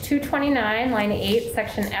 Page 229, line 8,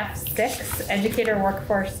 section F6, educator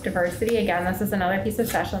workforce diversity. Again, this is another piece of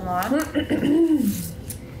session law.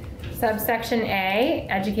 Subsection A,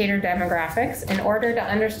 educator demographics. In order to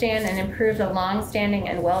understand and improve the long-standing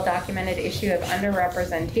and well-documented issue of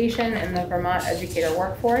underrepresentation in the Vermont educator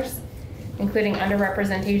workforce, including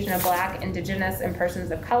underrepresentation of Black, Indigenous, and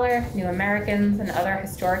persons of color, New Americans, and other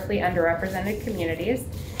historically underrepresented communities,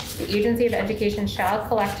 the Agency of Education shall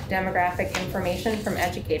collect demographic information from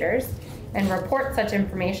educators and report such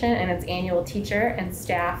information in its annual teacher and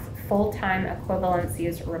staff full-time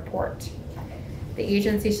equivalencies report. The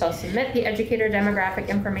agency shall submit the educator demographic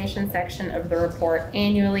information section of the report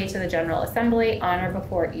annually to the General Assembly on or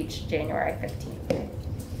before each January 15th.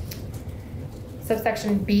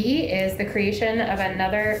 Subsection B is the creation of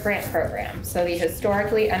another grant program. So the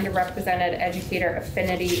Historically Underrepresented Educator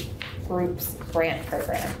Affinity Groups Grant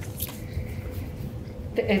Program.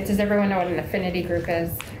 Does everyone know what an affinity group is?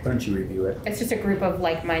 Why don't you review it? It's just a group of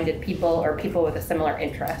like-minded people or people with a similar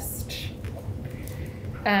interest.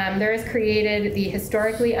 There is created the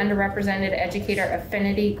Historically Underrepresented Educator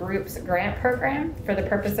Affinity Groups Grant Program for the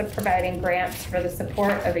purpose of providing grants for the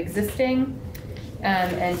support of existing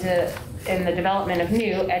in the development of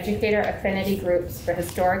new educator affinity groups for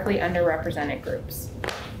historically underrepresented groups.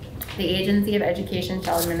 The Agency of Education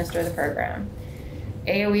shall administer the program.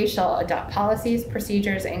 AOE shall adopt policies,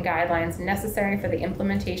 procedures, and guidelines necessary for the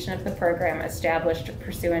implementation of the program established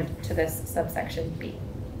pursuant to this subsection B.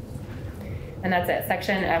 And that's it.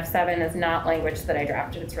 Section F7 is not language that I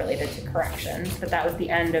drafted. It's related to corrections, but that was the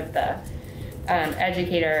end of the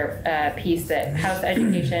educator piece that House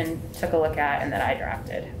Education took a look at and that I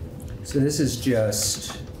drafted. So this is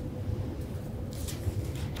just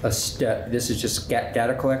a step, this is just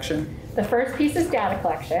data collection? The first piece is data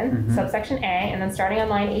collection, subsection A, and then starting on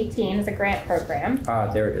line 18 is a grant program. Ah,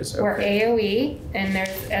 there it is, Where okay. AOE, and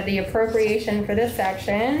there's the appropriation for this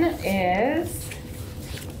section is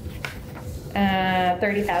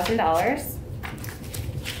 $30,000.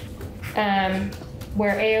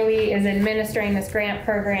 Where AOE is administering this grant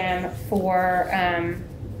program for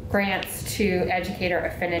grants to educator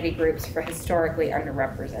affinity groups for historically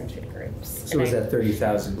underrepresented groups. So is that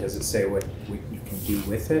 30,000, does it say what we can do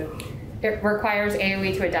with it? It requires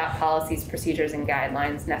AOE to adopt policies, procedures, and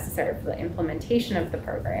guidelines necessary for the implementation of the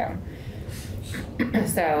program.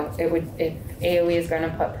 So it would, if AOE is going to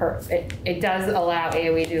put, it does allow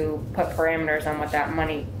AOE to put parameters on what that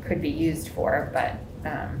money could be used for, but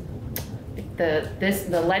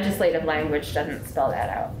the legislative language doesn't spell that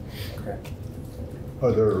out. Okay.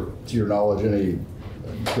 Are there, to your knowledge, any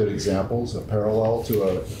good examples, a parallel to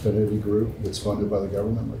an affinity group that's funded by the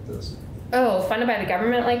government like this? Oh, funded by the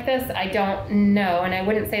government like this? I don't know, and I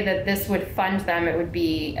wouldn't say that this would fund them. It would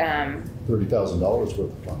be $30,000 worth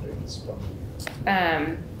of funding is funded.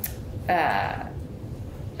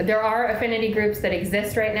 There are affinity groups that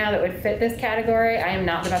exist right now that would fit this category. I am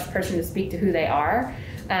not the best person to speak to who they are,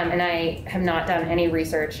 and I have not done any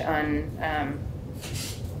research on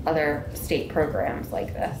other state programs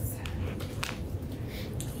like this.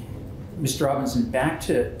 Mr. Robinson, back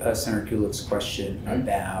to Senator Kulik's question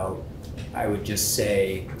about, I would just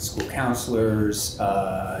say, school counselors,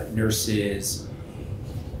 nurses.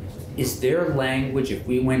 Is there language, if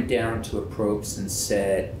we went down to a probes and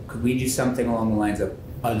said, could we do something along the lines of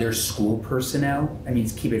other school personnel? I mean,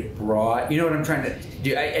 keep it broad. You know what I'm trying to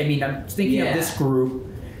do? I mean, I'm thinking of this group,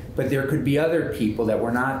 but there could be other people that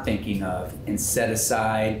we're not thinking of and set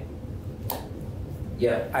aside.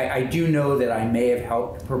 Yeah, I do know that I may have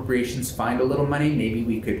helped appropriations find a little money. Maybe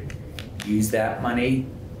we could use that money.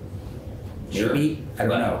 Maybe, Sure. I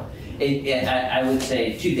don't know. I would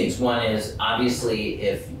say two things. One is, obviously,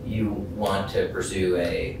 if you want to pursue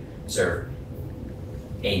a sort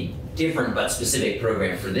of a different but specific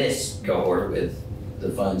program for this cohort with the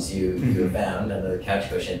funds you have found under the couch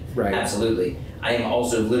cushion, Right. Absolutely. I am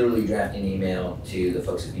also literally drafting an email to the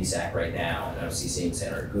folks at VSAC right now, and I'm CCing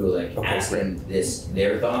Senator Gulick, asking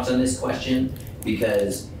their thoughts on this question,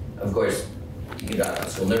 because, of course, you can talk about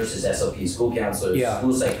school nurses, SLPs, school counselors,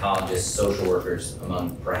 school psychologists, social workers,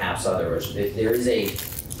 among perhaps others. There is a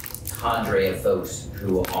cadre of folks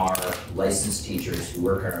who are licensed teachers who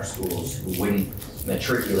work in our schools who wouldn't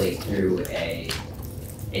matriculate through a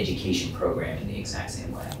education program in the exact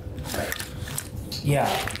same way. Right. Yeah,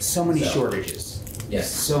 so many shortages. Yes.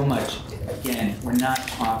 So much. Again, we're not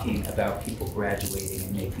talking about people graduating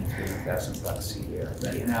and making $30,000 a year.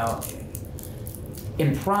 Right. You know,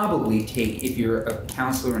 and probably take, if you're a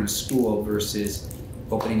counselor in a school versus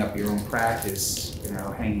opening up your own practice, you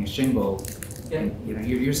know, hanging a shingle, you know,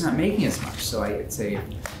 you're just not making as much. So I'd say if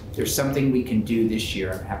there's something we can do this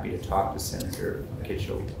year, I'm happy to talk to Senator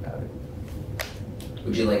Kitchell about it.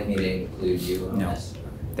 Would you like me to include you on this?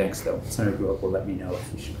 Thanks, though. Senator Gulick will let me know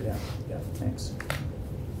if we should. Yeah, thanks.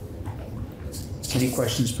 Any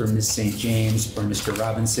questions for Ms. St. James or Mr.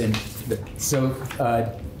 Robinson? So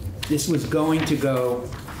this was going to go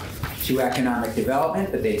to economic development,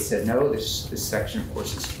 but they said no. This section, of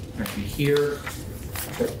course, is going to be here.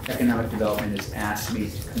 But economic development has asked me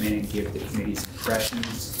to come in and give the committee's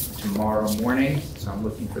impressions tomorrow morning. So I'm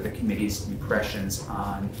looking for the committee's impressions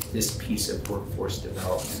on this piece of workforce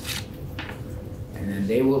development. And then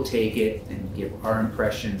they will take it and give our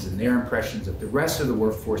impressions and their impressions of the rest of the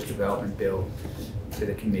workforce development bill to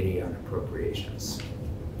the committee on appropriations.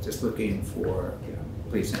 Just looking for,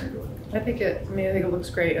 please, Senator Gulick. I think it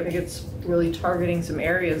looks great. I think it's really targeting some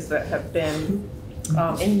areas that have been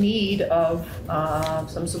in need of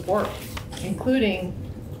some support, including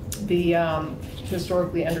the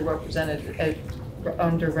historically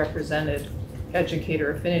underrepresented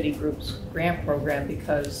educator affinity groups grant program,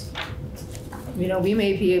 because you know, we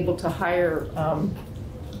may be able to hire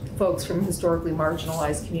folks from historically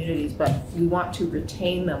marginalized communities, but we want to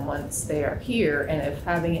retain them once they are here. And if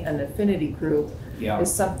having an affinity group is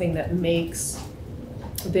something that makes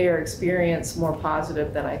their experience more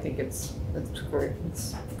positive, then I think it's great.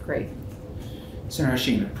 It's great. Senator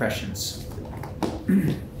Sheen, impressions?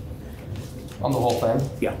 On the whole thing?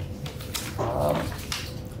 Yeah. I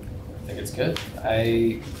think it's good.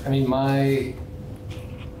 I mean,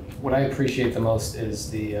 what I appreciate the most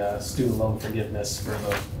is the student loan forgiveness for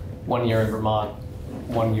the 1 year in Vermont,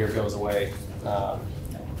 1 year goes away.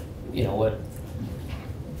 You know,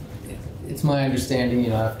 it's my understanding,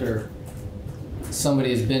 you know, after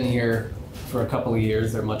somebody has been here for a couple of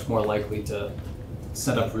years, they're much more likely to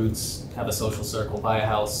set up roots, have a social circle, buy a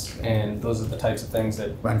house, and those are the types of things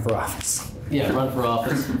that... Run for office. Yeah, run for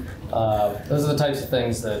office. Those are the types of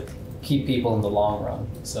things that keep people in the long run.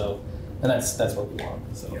 So, and that's what we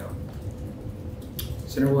want. So. Yeah.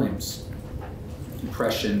 Senator Williams,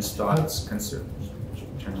 impressions, thoughts, concerns,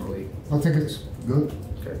 generally. I think it's good.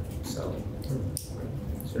 Okay, so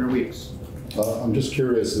Senator Weeks. I'm just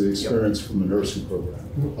curious of the experience from the nursing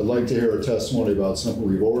program. I'd like to hear a testimony about something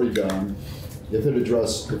we've already done, if it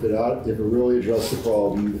really addressed the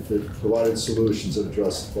problem, if it provided solutions that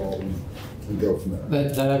addressed the problem, and go from there.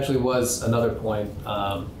 That actually was another point,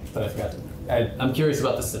 but I forgot to. I'm curious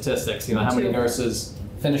about the statistics. You know, how many nurses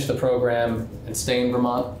finish the program and stay in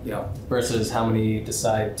Vermont, versus how many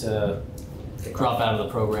decide to drop out of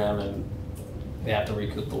the program and they have to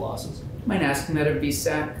recoup the losses. Mind asking that of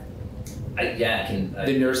VSAC? Yeah, I can.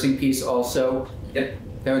 The nursing piece also? Yep.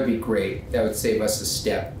 That would be great. That would save us a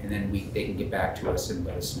step, and then they can get back to us and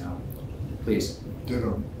let us know. Please.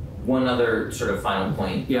 Ditto. One other sort of final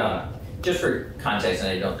point. Yeah. Just for context,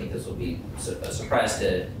 and I don't think this will be a surprise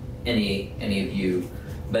to any of you,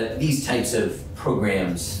 but these types of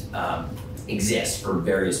programs exist for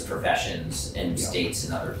various professions in states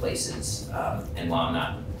and other places. And while I'm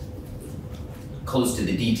not close to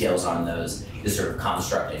the details on those, this sort of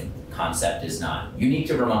concept is not unique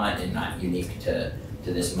to Vermont and not unique to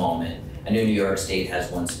this moment. I know New York State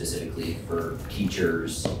has one specifically for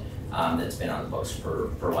teachers that's been on the books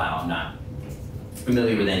for a while. I'm not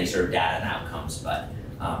familiar with any sort of data and outcomes, but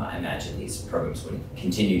I imagine these programs would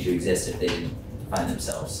continue to exist if they didn't find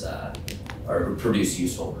themselves or produce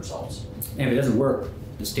useful results. And if it doesn't work,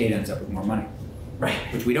 the state ends up with more money. Right.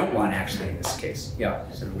 Which we don't want actually in this case. Yeah,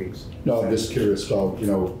 7 weeks. No, I'm just curious about,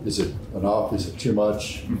 is it enough? Is it too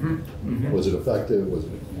much? Was it effective? Was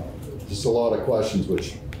it, just a lot of questions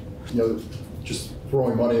which, just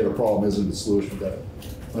throwing money at a problem isn't the solution. We've got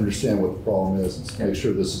to understand what the problem is and make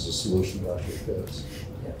sure this is a solution that actually fits.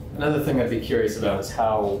 Another thing I'd be curious about is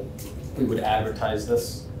how we would advertise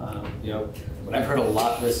this. What I've heard a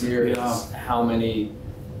lot this year is how many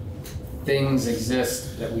things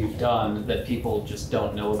exist that we've done that people just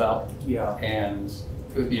don't know about. Yeah. And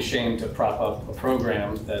it would be a shame to prop up a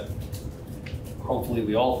program that hopefully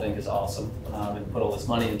we all think is awesome and put all this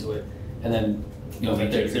money into it. And then,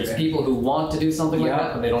 there's people who want to do something like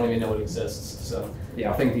that, but they don't even know it exists. So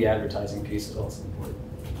I think the advertising piece is also important.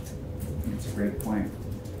 That's a great point.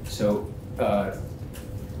 So,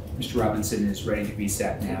 Mr. Robinson is ready to be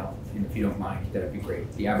sat now, and if you don't mind, that'd be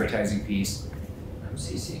great. The advertising piece. I'm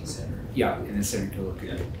CCing Center. Yeah, and the center can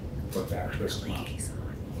look back to us tomorrow.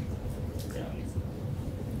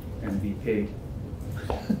 MVP.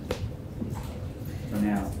 For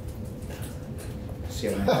now. See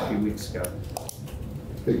how that a few weeks ago.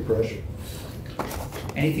 Big pressure.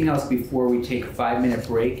 Anything else before we take a 5-minute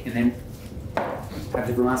break and then have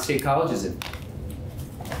the Vermont State Colleges in?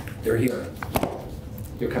 They're here.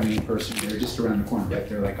 They're coming in person. They're just around the corner, but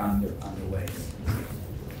they're like on their way.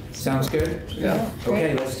 Sounds good? Yeah.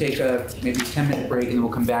 Okay, let's take a maybe 10-minute break and then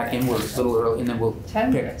we'll come back in. We're a little early and then we'll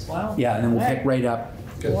 10 pick. minutes, wow. Yeah, and then we'll pick right up.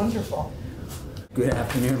 Wonderful. Good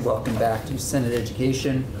afternoon, welcome back to Senate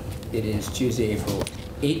Education. It is Tuesday, April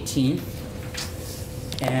 18th.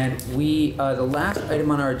 And the last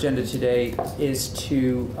item on our agenda today is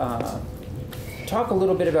to talk a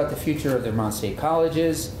little bit about the future of the Vermont State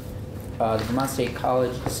Colleges. The Vermont State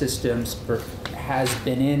College Systems has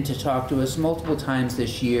been in to talk to us multiple times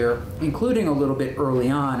this year, including a little bit early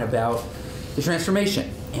on about the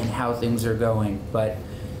transformation and how things are going. But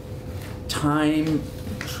time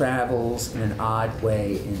travels in an odd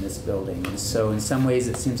way in this building. And so in some ways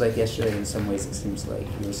it seems like yesterday, in some ways it seems like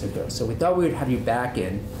years ago. So we thought we would have you back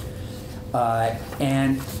in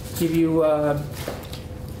and give you, I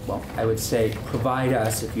would say provide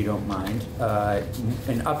us, if you don't mind,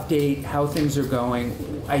 an update, how things are going.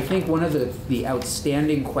 I think one of the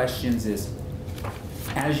outstanding questions is,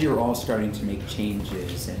 as you're all starting to make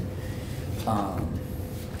changes and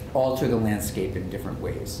alter the landscape in different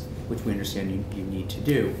ways, which we understand you need to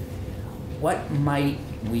do, what might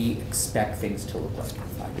we expect things to look like in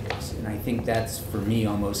 5 years? And I think that's, for me,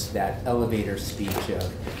 almost that elevator speech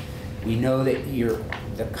of, we know that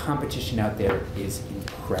the competition out there is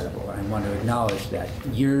incredible. And I want to acknowledge that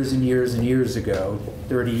years and years and years ago,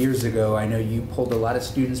 30 years ago, I know you pulled a lot of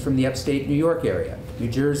students from the upstate New York area, New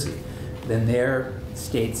Jersey. Then their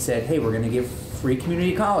state said, hey, we're going to give free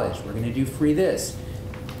community college. We're going to do free this.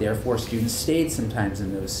 Therefore, students stayed sometimes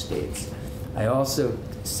in those states. I also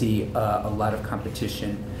see a lot of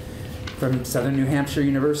competition from Southern New Hampshire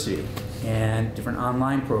University and different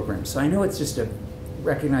online programs. So I know it's just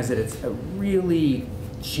recognize that it's a really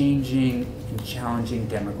changing and challenging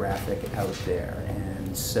demographic out there.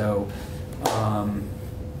 And so,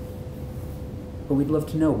 but we'd love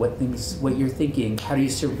to know what you're thinking. How do you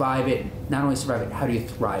survive it? Not only survive it, how do you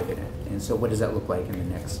thrive in it? And so what does that look like in the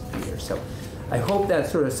next year? So I hope that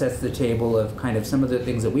sort of sets the table of kind of some of the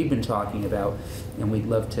things that we've been talking about, and we'd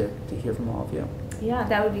love to hear from all of you. Yeah,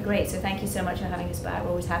 that would be great. So thank you so much for having us back.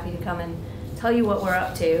 We're always happy to come and tell you what we're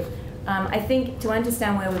up to. I think to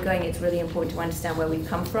understand where we're going, it's really important to understand where we've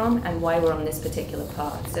come from and why we're on this particular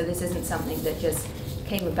path. So this isn't something that just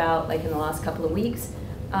came about like in the last couple of weeks,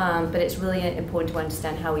 but it's really important to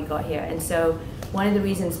understand how we got here. And so one of the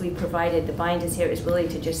reasons we provided the binders here is really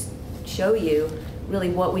to just show you really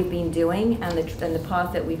what we've been doing and the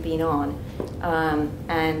path that we've been on.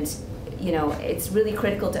 And you know, it's really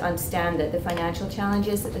critical to understand that the financial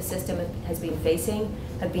challenges that the system has been facing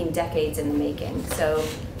have been decades in the making. So,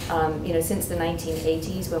 you know, since the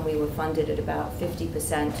 1980s, when we were funded at about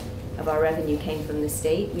 50% of our revenue came from the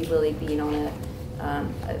state, we've really been on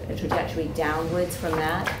a trajectory downwards from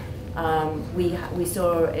that. We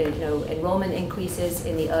saw, you know, enrollment increases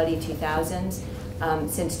in the early 2000s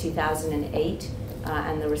since 2008.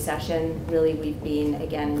 And the recession, really we've been,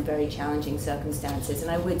 again, in very challenging circumstances.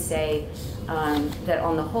 And I would say that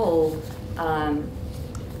on the whole,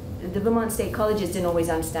 the Vermont State Colleges didn't always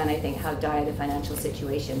understand, I think, how dire the financial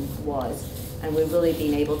situation was. And we've really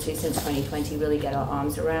been able to, since 2020, really get our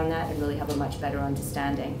arms around that and really have a much better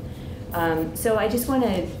understanding. So I just want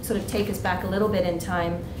to sort of take us back a little bit in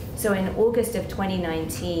time. So in August of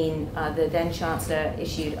 2019, the then Chancellor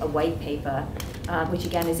issued a white paper, which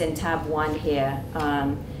again is in tab 1 here.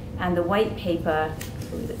 And the white paper, I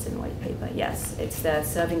believe it's in the white paper, yes, it's the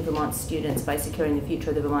Serving Vermont Students by Securing the Future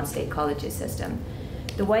of the Vermont State Colleges System.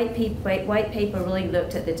 The white paper really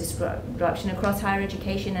looked at the disruption across higher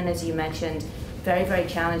education, and as you mentioned, very, very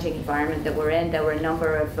challenging environment that we're in. There were a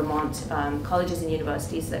number of Vermont colleges and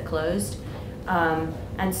universities that closed.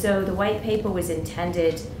 And so the white paper was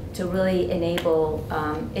intended to really enable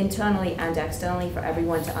internally and externally for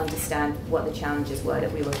everyone to understand what the challenges were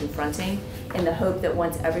that we were confronting, in the hope that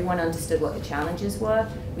once everyone understood what the challenges were,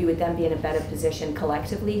 we would then be in a better position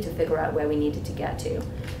collectively to figure out where we needed to get to.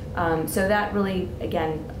 So that really,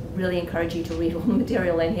 again, really encourage you to read all the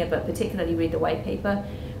material in here, but particularly read the white paper.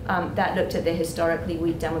 That looked at the historically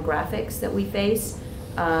weak demographics that we face,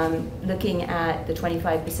 looking at the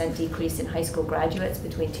 25% decrease in high school graduates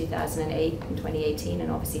between 2008 and 2018,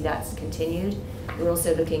 and obviously that's continued. We're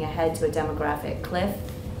also looking ahead to a demographic cliff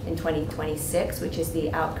in 2026, which is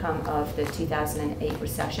the outcome of the 2008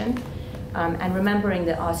 recession. And remembering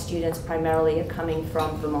that our students primarily are coming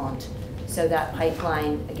from Vermont. So that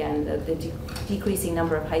pipeline, again, the decreasing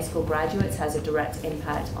number of high school graduates has a direct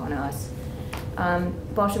impact on us.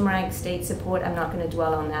 Bottom rank state support, I'm not going to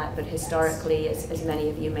dwell on that, but historically, as many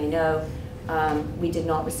of you may know, we did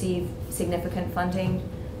not receive significant funding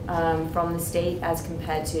from the state as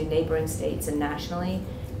compared to neighboring states and nationally.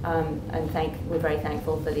 And we're very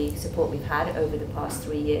thankful for the support we've had over the past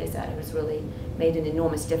 3 years. That has really made an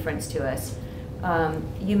enormous difference to us.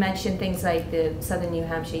 You mentioned things like the Southern New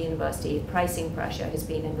Hampshire University pricing pressure has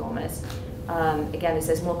been enormous. Again, as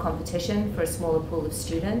there's more competition for a smaller pool of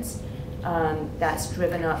students, that's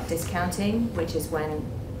driven up discounting, which is when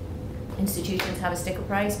institutions have a sticker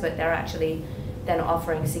price, but they're actually then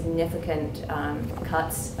offering significant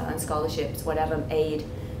cuts on scholarships, whatever aid,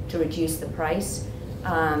 to reduce the price.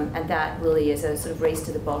 And that really is a sort of race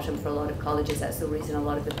to the bottom for a lot of colleges. That's the reason a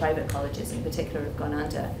lot of the private colleges in particular have gone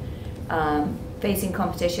under. Facing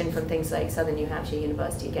competition from things like Southern New Hampshire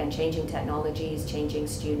University, again, changing technologies, changing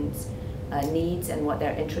students' needs and what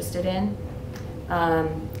they're interested in.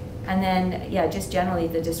 And then, yeah, just generally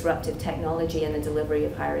the disruptive technology and the delivery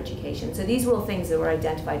of higher education. So these were all things that were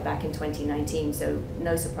identified back in 2019, so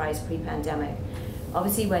no surprise pre-pandemic.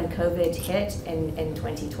 Obviously, when COVID hit in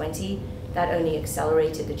 2020, that only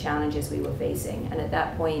accelerated the challenges we were facing. And at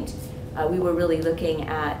that point, we were really looking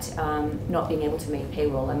at not being able to make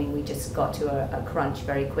payroll. I mean, we just got to a crunch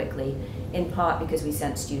very quickly, in part because we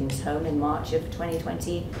sent students home in March of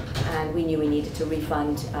 2020, and we knew we needed to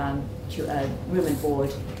refund room and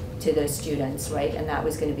board to those students, right? And that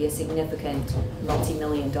was going to be a significant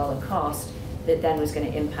multi-million-dollar cost that then was going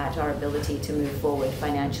to impact our ability to move forward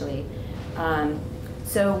financially.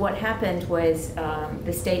 So what happened was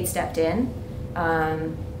the state stepped in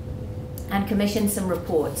and commissioned some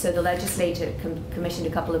reports. So the legislature commissioned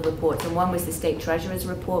a couple of reports, and one was the state treasurer's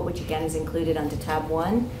report, which again is included under tab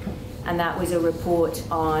 1, and that was a report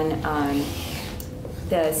on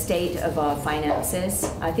the state of our finances.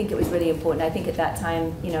 I think it was really important. I think at that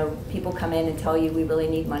time, you know, people come in and tell you we really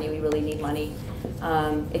need money, we really need money.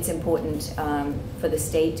 It's important for the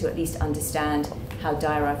state to at least understand how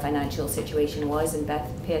dire our financial situation was, and Beth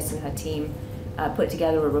Pierce and her team put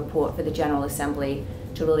together a report for the General Assembly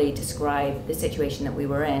to really describe the situation that we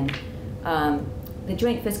were in. The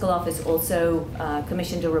Joint Fiscal Office also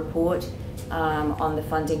commissioned a report on the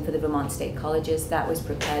funding for the Vermont State Colleges. That was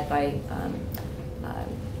prepared by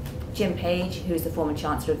Jim Page, who's the former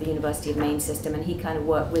chancellor of the University of Maine system, and he kind of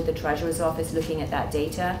worked with the Treasurer's Office looking at that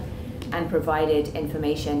data and provided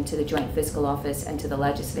information to the Joint Fiscal Office and to the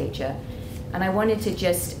legislature. And I wanted to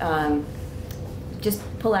just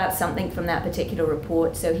pull out something from that particular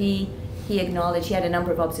report. So he acknowledged, he had a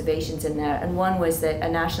number of observations in there, and one was that a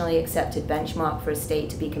nationally accepted benchmark for a state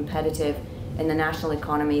to be competitive in the national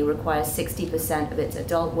economy requires 60% of its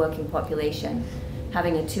adult working population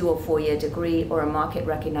having a 2 or 4 year degree or a market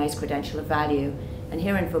recognized credential of value. And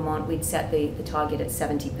here in Vermont, we'd set the target at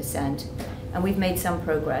 70%. And we've made some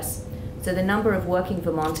progress. So the number of working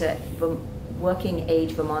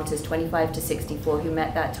age Vermonters 25 to 64 who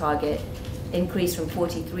met that target increased from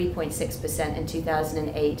 43.6% in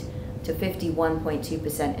 2008 to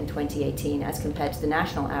 51.2% in 2018, as compared to the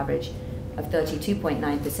national average of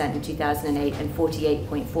 32.9% in 2008 and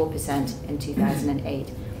 48.4% in 2008.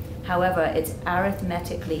 However, it's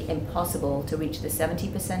arithmetically impossible to reach the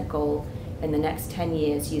 70% goal in the next 10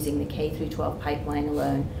 years using the K through 12 pipeline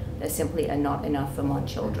alone. There simply are not enough Vermont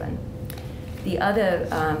children. The other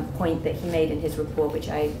point that he made in his report, which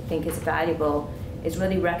I think is valuable, is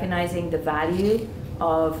really recognizing the value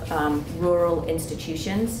of rural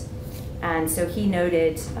institutions. And so he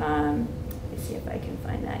noted, let's see if I can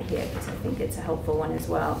find that here, because I think it's a helpful one as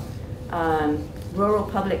well. Rural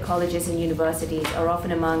public colleges and universities are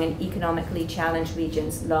often among an economically challenged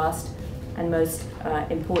region's last and most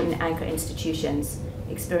important anchor institutions.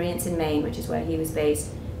 Experience in Maine, which is where he was based,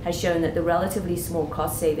 has shown that the relatively small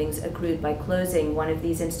cost savings accrued by closing one of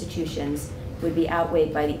these institutions would be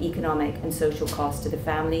outweighed by the economic and social cost to the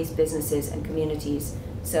families, businesses, and communities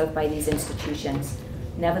served by these institutions.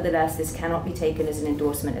 Nevertheless, this cannot be taken as an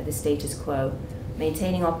endorsement of the status quo.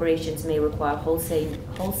 Maintaining operations may require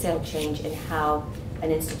wholesale change in how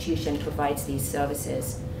an institution provides these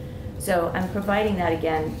services. So I'm providing that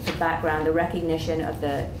again, the background, the recognition of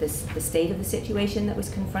the state of the situation that was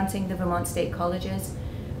confronting the Vermont state colleges.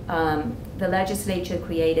 The legislature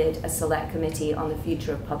created a select committee on the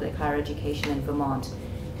future of public higher education in Vermont,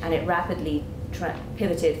 and it rapidly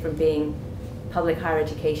pivoted from being public higher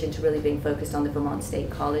education to really being focused on the Vermont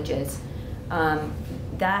state colleges.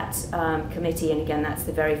 That committee, and again, that's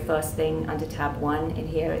the very first thing under tab 1 in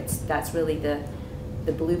here, that's really the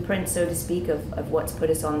blueprint, so to speak, of what's put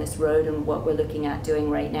us on this road and what we're looking at doing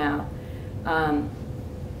right now.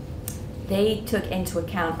 They took into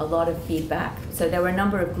account a lot of feedback. So there were a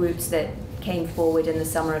number of groups that came forward in the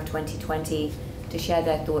summer of 2020 to share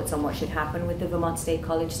their thoughts on what should happen with the Vermont State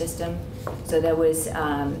College system. So there was,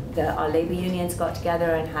 our labor unions got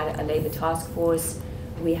together and had a labor task force.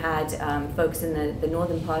 We had folks in the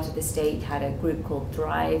northern part of the state had a group called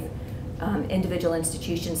Thrive. Individual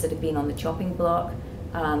institutions that have been on the chopping block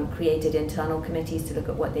created internal committees to look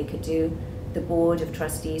at what they could do. The Board of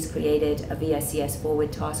Trustees created a VSCS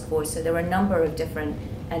Forward Task Force. So there were a number of different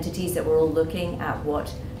entities that were all looking at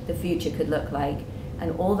what the future could look like.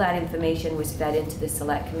 And all that information was fed into the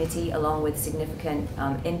Select Committee, along with significant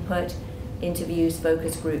input, interviews,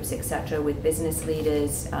 focus groups, etc., with business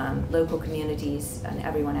leaders, local communities, and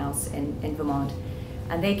everyone else in Vermont.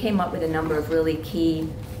 And they came up with a number of really key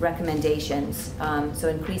recommendations. So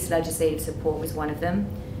increased legislative support was one of them.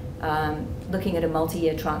 Looking at a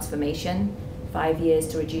multi-year transformation, 5 years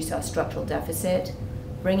to reduce our structural deficit,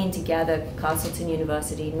 bringing together Castleton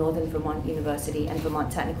University, Northern Vermont University, and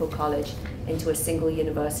Vermont Technical College into a single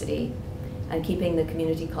university, and keeping the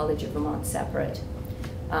Community College of Vermont separate.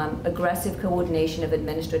 Aggressive coordination of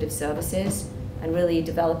administrative services, and really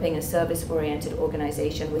developing a service-oriented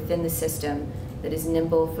organization within the system that is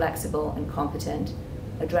nimble, flexible, and competent,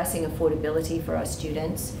 addressing affordability for our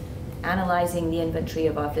students, analyzing the inventory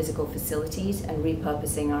of our physical facilities and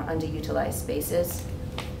repurposing our underutilized spaces,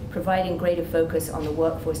 providing greater focus on the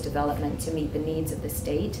workforce development to meet the needs of the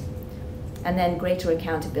state, and then greater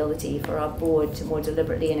accountability for our board to more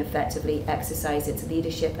deliberately and effectively exercise its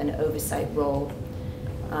leadership and oversight role.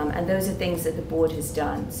 And those are things that the board has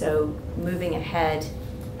done. So moving ahead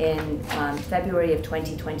in February of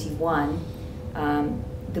 2021,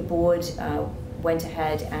 the board went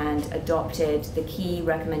ahead and adopted the key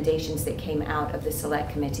recommendations that came out of the Select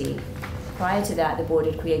Committee. Prior to that, the board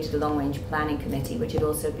had created a long-range planning committee, which had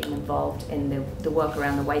also been involved in the work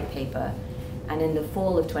around the white paper. And in the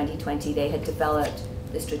fall of 2020, they had developed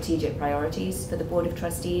the strategic priorities for the Board of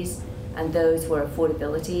Trustees, and those were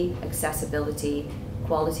affordability, accessibility,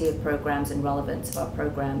 quality of programs, and relevance of our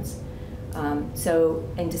programs. So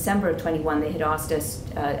in December of 21, they had asked us,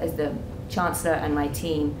 as the Chancellor and my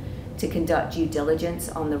team, to conduct due diligence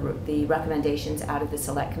on the recommendations out of the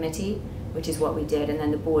Select Committee, which is what we did, and then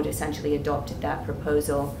the board essentially adopted that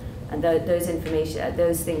proposal And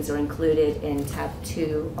those things are included in tab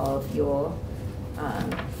 2 of your,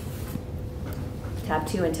 tab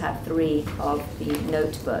 2 and tab 3 of the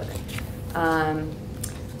notebook.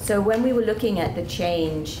 So when we were looking at the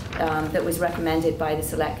change that was recommended by the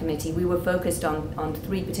Select Committee, we were focused on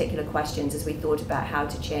 3 particular questions as we thought about how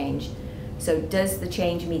to change. So does the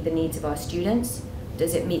change meet the needs of our students?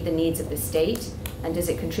 Does it meet the needs of the state? And does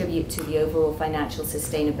it contribute to the overall financial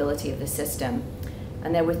sustainability of the system?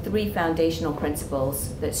 And there were 3 foundational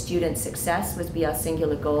principles: that student success would be our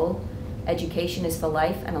singular goal, education is for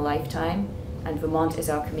life and a lifetime, and Vermont is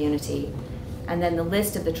our community. And then the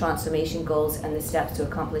list of the transformation goals and the steps to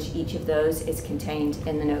accomplish each of those is contained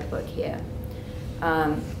in the notebook here.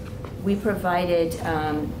 We provided,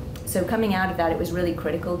 so coming out of that, it was really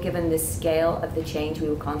critical, given the scale of the change we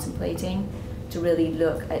were contemplating, to really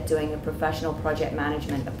look at doing a professional project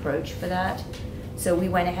management approach for that. So we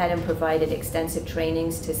went ahead and provided extensive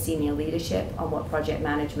trainings to senior leadership on what project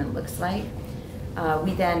management looks like.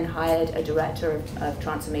 We then hired a director of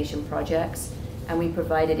transformation projects, and we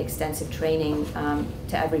provided extensive training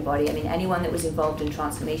to everybody. I mean, anyone that was involved in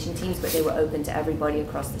transformation teams, but they were open to everybody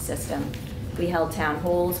across the system. We held town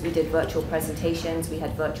halls, we did virtual presentations, we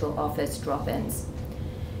had virtual office drop-ins.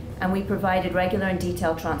 And we provided regular and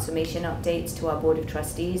detailed transformation updates to our Board of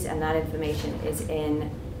Trustees, and that information is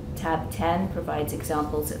in tab 10, provides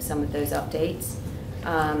examples of some of those updates.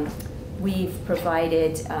 We've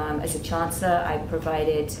provided, as a chancellor, I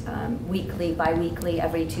provided weekly, bi-weekly,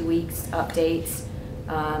 every 2 weeks updates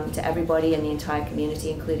to everybody in the entire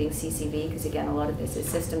community, including CCV, because again, a lot of this is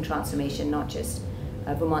system transformation, not just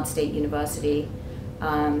Vermont State University.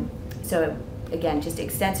 So again, just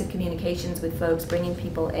extensive communications with folks, bringing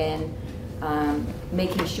people in,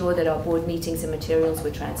 making sure that our board meetings and materials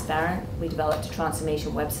were transparent. We developed a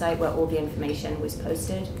transformation website where all the information was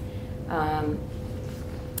posted.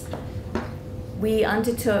 We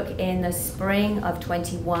undertook in the spring of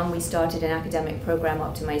 21, we started an academic program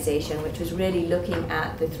optimization, which was really looking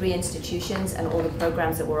at the 3 institutions and all the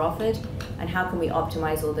programs that were offered, and how can we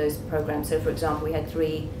optimize all those programs. So for example, we had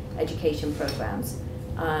 3 education programs.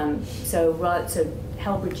 So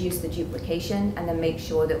help reduce the duplication and then make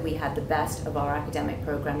sure that we had the best of our academic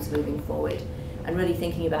programs moving forward, and really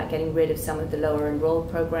thinking about getting rid of some of the lower enrolled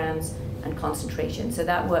programs and concentration. So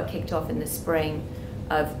that work kicked off in the spring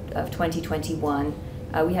of 2021.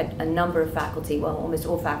 We had a number of faculty, well, almost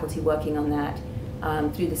all faculty working on that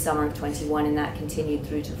through the summer of 21, and that continued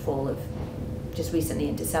through to fall of just recently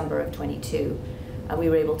in December of 22. We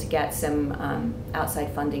were able to get some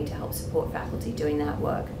outside funding to help support faculty doing that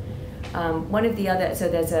work. One of the other, so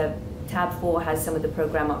there's a, tab 4 has some of the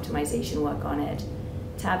program optimization work on it.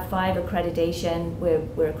 Tab 5, accreditation,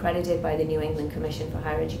 we're accredited by the New England Commission for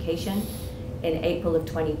Higher Education. In April of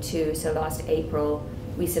 22, so last April,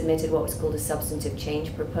 we submitted what was called a substantive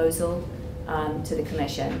change proposal to the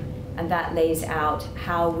Commission. And that lays out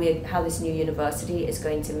how this new university is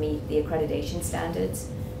going to meet the accreditation standards.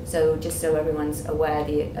 So just so everyone's aware,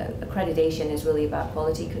 the accreditation is really about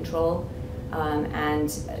quality control, and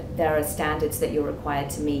there are standards that you're required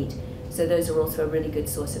to meet. So those are also a really good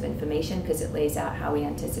source of information, because it lays out how we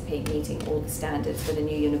anticipate meeting all the standards for the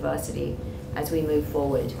new university as we move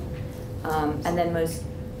forward. And then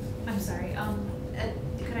I'm sorry,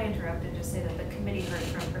 could I interrupt and just say that the committee heard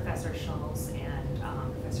from Professor Schultz and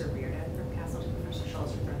Professor Reardon from Castleton, Professor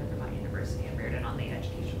Schultz from the Vermont University and Reardon on the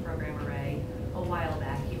education program array a while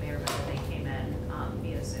back. You may remember they came in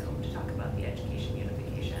via Zoom to talk about the education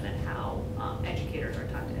unification and how educators are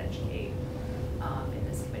taught to educate in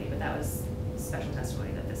this committee, but that was special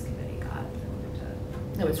testimony that this committee got.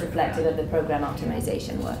 It was reflective of the program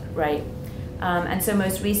optimization work, right? And so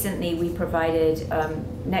most recently we provided,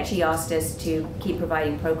 NETCHI asked us to keep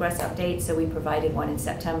providing progress updates, so we provided one in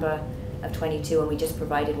September of 22, and we just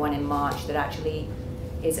provided one in March that actually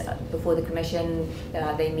is before the Commission.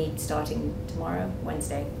 They meet starting tomorrow,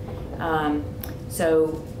 Wednesday.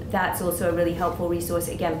 So that's also a really helpful resource.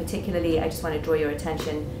 Again, particularly, I just want to draw your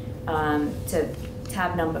attention to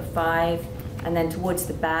tab number 5, and then towards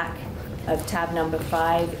the back of tab number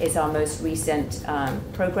 5 is our most recent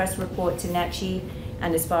progress report to NETCHI.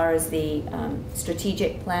 And as far as the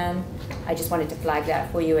strategic plan, I just wanted to flag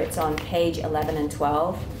that for you. It's on page 11 and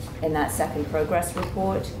 12 in that second progress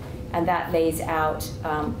report. And that lays out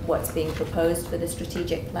what's being proposed for the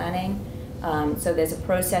strategic planning. So there's a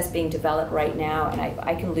process being developed right now, and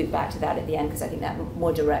I can loop back to that at the end, because I think that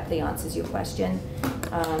more directly answers your question,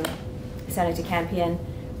 Senator Campion.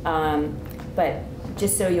 But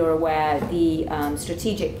just so you're aware, the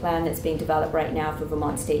strategic plan that's being developed right now for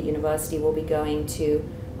Vermont State University will be going to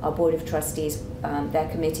our Board of Trustees, their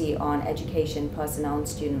Committee on Education, Personnel and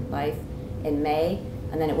Student Life in May,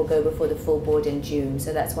 and then it will go before the full board in June.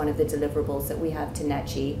 So that's one of the deliverables that we have to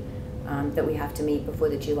NECHI, that we have to meet before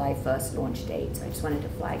the July 1st launch date. So I just wanted to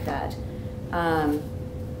flag that.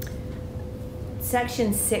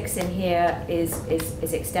 Section 6 in here is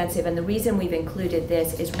extensive, and the reason we've included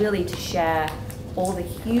this is really to share all the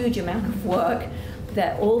huge amount of work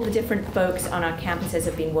that all the different folks on our campuses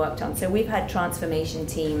have been worked on. So we've had transformation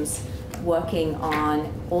teams working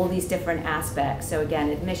on all these different aspects. So again,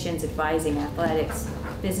 admissions, advising, athletics,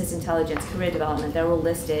 business intelligence, career development, they're all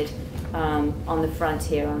listed on the front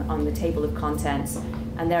here on the table of contents.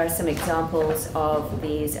 And there are some examples of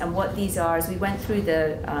these. And what these are is we went through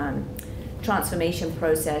the transformation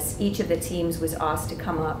process. Each of the teams was asked to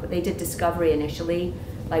come up, they did discovery initially,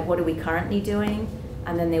 like what are we currently doing?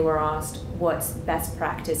 And then they were asked what's best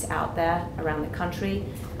practice out there around the country.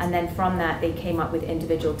 And then from that, they came up with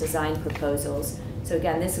individual design proposals. So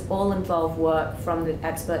again, this all involved work from the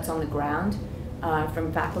experts on the ground,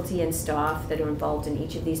 from faculty and staff that are involved in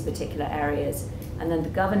each of these particular areas. And then the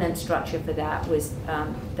governance structure for that was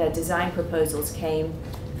the design proposals came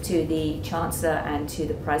to the chancellor and to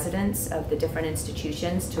the presidents of the different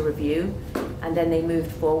institutions to review, and then they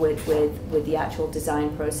moved forward with the actual design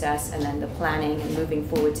process and then the planning and moving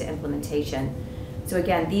forward to implementation. So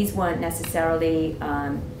again, these weren't necessarily,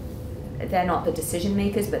 they're not the decision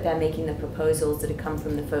makers, but they're making the proposals that have come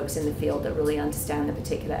from the folks in the field that really understand the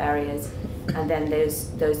particular areas, and then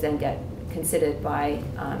those then get considered by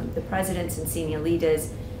the presidents and senior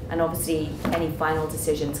leaders, and obviously any final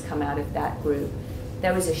decisions come out of that group.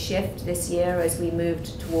 There was a shift this year as we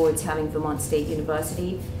moved towards having Vermont State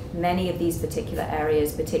University. Many of these particular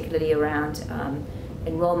areas, particularly around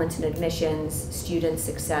enrollment and admissions, student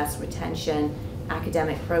success, retention,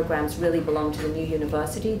 academic programs, really belong to the new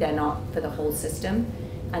university. They're not for the whole system.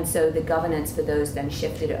 And so the governance for those then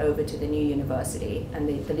shifted over to the new university and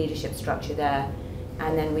the leadership structure there.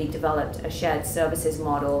 And then we developed a shared services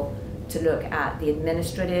model to look at the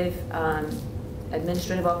administrative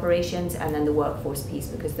operations and then the workforce piece,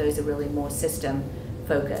 because those are really more system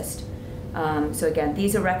focused. So again,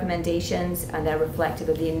 these are recommendations and they're reflective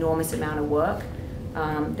of the enormous amount of work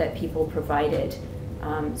that people provided.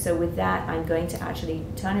 So with that, I'm going to actually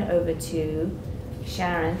turn it over to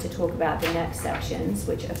Sharon to talk about the next sections,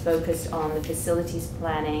 which are focused on the facilities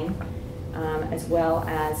planning as well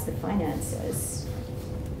as the finances.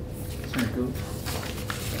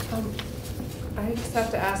 I just have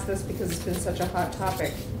to ask this because it's been such a hot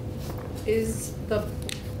topic. Is the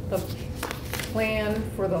plan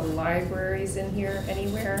for the libraries in here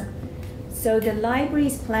anywhere? So the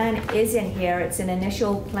library's plan is in here. It's an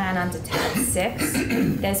initial plan under tab 6.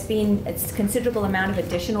 There's been a considerable amount of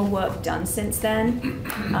additional work done since then.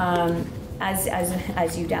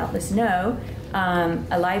 As you doubtless know,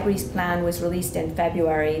 a library's plan was released in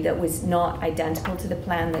February that was not identical to the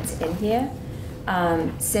plan that's in here.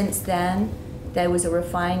 Since then, there was a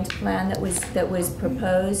refined plan that was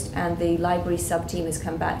proposed, and the library sub-team has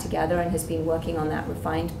come back together and has been working on that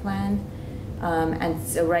refined plan. And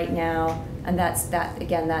so right now, and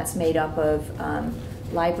that's made up of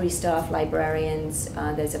library staff, librarians,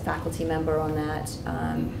 there's a faculty member on that,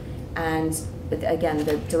 and again,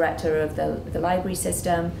 the director of the library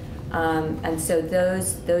system. And so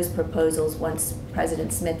those proposals, once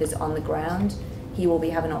President Smith is on the ground, he will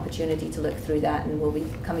have an opportunity to look through that, and we'll be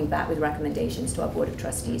coming back with recommendations to our Board of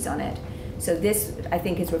Trustees on it. So this, I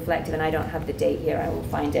think, is reflective, and I don't have the date here, I will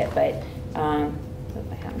find it, but I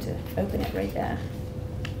happen to open it right there.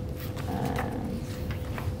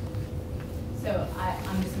 So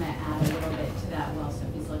I'm just going to add a little bit to that while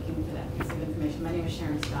Sophie's looking for that piece of information. My name is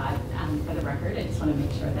Sharon Scott. For the record, I just want to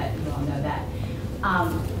make sure that you all know that.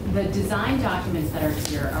 The design documents that are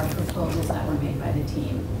here are proposals that were made by the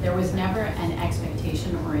team. There was never an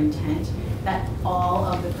expectation or intent that all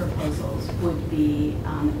of the proposals would be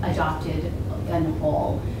adopted in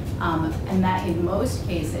whole. And that in most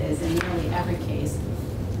cases, in nearly every case,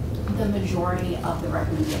 the majority of the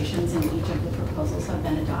recommendations in each of the proposals have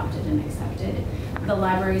been adopted and accepted. The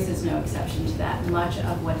libraries is no exception to that. Much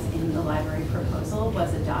of what's in the library proposal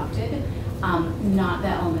was adopted. Not the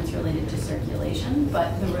elements related to circulation,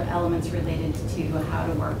 but the elements related to how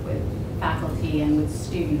to work with faculty and with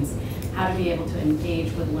students, how to be able to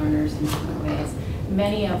engage with learners in different ways.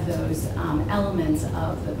 Many of those elements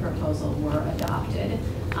of the proposal were adopted,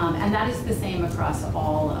 and that is the same across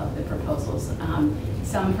all of the proposals.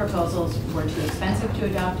 Some proposals were too expensive to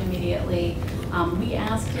adopt immediately. We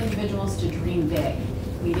asked individuals to dream big.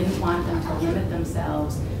 We didn't want them to limit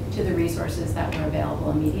themselves to the resources that were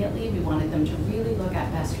available immediately. We wanted them to really look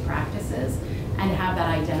at best practices and have that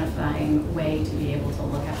identifying way to be able to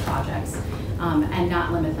look at projects and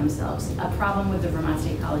not limit themselves. A problem with the Vermont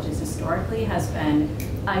State Colleges historically has been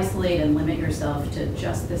isolate and limit yourself to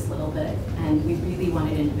just this little bit. And we really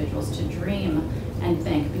wanted individuals to dream and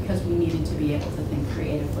think, because we needed to be able to think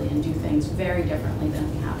creatively and do things very differently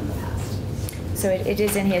than we have in the past. So it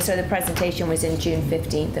is in here. So the presentation was in June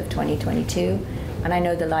 15th of 2022. And I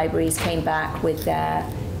know the libraries came back with their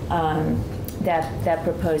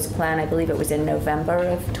proposed plan. I believe it was in November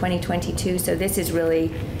of 2022. So this is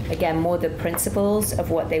really, again, more the principles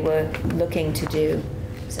of what they were looking to do.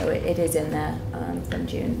 So it is in there from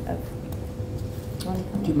June of.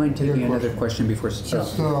 Do you mind taking another question before?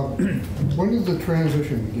 Just, when did the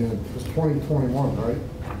transition begin? It was 2021, right?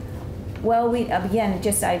 Well, again,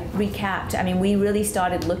 just I recapped. I mean, we really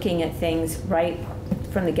started looking at things right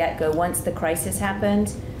from the get-go. Once the crisis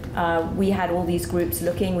happened, we had all these groups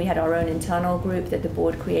looking. We had our own internal group that the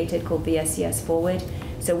board created called VSC Forward.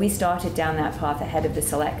 So we started down that path ahead of the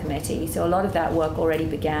select committee. So a lot of that work already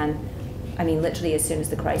began, I mean, literally as soon as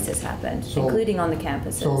the crisis happened, including on the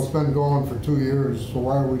campuses. So it's been going for 2 years, so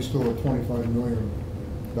why are we still at $25 million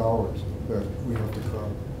that we have to cut?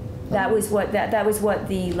 That was what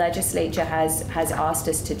the legislature has asked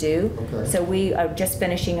us to do. Okay. So we are just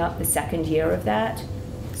finishing up the second year of that.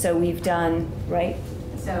 So we've done, right?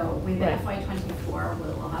 So with FY24,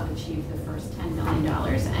 we'll have achieved the first $10 million,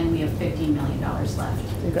 and we have $15 million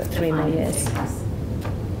left. We've got 3 more years.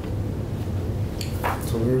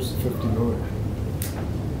 So there's 50 million.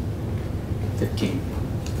 15.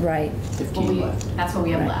 Right. 15 left. That's what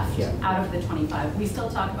we have Right. left Yeah. out of the 25. We still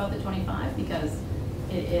talk about the 25 because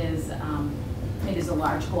it is a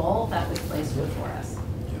large goal that was placed before us.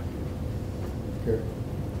 Okay.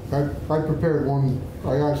 I prepared one,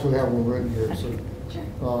 I actually have one written here. So,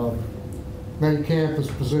 Sure. many campus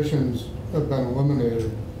positions have been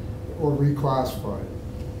eliminated or reclassified.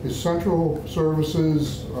 Is central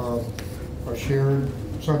services, are shared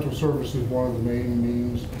central services one of the main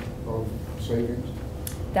means of savings?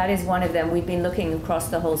 That is one of them. We've been looking across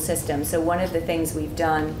the whole system. So one of the things we've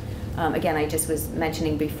done, again, I just was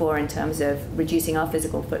mentioning before in terms of reducing our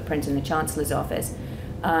physical footprint in the Chancellor's office.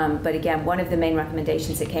 But again, one of the main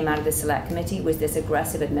recommendations that came out of the Select Committee was this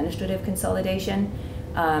aggressive administrative consolidation.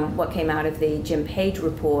 What came out of the Jim Page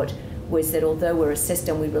report was that although we're a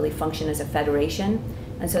system, we really function as a federation.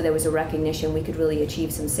 And so there was a recognition we could really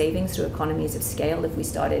achieve some savings through economies of scale if we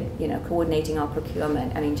started, coordinating our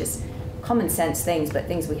procurement. I mean, just common sense things, but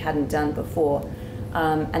things we hadn't done before.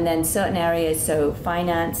 And then certain areas, so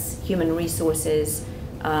finance, human resources,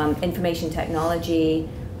 information technology,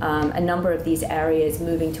 a number of these areas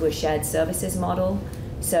moving to a shared services model.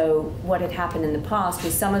 So what had happened in the past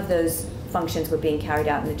was some of those functions were being carried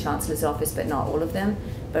out in the Chancellor's office, but not all of them,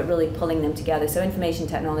 but really pulling them together. So information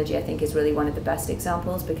technology, I think, is really one of the best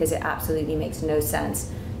examples because it absolutely makes no sense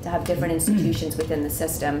to have different institutions within the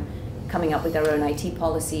system coming up with their own IT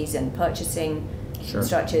policies and purchasing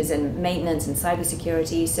structures and maintenance and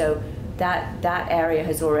cybersecurity. So that area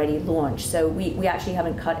has already launched. So we actually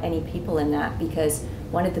haven't cut any people in that because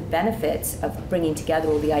one of the benefits of bringing together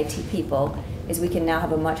all the IT people is we can now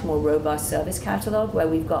have a much more robust service catalog where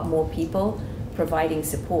we've got more people providing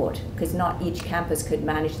support because not each campus could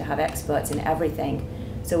manage to have experts in everything.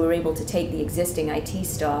 So we're able to take the existing IT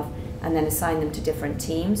staff and then assign them to different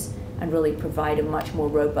teams and really provide a much more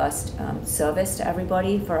robust service to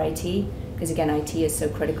everybody for IT because again, IT is so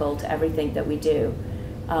critical to everything that we do.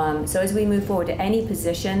 So as we move forward to any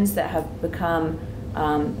positions that have become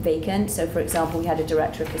vacant, so for example, we had a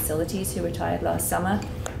director of facilities who retired last summer.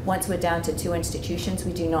 Once we're down to 2 institutions,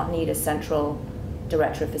 we do not need a central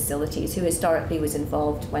director of facilities who historically was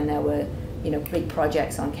involved when there were big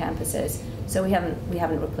projects on campuses. So we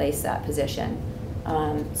haven't replaced that position.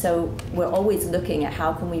 So we're always looking at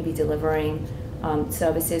how can we be delivering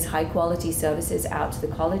services, high quality services out to the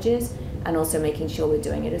colleges and also making sure we're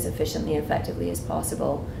doing it as efficiently and effectively as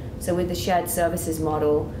possible. So with the shared services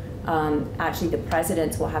model, actually the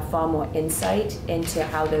presidents will have far more insight into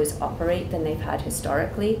how those operate than they've had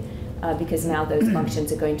historically because now those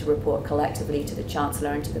functions are going to report collectively to the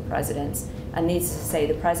Chancellor and to the presidents. And needs to say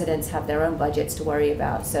the presidents have their own budgets to worry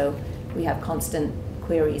about, so we have constant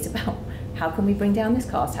queries about how can we bring down this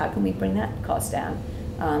cost, how can we bring that cost down.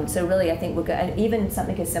 So really I think we're good, and even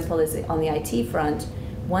something as simple as on the IT front,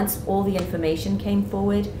 once all the information came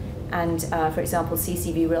forward, and for example,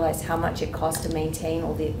 CCV realized how much it cost to maintain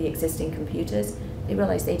all the existing computers. They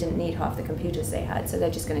realized they didn't need half the computers they had, so they're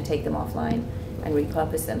just going to take them offline and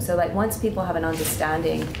repurpose them. So like once people have an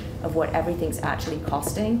understanding of what everything's actually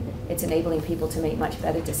costing, it's enabling people to make much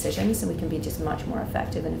better decisions, and we can be just much more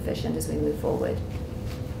effective and efficient as we move forward.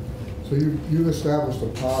 So you've established a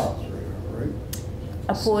pause right now, right?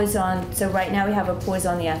 A pause on, so right now we have a pause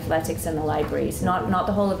on the athletics and the libraries, not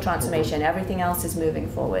the whole of transformation. Everything else is moving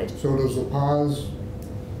forward. So does the pause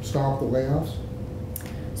stop the layoffs?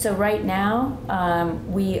 So right now,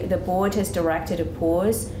 the board has directed a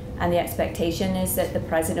pause, and the expectation is that the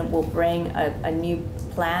president will bring a new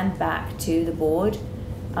plan back to the board.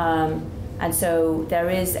 And so there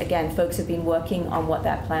is, again, folks have been working on what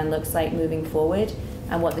that plan looks like moving forward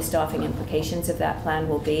and what the staffing implications of that plan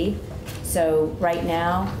will be. So right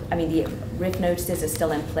now, I mean, the RIF notices are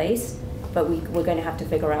still in place, but we're going to have to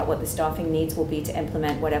figure out what the staffing needs will be to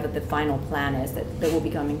implement whatever the final plan is that will be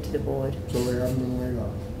coming to the board. So they haven't been laid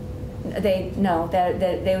off?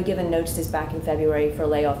 They were given notices back in February for a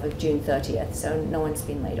layoff of June 30th, so no one's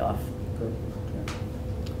been laid off.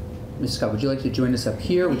 Ms. Scott, would you like to join us up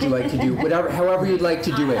here? Would you like to do whatever, however you'd like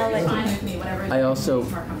to do it? Fine with me, whatever. I also,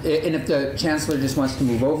 and if the chancellor just wants to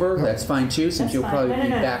move over, that's fine too, since you'll probably be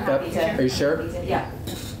back up. Are you sure? Yeah.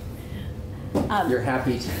 You're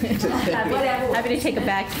happy to Happy to take a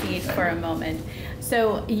back seat for a moment.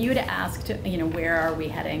 So you'd asked, where are we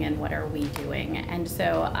heading and what are we doing? And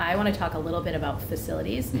so I want to talk a little bit about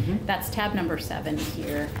facilities. That's tab number 7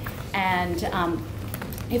 here. And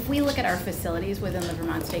if we look at our facilities within the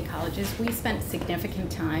Vermont State Colleges, we spent significant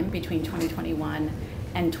time between 2021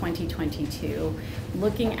 and 2022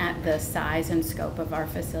 looking at the size and scope of our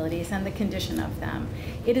facilities and the condition of them.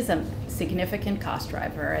 It is a significant cost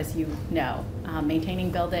driver, as you know.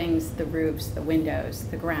 Maintaining buildings, the roofs, the windows,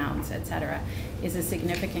 the grounds, et cetera, is a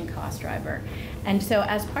significant cost driver. And so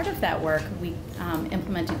as part of that work, we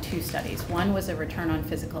implemented 2 studies. One was a return on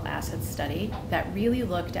physical assets study that really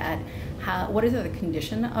looked at what is the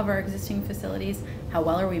condition of our existing facilities, how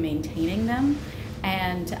well are we maintaining them,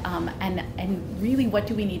 and really what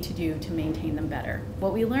do we need to do to maintain them better.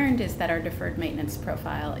 What we learned is that our deferred maintenance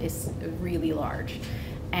profile is really large.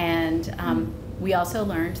 And we also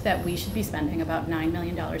learned that we should be spending about $9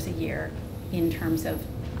 million a year in terms of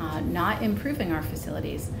not improving our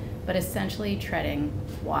facilities, but essentially treading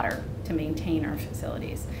water to maintain our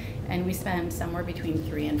facilities. And we spend somewhere between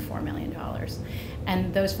 $3 and $4 million.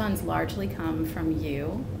 And those funds largely come from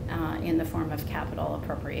you in the form of capital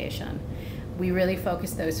appropriation. We really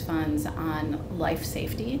focus those funds on life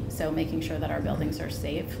safety, so making sure that our buildings are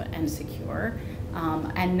safe and secure,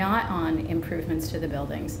 and not on improvements to the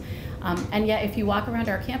buildings. And yet, if you walk around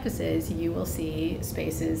our campuses, you will see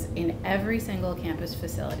spaces in every single campus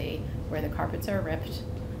facility where the carpets are ripped,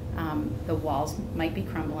 the walls might be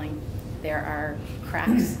crumbling, there are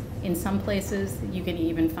cracks. In some places, you can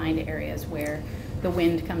even find areas where the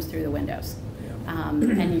wind comes through the windows,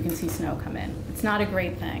 and you can see snow come in. It's not a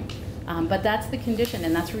great thing. But that's the condition,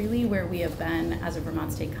 and that's really where we have been as a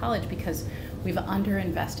Vermont State College, because we've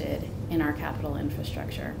underinvested in our capital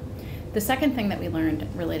infrastructure. The second thing that we learned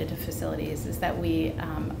related to facilities is that we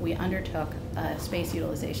undertook a space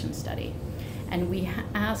utilization study, and we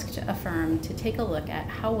asked a firm to take a look at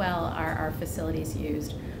how well are our facilities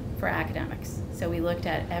used for academics. So we looked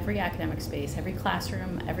at every academic space, every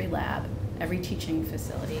classroom, every lab, every teaching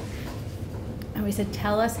facility. And we said,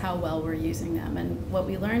 tell us how well we're using them. And what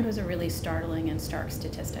we learned was a really startling and stark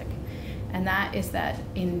statistic. And that is that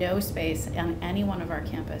in no space on any one of our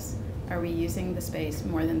campus are we using the space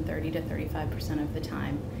more than 30 to 35% of the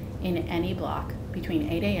time in any block between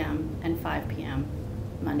 8 a.m. and 5 p.m.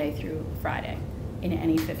 Monday through Friday in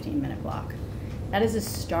any 15-minute block. That is a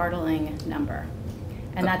startling number.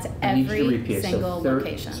 And that's every single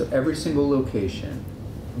location. So every single location.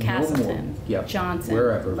 Castleton, Johnson,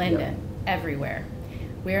 wherever, Linden. Everywhere.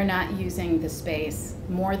 We are not using the space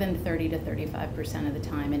more than 30 to 35% of the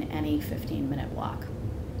time in any 15-minute block.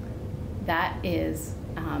 That is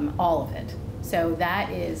all of it. So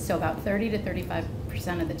about 30 to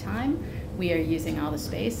 35% of the time we are using all the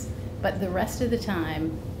space, but the rest of the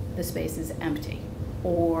time the space is empty,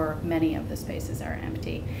 or many of the spaces are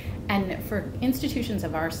empty. And for institutions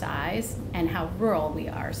of our size and how rural we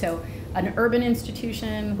are, so an urban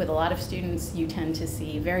institution with a lot of students, you tend to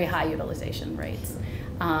see very high utilization rates.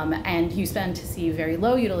 And you tend to see very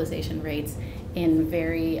low utilization rates in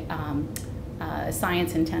very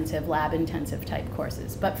science-intensive, lab-intensive type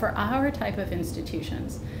courses. But for our type of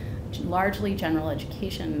institutions, largely general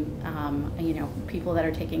education, people that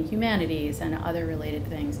are taking humanities and other related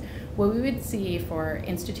things, what we would see for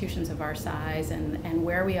institutions of our size and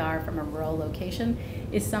where we are from a rural location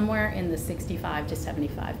is somewhere in the 65 to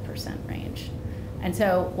 75% range. And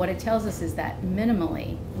so what it tells us is that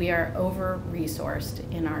minimally we are over-resourced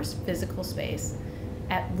in our physical space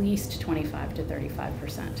at least 25 to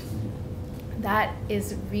 35%. That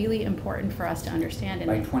is really important for us to understand.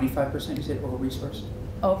 By 25% you said over-resourced?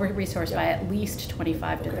 over-resourced by at least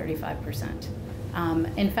 25 to 35%.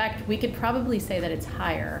 In fact, we could probably say that it's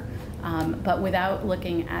higher, but without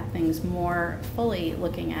looking at things more fully,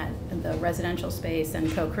 looking at the residential space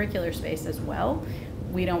and co-curricular space as well,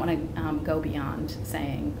 we don't want to go beyond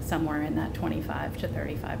saying somewhere in that 25 to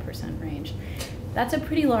 35% range. That's a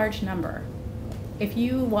pretty large number. If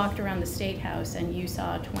you walked around the State House and you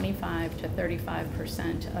saw 25 to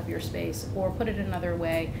 35% of your space, or put it another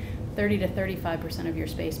way, 30 to 35% of your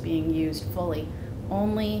space being used fully,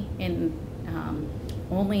 only in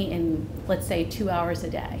let's say 2 hours a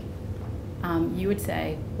day, you would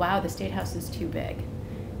say, wow, the State House is too big.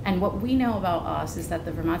 And what we know about us is that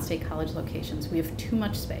the Vermont State College locations, we have too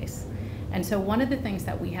much space. And so one of the things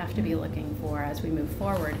that we have to be looking for as we move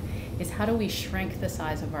forward is how do we shrink the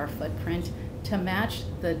size of our footprint to match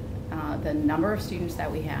the number of students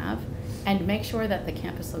that we have and make sure that the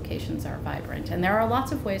campus locations are vibrant. And there are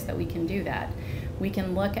lots of ways that we can do that. We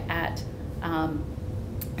can look at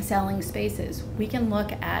selling spaces. We can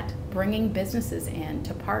look at bringing businesses in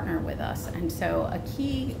to partner with us. And so a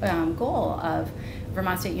key goal of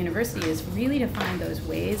Vermont State University is really to find those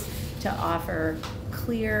ways to offer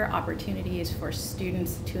clear opportunities for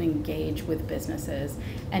students to engage with businesses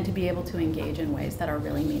and to be able to engage in ways that are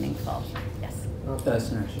really meaningful. Yes?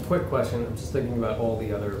 Quick question. I'm just thinking about all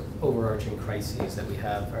the other overarching crises that we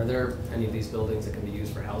have. Are there any of these buildings that can be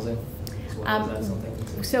used for housing?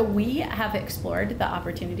 So we have explored the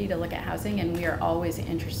opportunity to look at housing, and we are always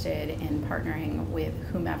interested in partnering with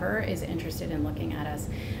whomever is interested in looking at us.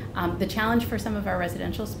 The challenge for some of our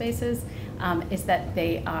residential spaces is that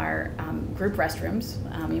they are group restrooms.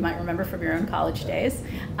 You might remember from your own college days.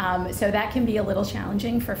 So that can be a little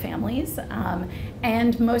challenging for families.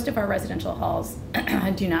 And most of our residential halls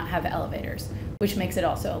do not have elevators, which makes it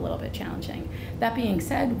also a little bit challenging. That being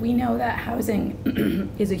said, we know that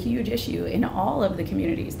housing is a huge issue in all of the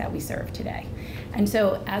communities that we serve today. And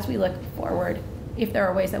so as we look forward, if there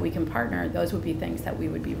are ways that we can partner, those would be things that we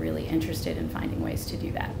would be really interested in finding ways to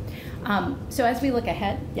do that. So as we look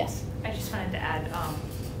ahead, yes? I just wanted to add,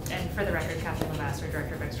 and for the record, Kathleen Levasseur,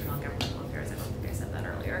 Director of External and Governmental Affairs, I don't think I said that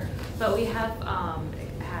earlier, but we have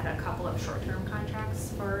had a couple of short-term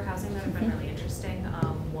contracts for housing that have been really interesting.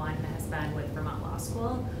 One has been with Vermont Law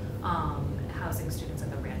School, housing students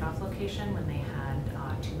at the Randolph location when they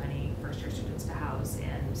had too many first-year students to house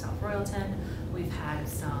in South Royalton. We've had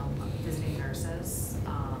some visiting nurses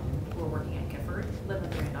who are working at Gifford live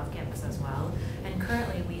at the Randolph campus as well. And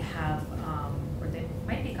currently we have, or they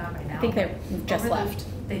might be gone by now. I think they just left.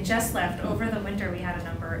 They just left. Over the winter we had a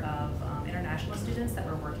number of international students that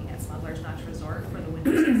were working at Smuggler's Notch Resort for the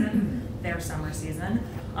winter season, their summer season,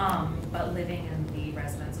 but living in the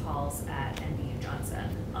residence halls at NBU Johnson.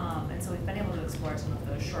 And so we've been able to explore some of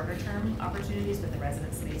those shorter term opportunities with the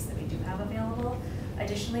resident space that we do have available.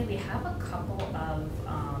 Additionally, we have a couple of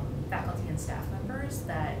faculty and staff members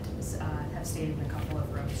that have stayed in a couple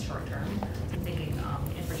of rooms short term. So I'm thinking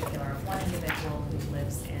in particular of one individual who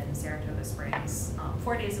lives in Saratoga Springs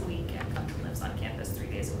 4 days a week and comes and lives on campus 3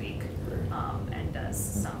 days a week and does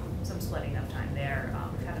some splitting of time there.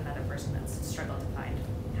 We've had another person that's struggled to find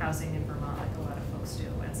housing in Vermont like a lot of folks do,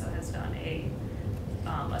 and so has done a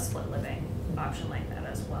split living option like that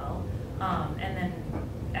as well. And then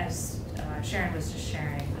as Sharon was just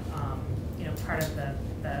sharing, you know, part of the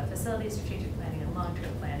facility strategic planning and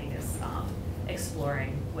long-term planning is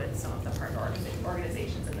exploring with some of the partner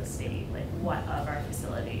organizations in the state, like what of our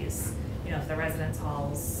facilities, you know, if the residence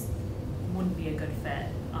halls wouldn't be a good fit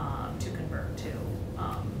to convert to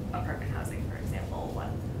apartment housing, for example,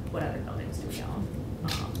 what other buildings do we own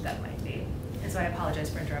that might be. And so I apologize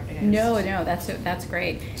for interrupting. No, that's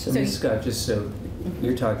great. So Ms. Scott, just so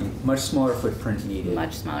you're talking much smaller footprint needed.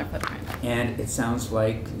 Much smaller footprint. And it sounds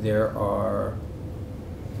like there are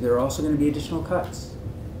also going to be additional cuts.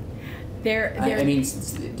 I mean,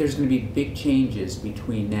 there's going to be big changes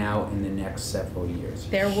between now and the next several years.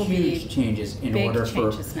 There will huge be changes in order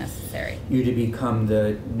for necessary. You to become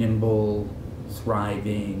the nimble,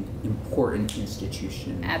 thriving, important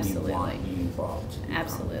institution Absolutely. we want you involved.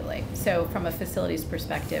 Absolutely. So from a facilities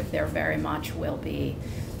perspective, there very much will be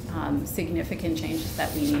significant changes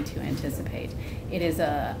that we need to anticipate. It is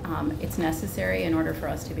it's necessary in order for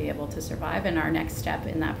us to be able to survive, and our next step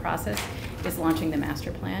in that process is launching the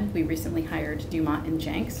master plan. We recently hired Dumont and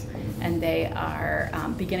Jenks, and they are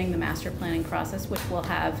beginning the master planning process, which will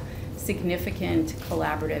have significant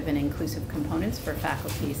collaborative and inclusive components for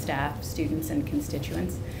faculty, staff, students, and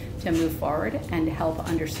constituents to move forward and help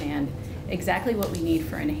understand exactly what we need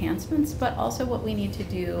for enhancements, but also what we need to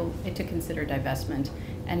do to consider divestment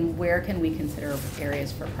and where can we consider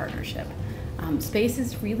areas for partnership. Space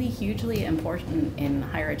is really hugely important in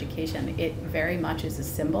higher education. It very much is a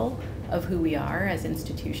symbol of who we are as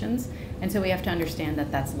institutions, and so we have to understand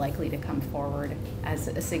that that's likely to come forward as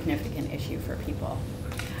a significant issue for people.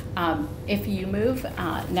 If you move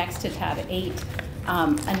next to tab 8,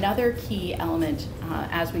 another key element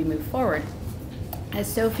as we move forward, as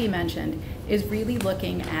Sophie mentioned, is really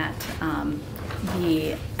looking at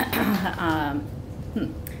the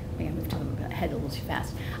I moved ahead a little too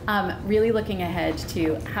fast. Really looking ahead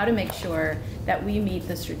to how to make sure that we meet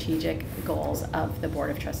the strategic goals of the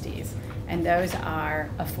Board of Trustees. And those are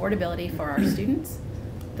affordability for our students,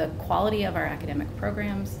 the quality of our academic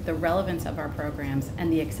programs, the relevance of our programs,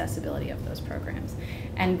 and the accessibility of those programs.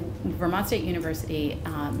 And Vermont State University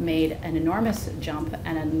made an enormous jump,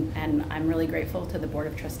 and I'm really grateful to the Board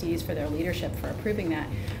of Trustees for their leadership for approving that,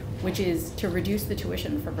 which is to reduce the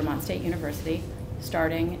tuition for Vermont State University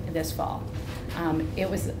starting this fall. It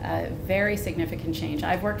was a very significant change.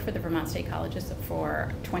 I've worked for the Vermont State Colleges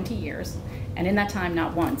for 20 years, and in that time,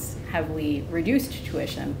 not once have we reduced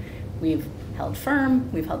tuition. We've held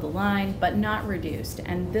firm, we've held the line, but not reduced.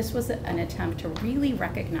 And this was an attempt to really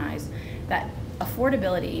recognize that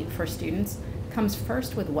affordability for students comes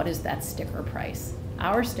first with what is that sticker price.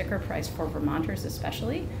 Our sticker price for Vermonters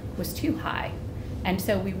especially was too high. And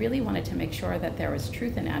so we really wanted to make sure that there was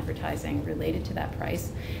truth in advertising related to that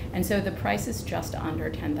price. And so the price is just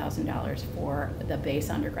under $10,000 for the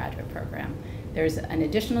base undergraduate program. There's an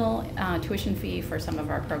additional tuition fee for some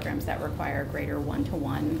of our programs that require greater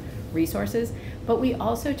one-to-one resources, but we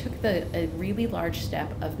also took a really large step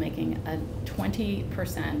of making a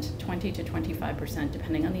 20%, 20 to 25%,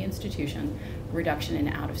 depending on the institution, reduction in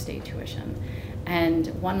out-of-state tuition. And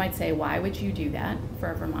one might say, why would you do that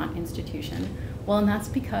for a Vermont institution? Well, and that's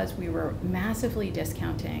because we were massively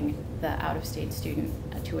discounting the out-of-state student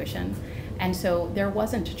tuition. And so there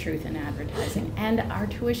wasn't truth in advertising. And our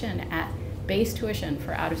tuition base tuition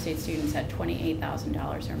for out-of-state students at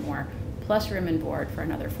 $28,000 or more, plus room and board for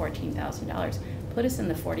another $14,000, put us in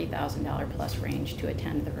the $40,000 plus range to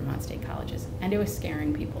attend the Vermont State Colleges. And it was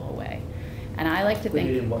scaring people away. And I like to think—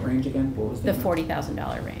 Put it in what range again? What was the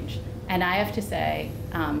 $40,000 range. And I have to say,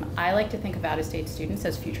 I like to think of out-of-state students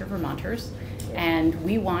as future Vermonters, and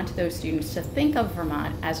we want those students to think of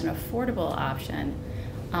Vermont as an affordable option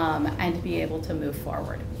and to be able to move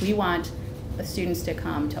forward. We want the students to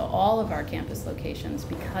come to all of our campus locations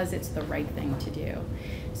because it's the right thing to do.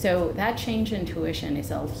 So that change in tuition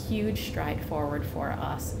is a huge stride forward for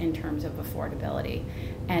us in terms of affordability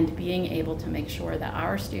and being able to make sure that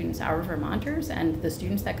our students, our Vermonters, and the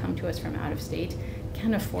students that come to us from out of state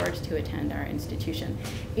can afford to attend our institution.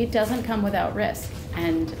 It doesn't come without risk,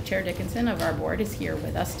 and Chair Dickinson of our board is here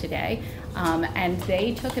with us today, and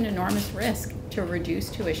they took an enormous risk to reduce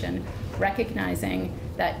tuition, recognizing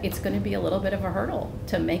that it's going to be a little bit of a hurdle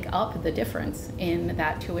to make up the difference in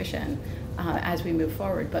that tuition as we move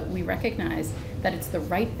forward, but we recognize that it's the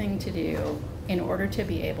right thing to do in order to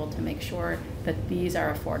be able to make sure that these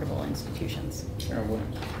are affordable institutions.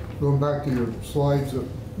 Going back to your slides that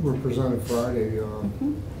were presented Friday,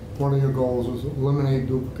 one of your goals was eliminate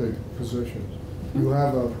duplicate positions. Do you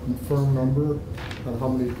have a firm number on how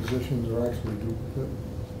many positions are actually duplicate?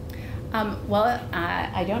 Well,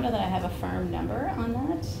 I don't know that I have a firm number on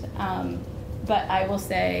that, but I will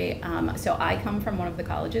say, so I come from one of the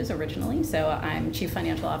colleges originally, so I'm Chief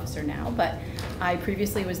Financial Officer now, but I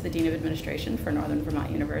previously was the Dean of Administration for Northern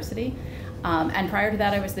Vermont University, and prior to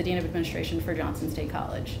that I was the Dean of Administration for Johnson State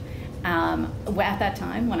College. At that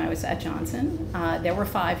time, when I was at Johnson, there were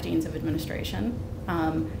 5 Deans of Administration.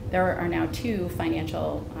 There are now 2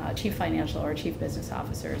 Chief Financial or Chief Business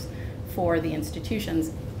Officers for the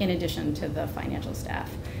institutions, in addition to the financial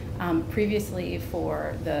staff. Previously,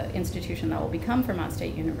 for the institution that will become Vermont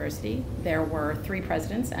State University, there were 3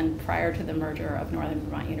 presidents, and prior to the merger of Northern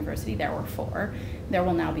Vermont University, there were 4. There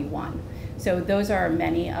will now be 1. So those are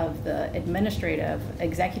many of the administrative,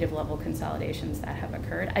 executive level consolidations that have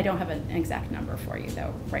occurred. I don't have an exact number for you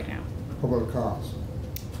though, right now. How about costs?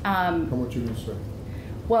 How much you gonna say?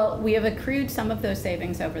 Well, we have accrued some of those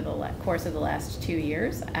savings over the course of the last 2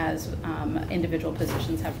 years as individual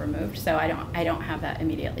positions have removed. So I don't have that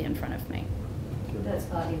immediately in front of me. That's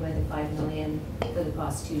partly where the $5 million for the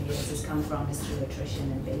past 2 years has come from, is through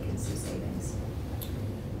attrition and vacancy savings.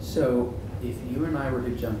 So if you and I were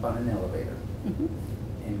to jump on an elevator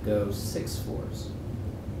and go 6 floors,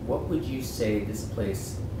 what would you say this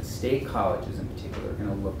place, the state colleges in particular, are going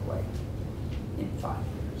to look like in 5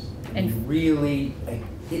 years? And really, like,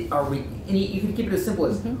 are we? And you can keep it as simple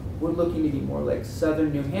as we're looking to be more like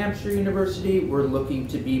Southern New Hampshire University. We're looking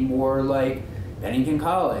to be more like Bennington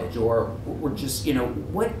College, or just,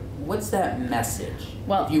 what's that message?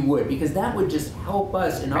 Well, if you would, because that would just help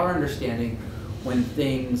us in our understanding when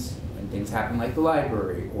things happen like the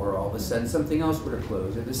library, or all of a sudden something else were to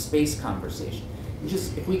close, or the space conversation.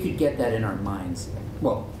 Just, if we could get that in our minds,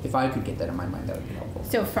 well, if I could get that in my mind, that would be helpful.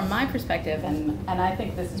 So from my perspective, and I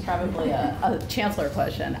think this is probably a chancellor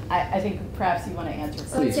question, I think perhaps you want to answer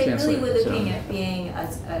first. So I'd say Chancellor, really we're looking so. at being a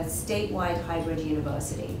statewide hybrid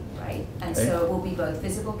university, right? And Okay. so it will be both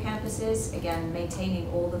physical campuses, again, maintaining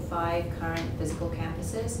all the 5 current physical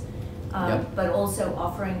campuses, Yep. but also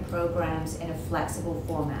offering programs in a flexible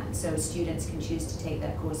format. So students can choose to take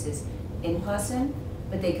their courses in person,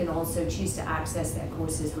 but they can also choose to access their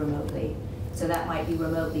courses remotely. So that might be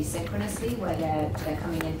remotely synchronously, where they're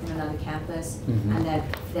coming in from another campus, Mhm. and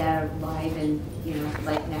they're live, and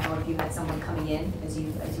like now, if you had someone coming in, as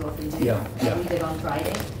you often do, Yeah, yeah. we did on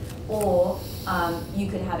Friday, or you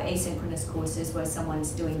could have asynchronous courses where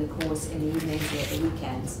someone's doing the course in the evenings or at the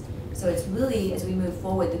weekends. So it's really, as we move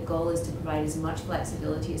forward, the goal is to provide as much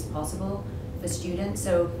flexibility as possible for students.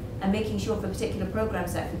 So, and making sure for particular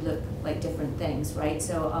programs that could look like different things, right?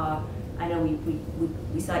 So I know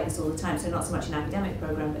we cite this all the time, so not so much an academic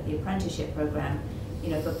program, but the apprenticeship program,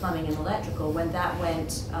 for plumbing and electrical, when that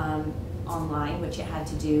went online, which it had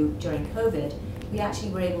to do during COVID, we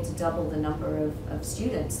actually were able to double the number of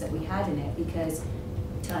students that we had in it, because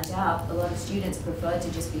it turns out a lot of students prefer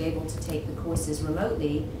to just be able to take the courses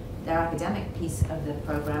remotely, their academic piece of the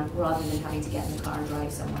program, rather than having to get in the car and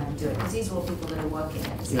drive somewhere and do it, because these are all people that are working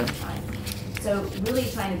at the same time. So really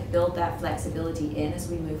trying to build that flexibility in as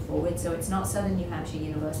we move forward. So it's not Southern New Hampshire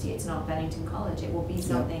University, it's not Bennington College, it will be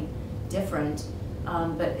something different.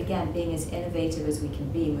 But again, being as innovative as we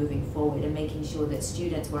can be moving forward, and making sure that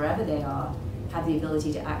students, wherever they are, have the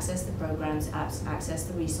ability to access the programs, access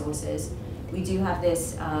the resources. We do have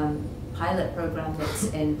this pilot program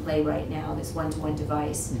that's in play right now, this one-to-one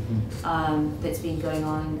device, that's been going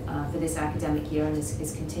on for this academic year and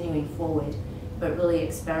is continuing forward, but really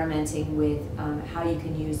experimenting with how you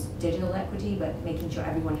can use digital equity, but making sure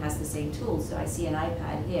everyone has the same tools. So I see an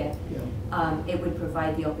iPad here. It would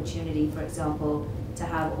provide the opportunity, for example, to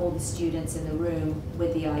have all the students in the room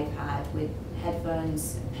with the iPad, with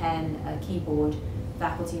headphones, pen, a keyboard.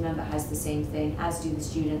 Faculty member has the same thing, as do the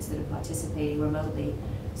students that are participating remotely.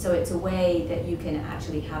 So it's a way that you can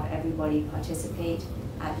actually have everybody participate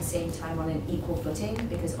at the same time on an equal footing,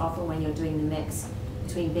 because often when you're doing the mix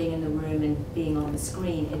between being in the room and being on the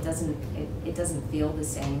screen, it doesn't feel the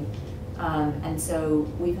same. And so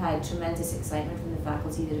we've had tremendous excitement from the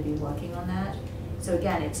faculty that have been working on that. So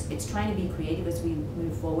again, it's trying to be creative as we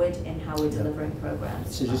move forward in how we're delivering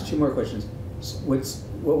programs. So just 2 more questions.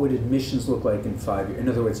 What would admissions look like in 5 years? In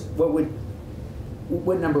other words,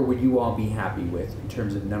 what number would you all be happy with in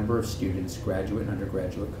terms of number of students, graduate and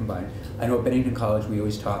undergraduate combined? I know at Bennington College we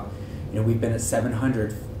always talk, we've been at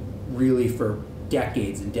 700 really for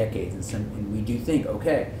decades and decades, and we do think,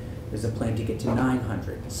 okay, there's a plan to get to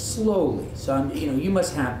 900 slowly. So you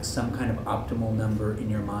must have some kind of optimal number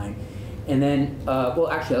in your mind. And then,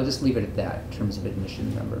 well, actually, I'll just leave it at that in terms of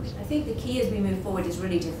admission numbers. I think the key as we move forward is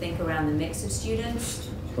really to think around the mix of students.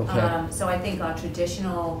 Okay. So I think our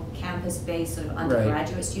traditional campus-based sort of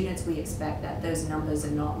undergraduate students, we expect that those numbers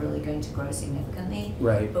are not really going to grow significantly.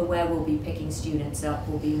 Right. But where we'll be picking students up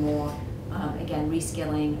will be more, again,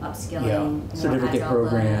 reskilling, upskilling, more Certificate adult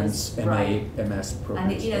programs, learners. MA, MS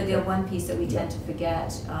programs. And the one piece that we tend to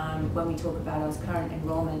forget when we talk about our current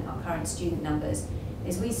enrollment, our current student numbers,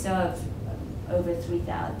 is we serve over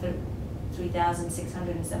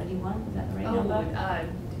 3,671, is that the right number?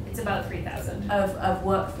 It's about 3,000. Of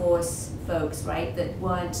workforce folks, right, that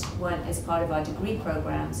weren't as part of our degree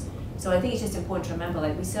programs. So I think it's just important to remember,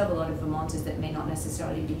 we serve a lot of Vermonters that may not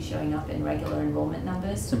necessarily be showing up in regular enrollment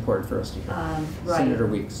numbers. It's important for us to hear. Right. Senator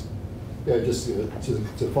Weeks. Yeah, just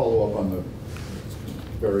to follow up on the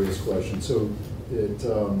various questions. So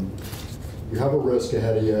you have a risk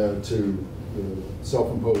ahead of you the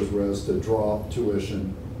self-imposed risk to drop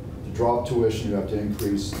tuition. To drop tuition, you have to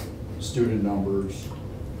increase student numbers.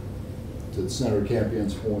 To Senator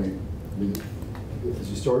Campion's point, as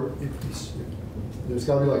you start, there's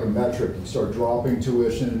got to be like a metric. You start dropping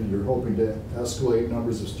tuition, you're hoping to escalate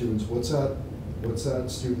numbers of students. What's that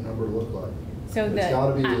student number look like? So it's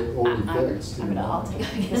got to be already fixed. I'll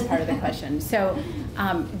take this part of the question. So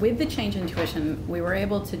with the change in tuition, we were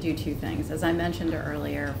able to do 2 things. As I mentioned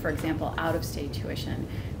earlier, for example, out-of-state tuition.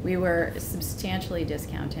 We were substantially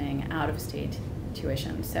discounting out-of-state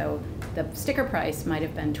tuition. So the sticker price might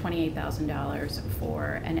have been $28,000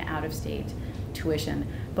 for an out-of-state tuition,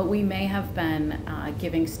 but we may have been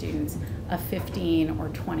giving students a $15,000 or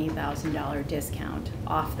 $20,000 discount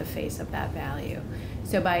off the face of that value.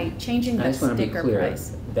 So by changing the sticker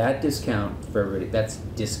price, that discount for everybody, that's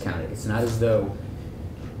discounted. It's not as though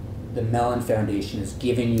the Mellon Foundation is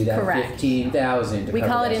giving you that correct. $15,000 to we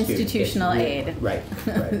cover call it that student. institutional It's aid. Right.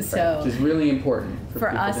 So which is really important for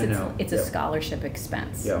people us, to know. it's a scholarship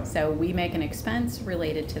expense. Yeah. So we make an expense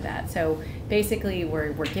related to that. So basically,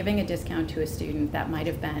 we're giving a discount to a student that might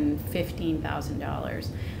have been $15,000.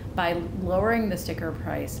 By lowering the sticker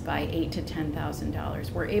price by $8,000 to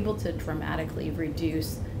 $10,000, we're able to dramatically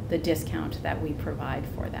reduce the discount that we provide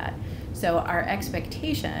for that. So our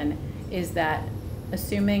expectation is that,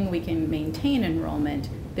 assuming we can maintain enrollment,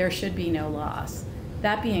 there should be no loss.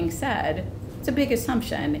 That being said, it's a big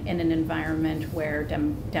assumption in an environment where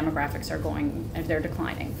demographics they're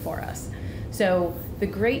declining for us. So the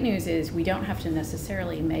great news is we don't have to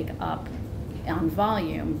necessarily make up on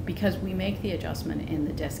volume because we make the adjustment in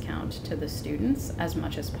the discount to the students as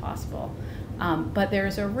much as possible. But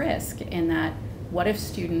there's a risk in that, what if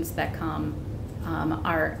students that come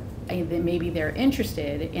maybe they're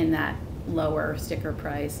interested in that lower sticker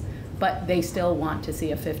price, but they still want to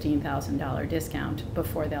see a $15,000 discount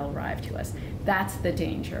before they'll arrive to us. That's the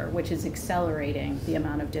danger, which is accelerating the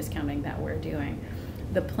amount of discounting that we're doing.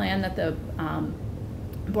 The plan that the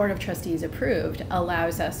Board of Trustees approved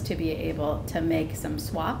allows us to be able to make some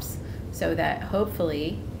swaps so that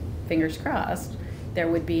hopefully, fingers crossed, there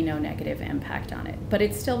would be no negative impact on it. But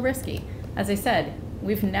it's still risky. As I said,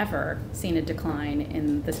 we've never seen a decline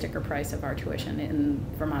in the sticker price of our tuition in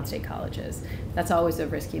Vermont State colleges. That's always a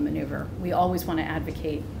risky maneuver. We always want to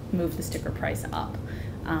advocate move the sticker price up.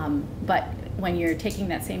 But when you're taking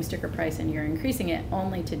that same sticker price and you're increasing it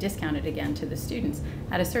only to discount it again to the students,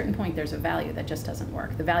 at a certain point there's a value that just doesn't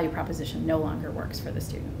work. The value proposition no longer works for the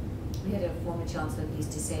student. We had a former chancellor who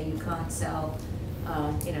used to say you can't sell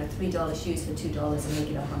 $3 shoes for $2 and make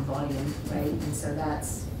it up on volume, right? And so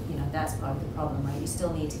that's part of the problem, right? You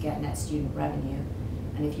still need to get net student revenue,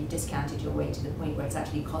 and if you've discounted your way to the point where it's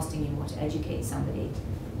actually costing you more to educate somebody,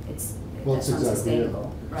 that's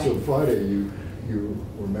unsustainable, right? So Friday, you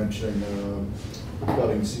were mentioning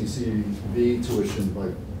cutting CCV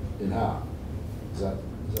tuition in half. Is that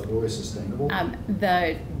really sustainable?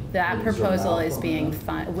 That proposal is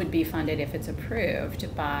would be funded if it's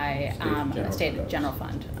approved by a state general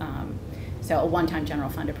fund. So a one-time general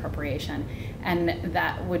fund appropriation. And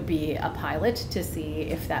that would be a pilot to see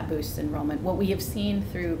if that boosts enrollment. What we have seen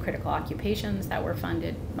through critical occupations that were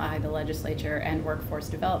funded by the legislature and workforce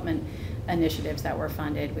development initiatives that were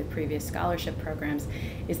funded with previous scholarship programs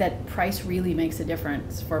is that price really makes a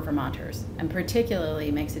difference for Vermonters, and particularly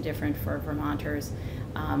makes a difference for Vermonters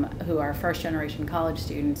who are first-generation college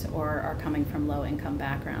students or are coming from low-income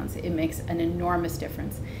backgrounds. It makes an enormous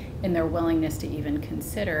difference in their willingness to even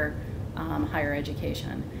consider higher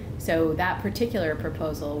education. So that particular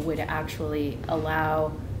proposal would actually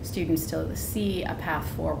allow students to see a path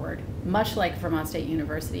forward. Much like Vermont State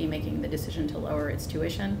University making the decision to lower its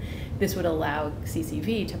tuition, this would allow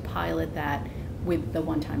CCV to pilot that with the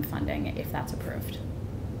one-time funding if that's approved.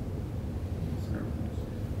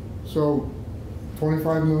 So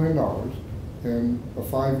 $25 million and a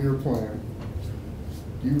 5-year plan.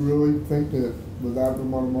 Do you really think that with that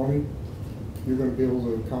amount of money, you're going to be able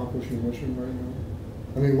to accomplish your mission right now?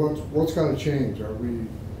 I mean, what's got to change? Are we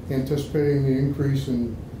anticipating the increase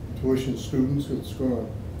in tuition students that's going to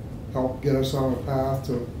help get us on a path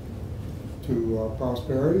to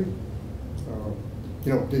prosperity?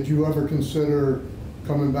 Did you ever consider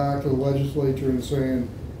coming back to the legislature and saying,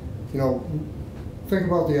 think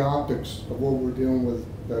about the optics of what we're dealing with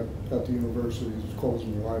at the universities,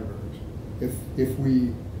 closing the libraries. If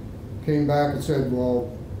we came back and said,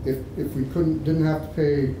 well, if we didn't have to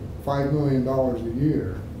pay $5 million a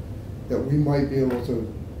year, that we might be able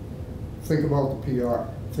to think about the PR,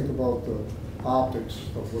 think about the optics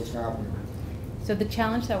of what's happening. So the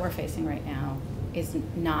challenge that we're facing right now is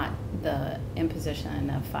not the imposition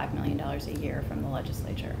of $5 million a year from the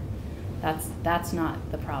legislature. That's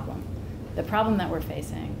not the problem. The problem that we're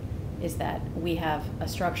facing is that we have a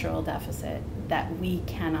structural deficit that we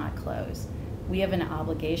cannot close. We have an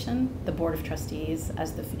obligation, the Board of Trustees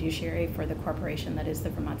as the fiduciary for the corporation that is the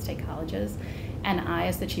Vermont State Colleges, and I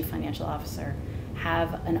as the Chief Financial Officer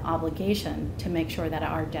have an obligation to make sure that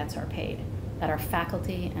our debts are paid, that our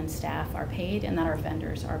faculty and staff are paid, and that our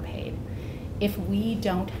vendors are paid. If we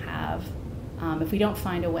don't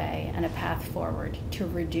find a way and a path forward to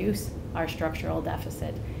reduce our structural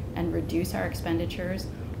deficit and reduce our expenditures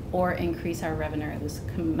or increase our revenues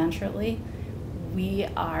commensurately, we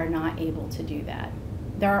are not able to do that.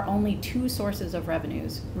 there are only two sources of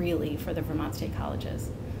revenues, really, for the Vermont State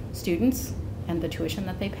Colleges. Students and the tuition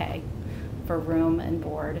that they pay for room and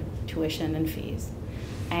board, tuition and fees,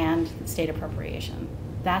 and state appropriation.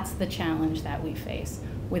 That's the challenge that we face.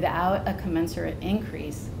 Without a commensurate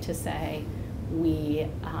increase to say we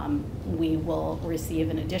will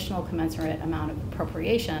receive an additional commensurate amount of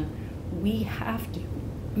appropriation, we have to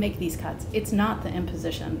make these cuts. It's not the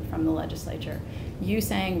imposition from the legislature. You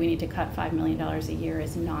saying we need to cut $5 million a year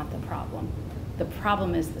is not the problem. The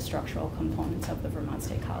problem is the structural components of the Vermont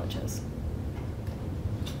State Colleges.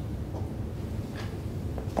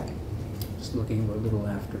 Just looking, we're a little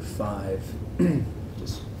after 5.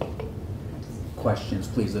 Just questions,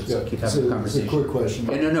 please. Let's keep having a conversation. It's a quick question.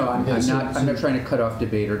 No, I'm not trying to cut off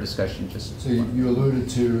debate or discussion. Just so you alluded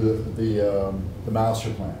to the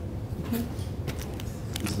master plan.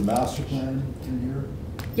 Mm-hmm. Is the master plan in here?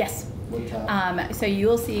 Yes. What tab? So you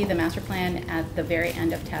will see the master plan at the very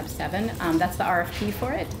end of tab 7. That's the RFP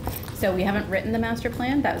for it. So we haven't written the master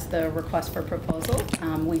plan. That was the request for proposal.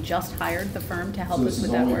 We just hired the firm to help us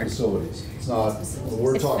with that work. Facilities. It's not.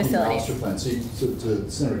 We're it's talking facilities. Master plan. See, to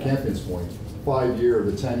Senator Campion's point, 5-year,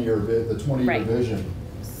 the 10-year, the 20-year right. vision.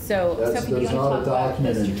 So, that's Sophie, do you want to not talk a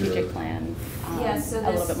document about the in strategic here. plan So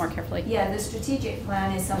a little bit more carefully? Yeah, the strategic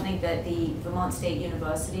plan is something that the Vermont State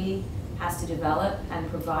University has to develop and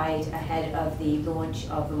provide ahead of the launch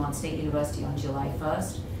of Vermont State University on July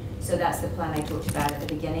 1st. So that's the plan I talked about at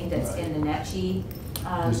the beginning that's in the NETCHI.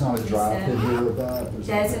 There's not a draft in here of that?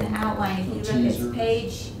 There's an outline. If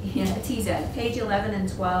you look at a teaser, page 11 and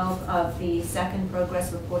 12 of the second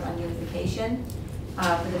progress report on unification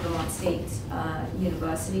for the Vermont State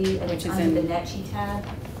University, and it's under the NETCHI tab,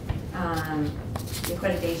 the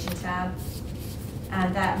accreditation tab.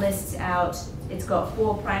 And that lists out, it's got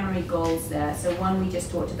 4 primary goals there. So one we just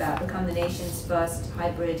talked about, become the nation's first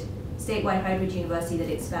statewide hybrid university that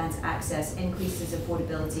expands access, increases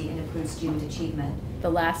affordability, and improves student achievement. The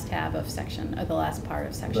last tab of section, or the last part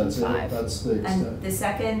of section That's 5. That's the extent. And the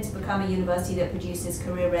second, become a university that produces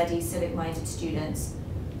career-ready, civic-minded students.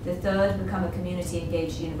 The third, become a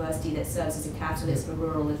community-engaged university that serves as a catalyst for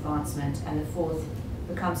rural advancement. And the fourth,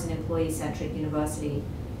 becomes an employee-centric university.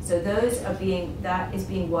 So that is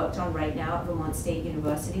being worked on right now at Vermont State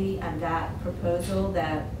University, and that proposal,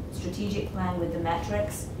 that strategic plan with the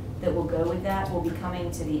metrics that will go with that will be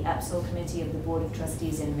coming to the EPSL committee of the Board of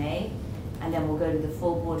Trustees in May, and then we'll go to the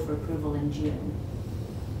full board for approval in June.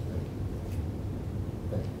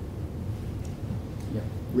 Yeah.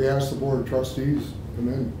 We asked the Board of Trustees to come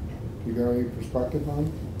in. You got any perspective on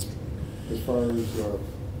it? As far as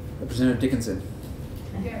Representative Dickinson.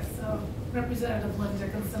 Yes, Representative Lynn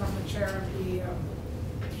Dickinson, I'm the chair of the Board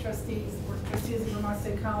of Trustees of Vermont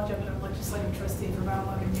State College. I've been a legislative trustee for about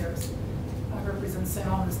 11 years. I represent St.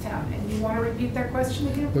 Albans Town. And you want to repeat that question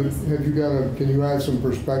again, please? can you add some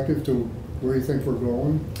perspective to where you think we're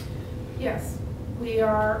going? Yes.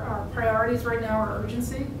 Our priorities right now are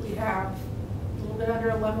urgency. We have a little bit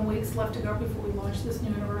under 11 weeks left to go before we launch this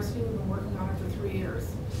new university. We've been working on it for 3 years,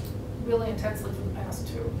 really intensely for the past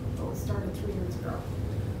 2, but we started 3 years ago.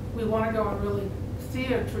 We want to go and really see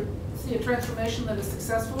a transformation that is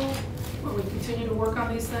successful, where we continue to work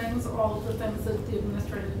on these things. All of the things that the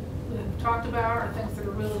administrator have talked about are things that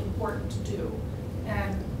are really important to do.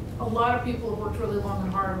 And a lot of people have worked really long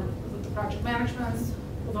and hard with the project managements,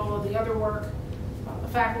 with all of the other work. The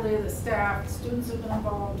faculty, the staff, the students have been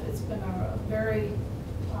involved. It's been a very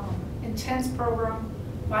intense program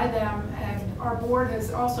by them, and our board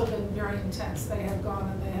has also been very intense. They have gone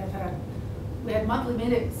and we had monthly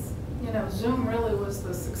meetings. You know, Zoom really was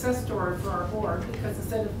the success story for our board, because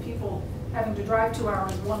instead of people having to drive 2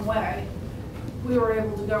 hours one way, we were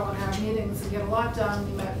able to go and have meetings and get a lot done.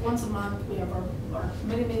 We met once a month. We have our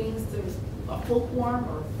committee meetings. There's a full quorum,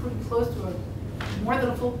 or pretty close to more than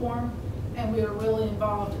a full quorum, and we are really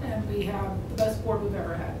involved, and we have the best board we've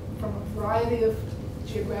ever had, from a variety of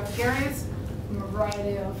geographic areas, from a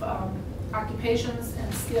variety of occupations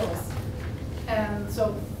and skills. And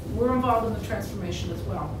so we're involved in the transformation as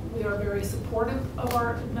well. We are very supportive of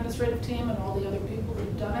our administrative team and all the other people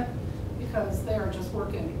who've done it, because they are just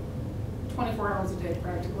working 24 hours a day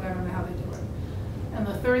practically. I don't know how they do it. And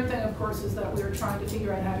the third thing, of course, is that we are trying to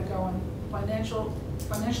figure out how to go and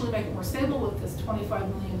financially make it more stable with this $25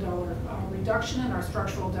 million reduction in our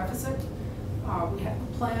structural deficit. We have a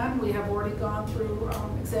plan. We have already gone through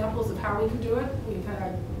examples of how we can do it. We've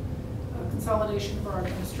had consolidation of our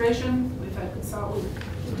administration. We've had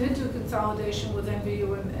we did do consolidation with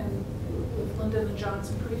NVU and with Linden and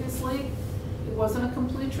Johnson previously. It wasn't a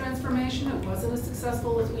complete transformation. It wasn't as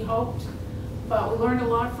successful as we hoped, but we learned a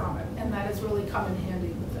lot from it, and that has really come in handy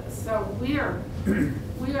with this. So we are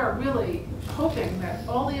really hoping that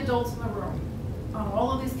all the adults in the room, on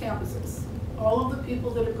all of these campuses, all of the people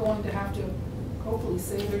that are going to have to hopefully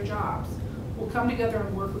save their jobs, will come together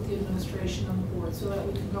and work with the administration and the board so that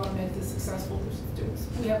we can go and make this successful for students.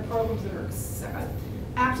 We have programs that are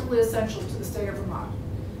absolutely essential to the state of Vermont.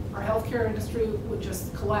 Our healthcare industry would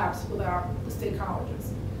just collapse without the state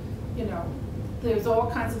colleges. You know, there's all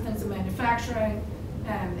kinds of things in manufacturing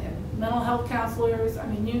and mental health counselors. I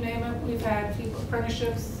mean, you name it. We've had people,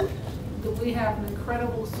 apprenticeships. That we have an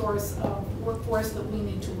incredible source of workforce that we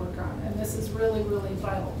need to work on, and this is really, really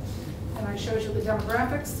vital. And I showed you the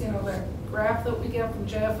demographics, you know, the graph that we get from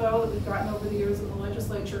JFO that we've gotten over the years in the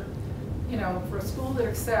legislature. You know, for a school that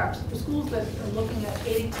accepts, for schools that are looking at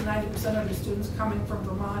 80 to 90% of their students coming from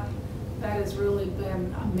Vermont, that has really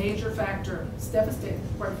been a major factor. It's devastating,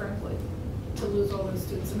 quite frankly, to lose all those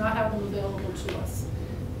students and not have them available to us.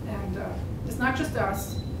 And it's not just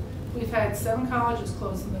us. We've had 7 colleges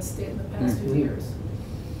close in this state in the past few years.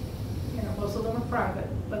 You know, most of them are private,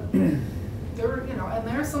 but there, you know, and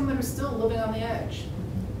there are some that are still living on the edge.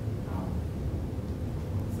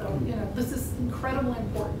 So, you know, this is incredibly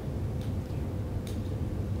important.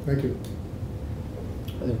 Thank you.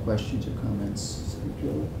 Other questions or comments?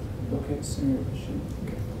 Okay, Senator Bashir.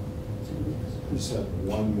 Okay. I just have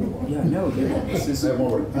one more. Yeah, no, this is. I have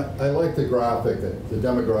more. I like the graphic, the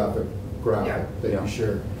demographic graphic that you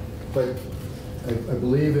shared. But I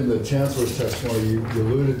believe in the Chancellor's testimony, you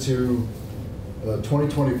alluded to a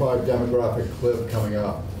 2025 demographic cliff coming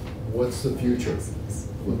up. What's the future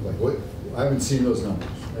look like? I haven't seen those numbers,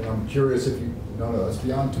 and I'm curious if you, no, that's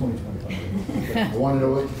beyond 2025. I want to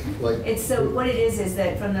know what, like. It's so, what it is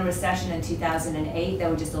that from the recession in 2008, there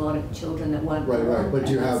were just a lot of children that weren't born. Right, but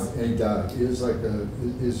do you have any data?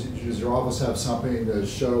 Does your office have something to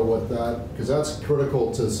show what that, because that's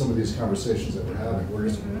critical to some of these conversations that we're having. We're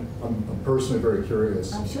just, I'm personally very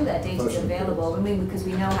curious. I'm sure that data is available. I mean, because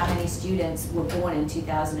we know how many students were born in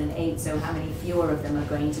 2008, so how many fewer of them are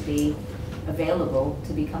going to be available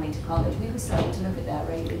to be coming to college. We were starting to look at that,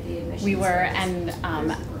 right, with the admissions. We were,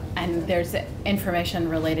 and there's information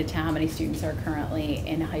related to how many students are currently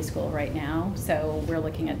in high school right now. So we're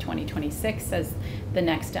looking at 2026 as the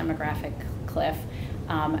next demographic cliff.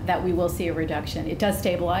 That we will see a reduction. It does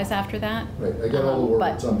stabilize after that. Right, I get all the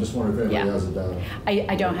work, so I'm just wondering if anybody has a data.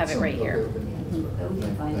 I don't have it right here. We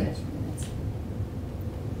can find it.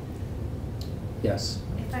 Yes.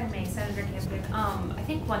 If I may, Senator Campion, I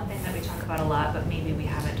think one thing that we talk about a lot, but maybe we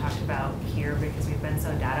haven't talked about here because we've been so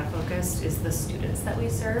data focused, is the students that we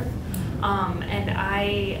serve. And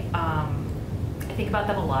I think about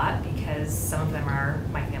them a lot because some of them are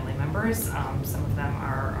my family members, some of them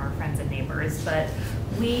are our friends and neighbors, but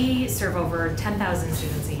we serve over 10,000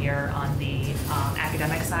 students a year on the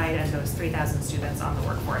academic side and those 3,000 students on the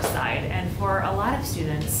workforce side. And for a lot of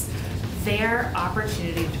students, their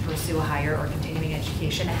opportunity to pursue a higher or continuing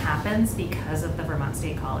education happens because of the Vermont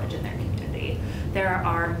State College in their community. There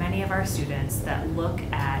are many of our students that look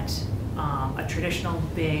at a traditional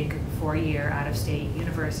big 4-year out-of-state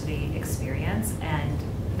university experience, and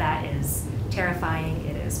that is terrifying.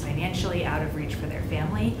 It is financially out of reach for their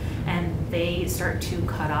family, and they start to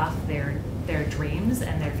cut off their dreams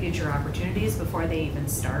and their future opportunities before they even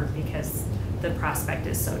start because the prospect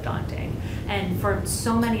is so daunting. And for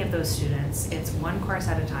so many of those students, it's one course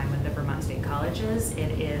at a time with the Vermont State Colleges.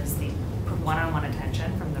 It is the one-on-one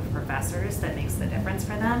attention from the professors that makes the difference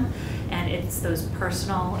for them. And it's those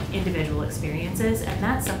personal, individual experiences. And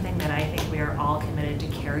that's something that I think we are all committed to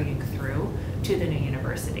carrying through to the new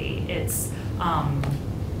university. It's,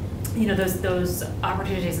 you know, those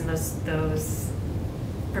opportunities and those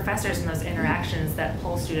professors and those interactions that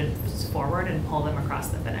pull students forward and pull them across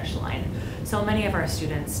the finish line. So many of our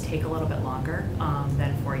students take a little bit longer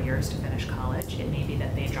than 4 years to finish college. It may be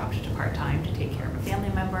that they dropped it to part-time to take care of a family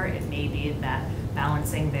member. It may be that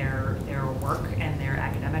balancing their work and their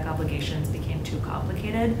academic obligations became too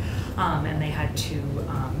complicated and they had to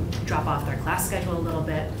drop off their class schedule a little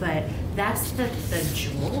bit. But that's the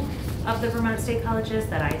jewel of the Vermont State Colleges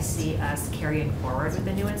that I see us carrying forward with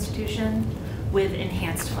the new institution, with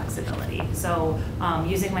enhanced flexibility. So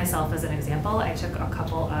using myself as an example, I took a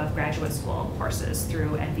couple of graduate school courses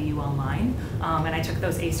through NVU Online, and I took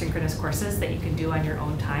those asynchronous courses that you can do on your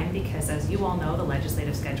own time because, as you all know, the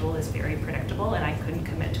legislative schedule is very predictable and I couldn't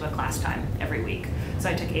commit to a class time every week. So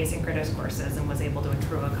I took asynchronous courses and was able to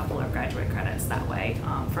accrue a couple of graduate credits that way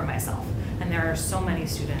for myself. And there are so many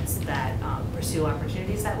students that pursue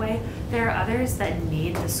opportunities that way. There are others that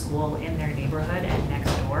need the school in their neighborhood and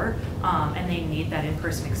next door, and they need that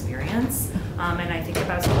in-person experience. And I think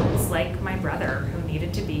about students like like my brother, who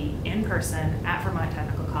needed to be in person at Vermont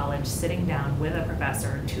Technical College, sitting down with a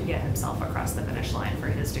professor to get himself across the finish line for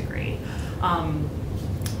his degree.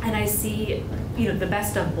 And I see, the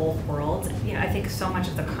best of both worlds. I think so much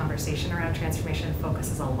of the conversation around transformation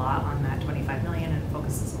focuses a lot on that 25 million and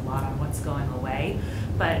focuses a lot on what's going away.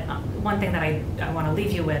 But one thing that I want to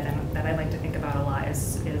leave you with, and that I like to think about a lot,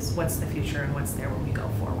 is what's the future and what's there when we go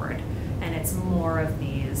forward. And it's more of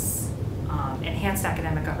these enhanced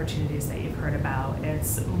academic opportunities that you've heard about.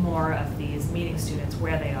 It's more of these meeting students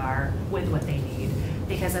where they are with what they need.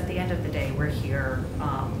 Because at the end of the day, we're here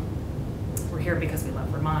because we love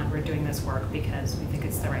Vermont. We're doing this work because we think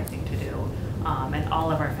it's the right thing to do. And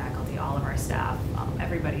all of our faculty, all of our staff,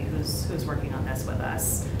 everybody who's working on this with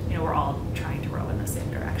us, we're all trying to row in the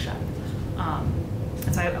same direction.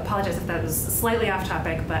 And so I apologize if that was slightly off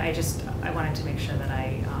topic, but I wanted to make sure that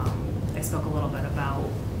I spoke a little bit about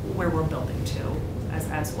where we're building to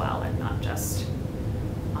as well, and not just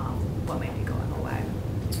what may be going away.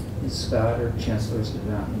 Ms. Scott or Chancellor Scott,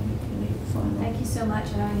 any final? Thank you so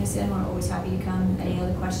much. And I understand we're always happy to come. Any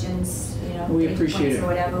other questions, We appreciate it. or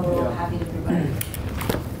whatever, we're all happy to provide.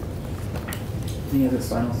 Any other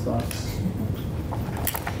final thoughts?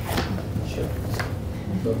 Sure.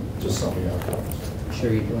 No, just something else.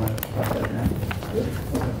 Sure, you want to talk about that? Yeah.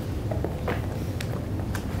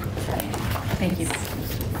 Thank you.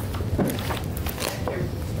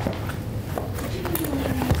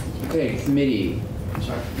 Okay, committee.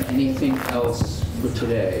 Anything else for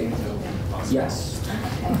today? Yes. I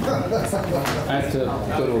have to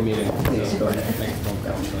go to a meeting. Please, go ahead.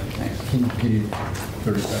 Thanks. Can you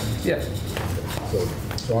 30 seconds? Yeah.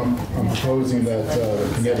 So I'm proposing that the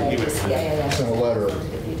committee send a letter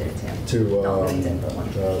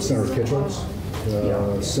to Senator Kitchell's,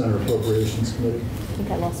 Senate Appropriations Committee,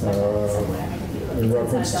 in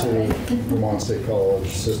reference to Vermont State College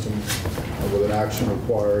system, with an action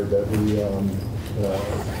required that we,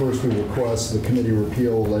 first we request the committee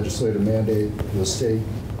repeal legislative mandate for the state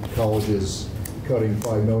colleges cutting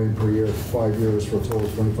 $5 million per year for 5 years for a total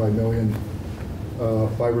of $25 million.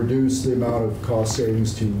 By reduce the amount of cost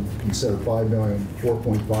savings to, instead of $5 million,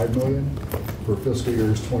 $4.5 million for fiscal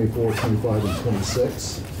years 24, 25, and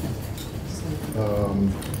 26.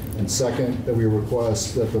 And second, that we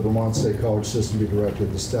request that the Vermont State College system be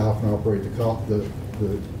directed to staff and operate the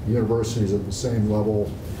universities at the same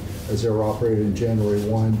level as they were operated in January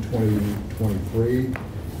 1, 2023,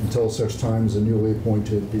 until such time as a newly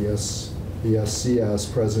appointed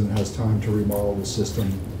VSCS president has time to remodel the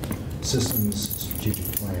system's strategic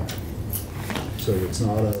plan. So it's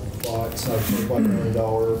not a $25 million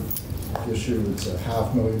issue, it's a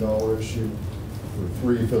 $500,000 issue for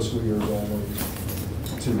 3 fiscal years only,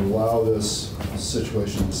 to allow this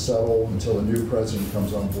situation to settle until a new president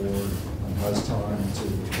comes on board and has time to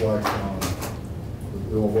reflect on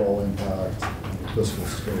the overall impact and fiscal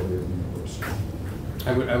stability of the university.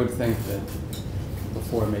 I would think that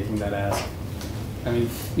before making that ask,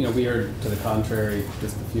 we heard to the contrary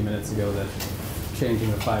just a few minutes ago that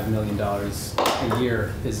changing the $5 million a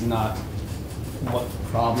year is not what the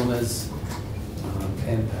problem is.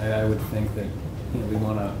 And I would think that we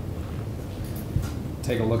want to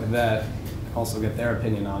take a look at that, also get their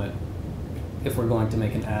opinion on it, if we're going to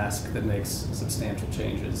make an ask that makes substantial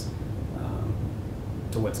changes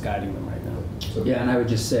to what's guiding them right now. Yeah, and I would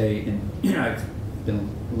just say, and I've been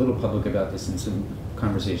a little public about this in some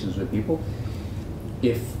conversations with people,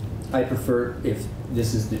 if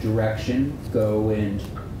this is the direction,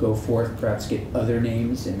 go forth, perhaps get other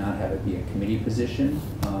names and not have it be a committee position,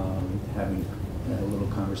 having a little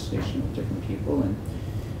conversation with different people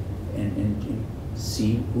and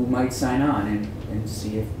see who might sign on and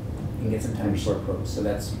see if we can get some time before close. So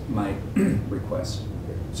that's my request.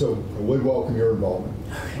 So I would welcome your involvement.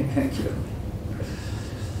 Thank you.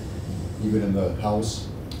 Even in the House,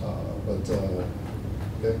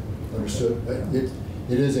 okay, understood.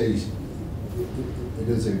 It is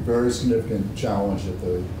a very significant challenge that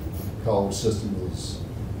the college system is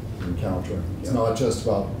encountering. It's not just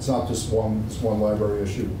one library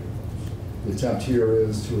issue. The attempt here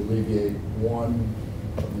is to alleviate one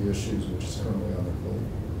of the issues which is currently underfilled.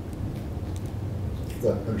 Is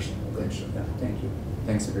that understandable? Thanks, Jim. Yeah, thank you.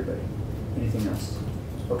 Thanks, everybody. Anything else?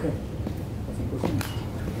 Okay. I think we're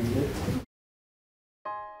finished.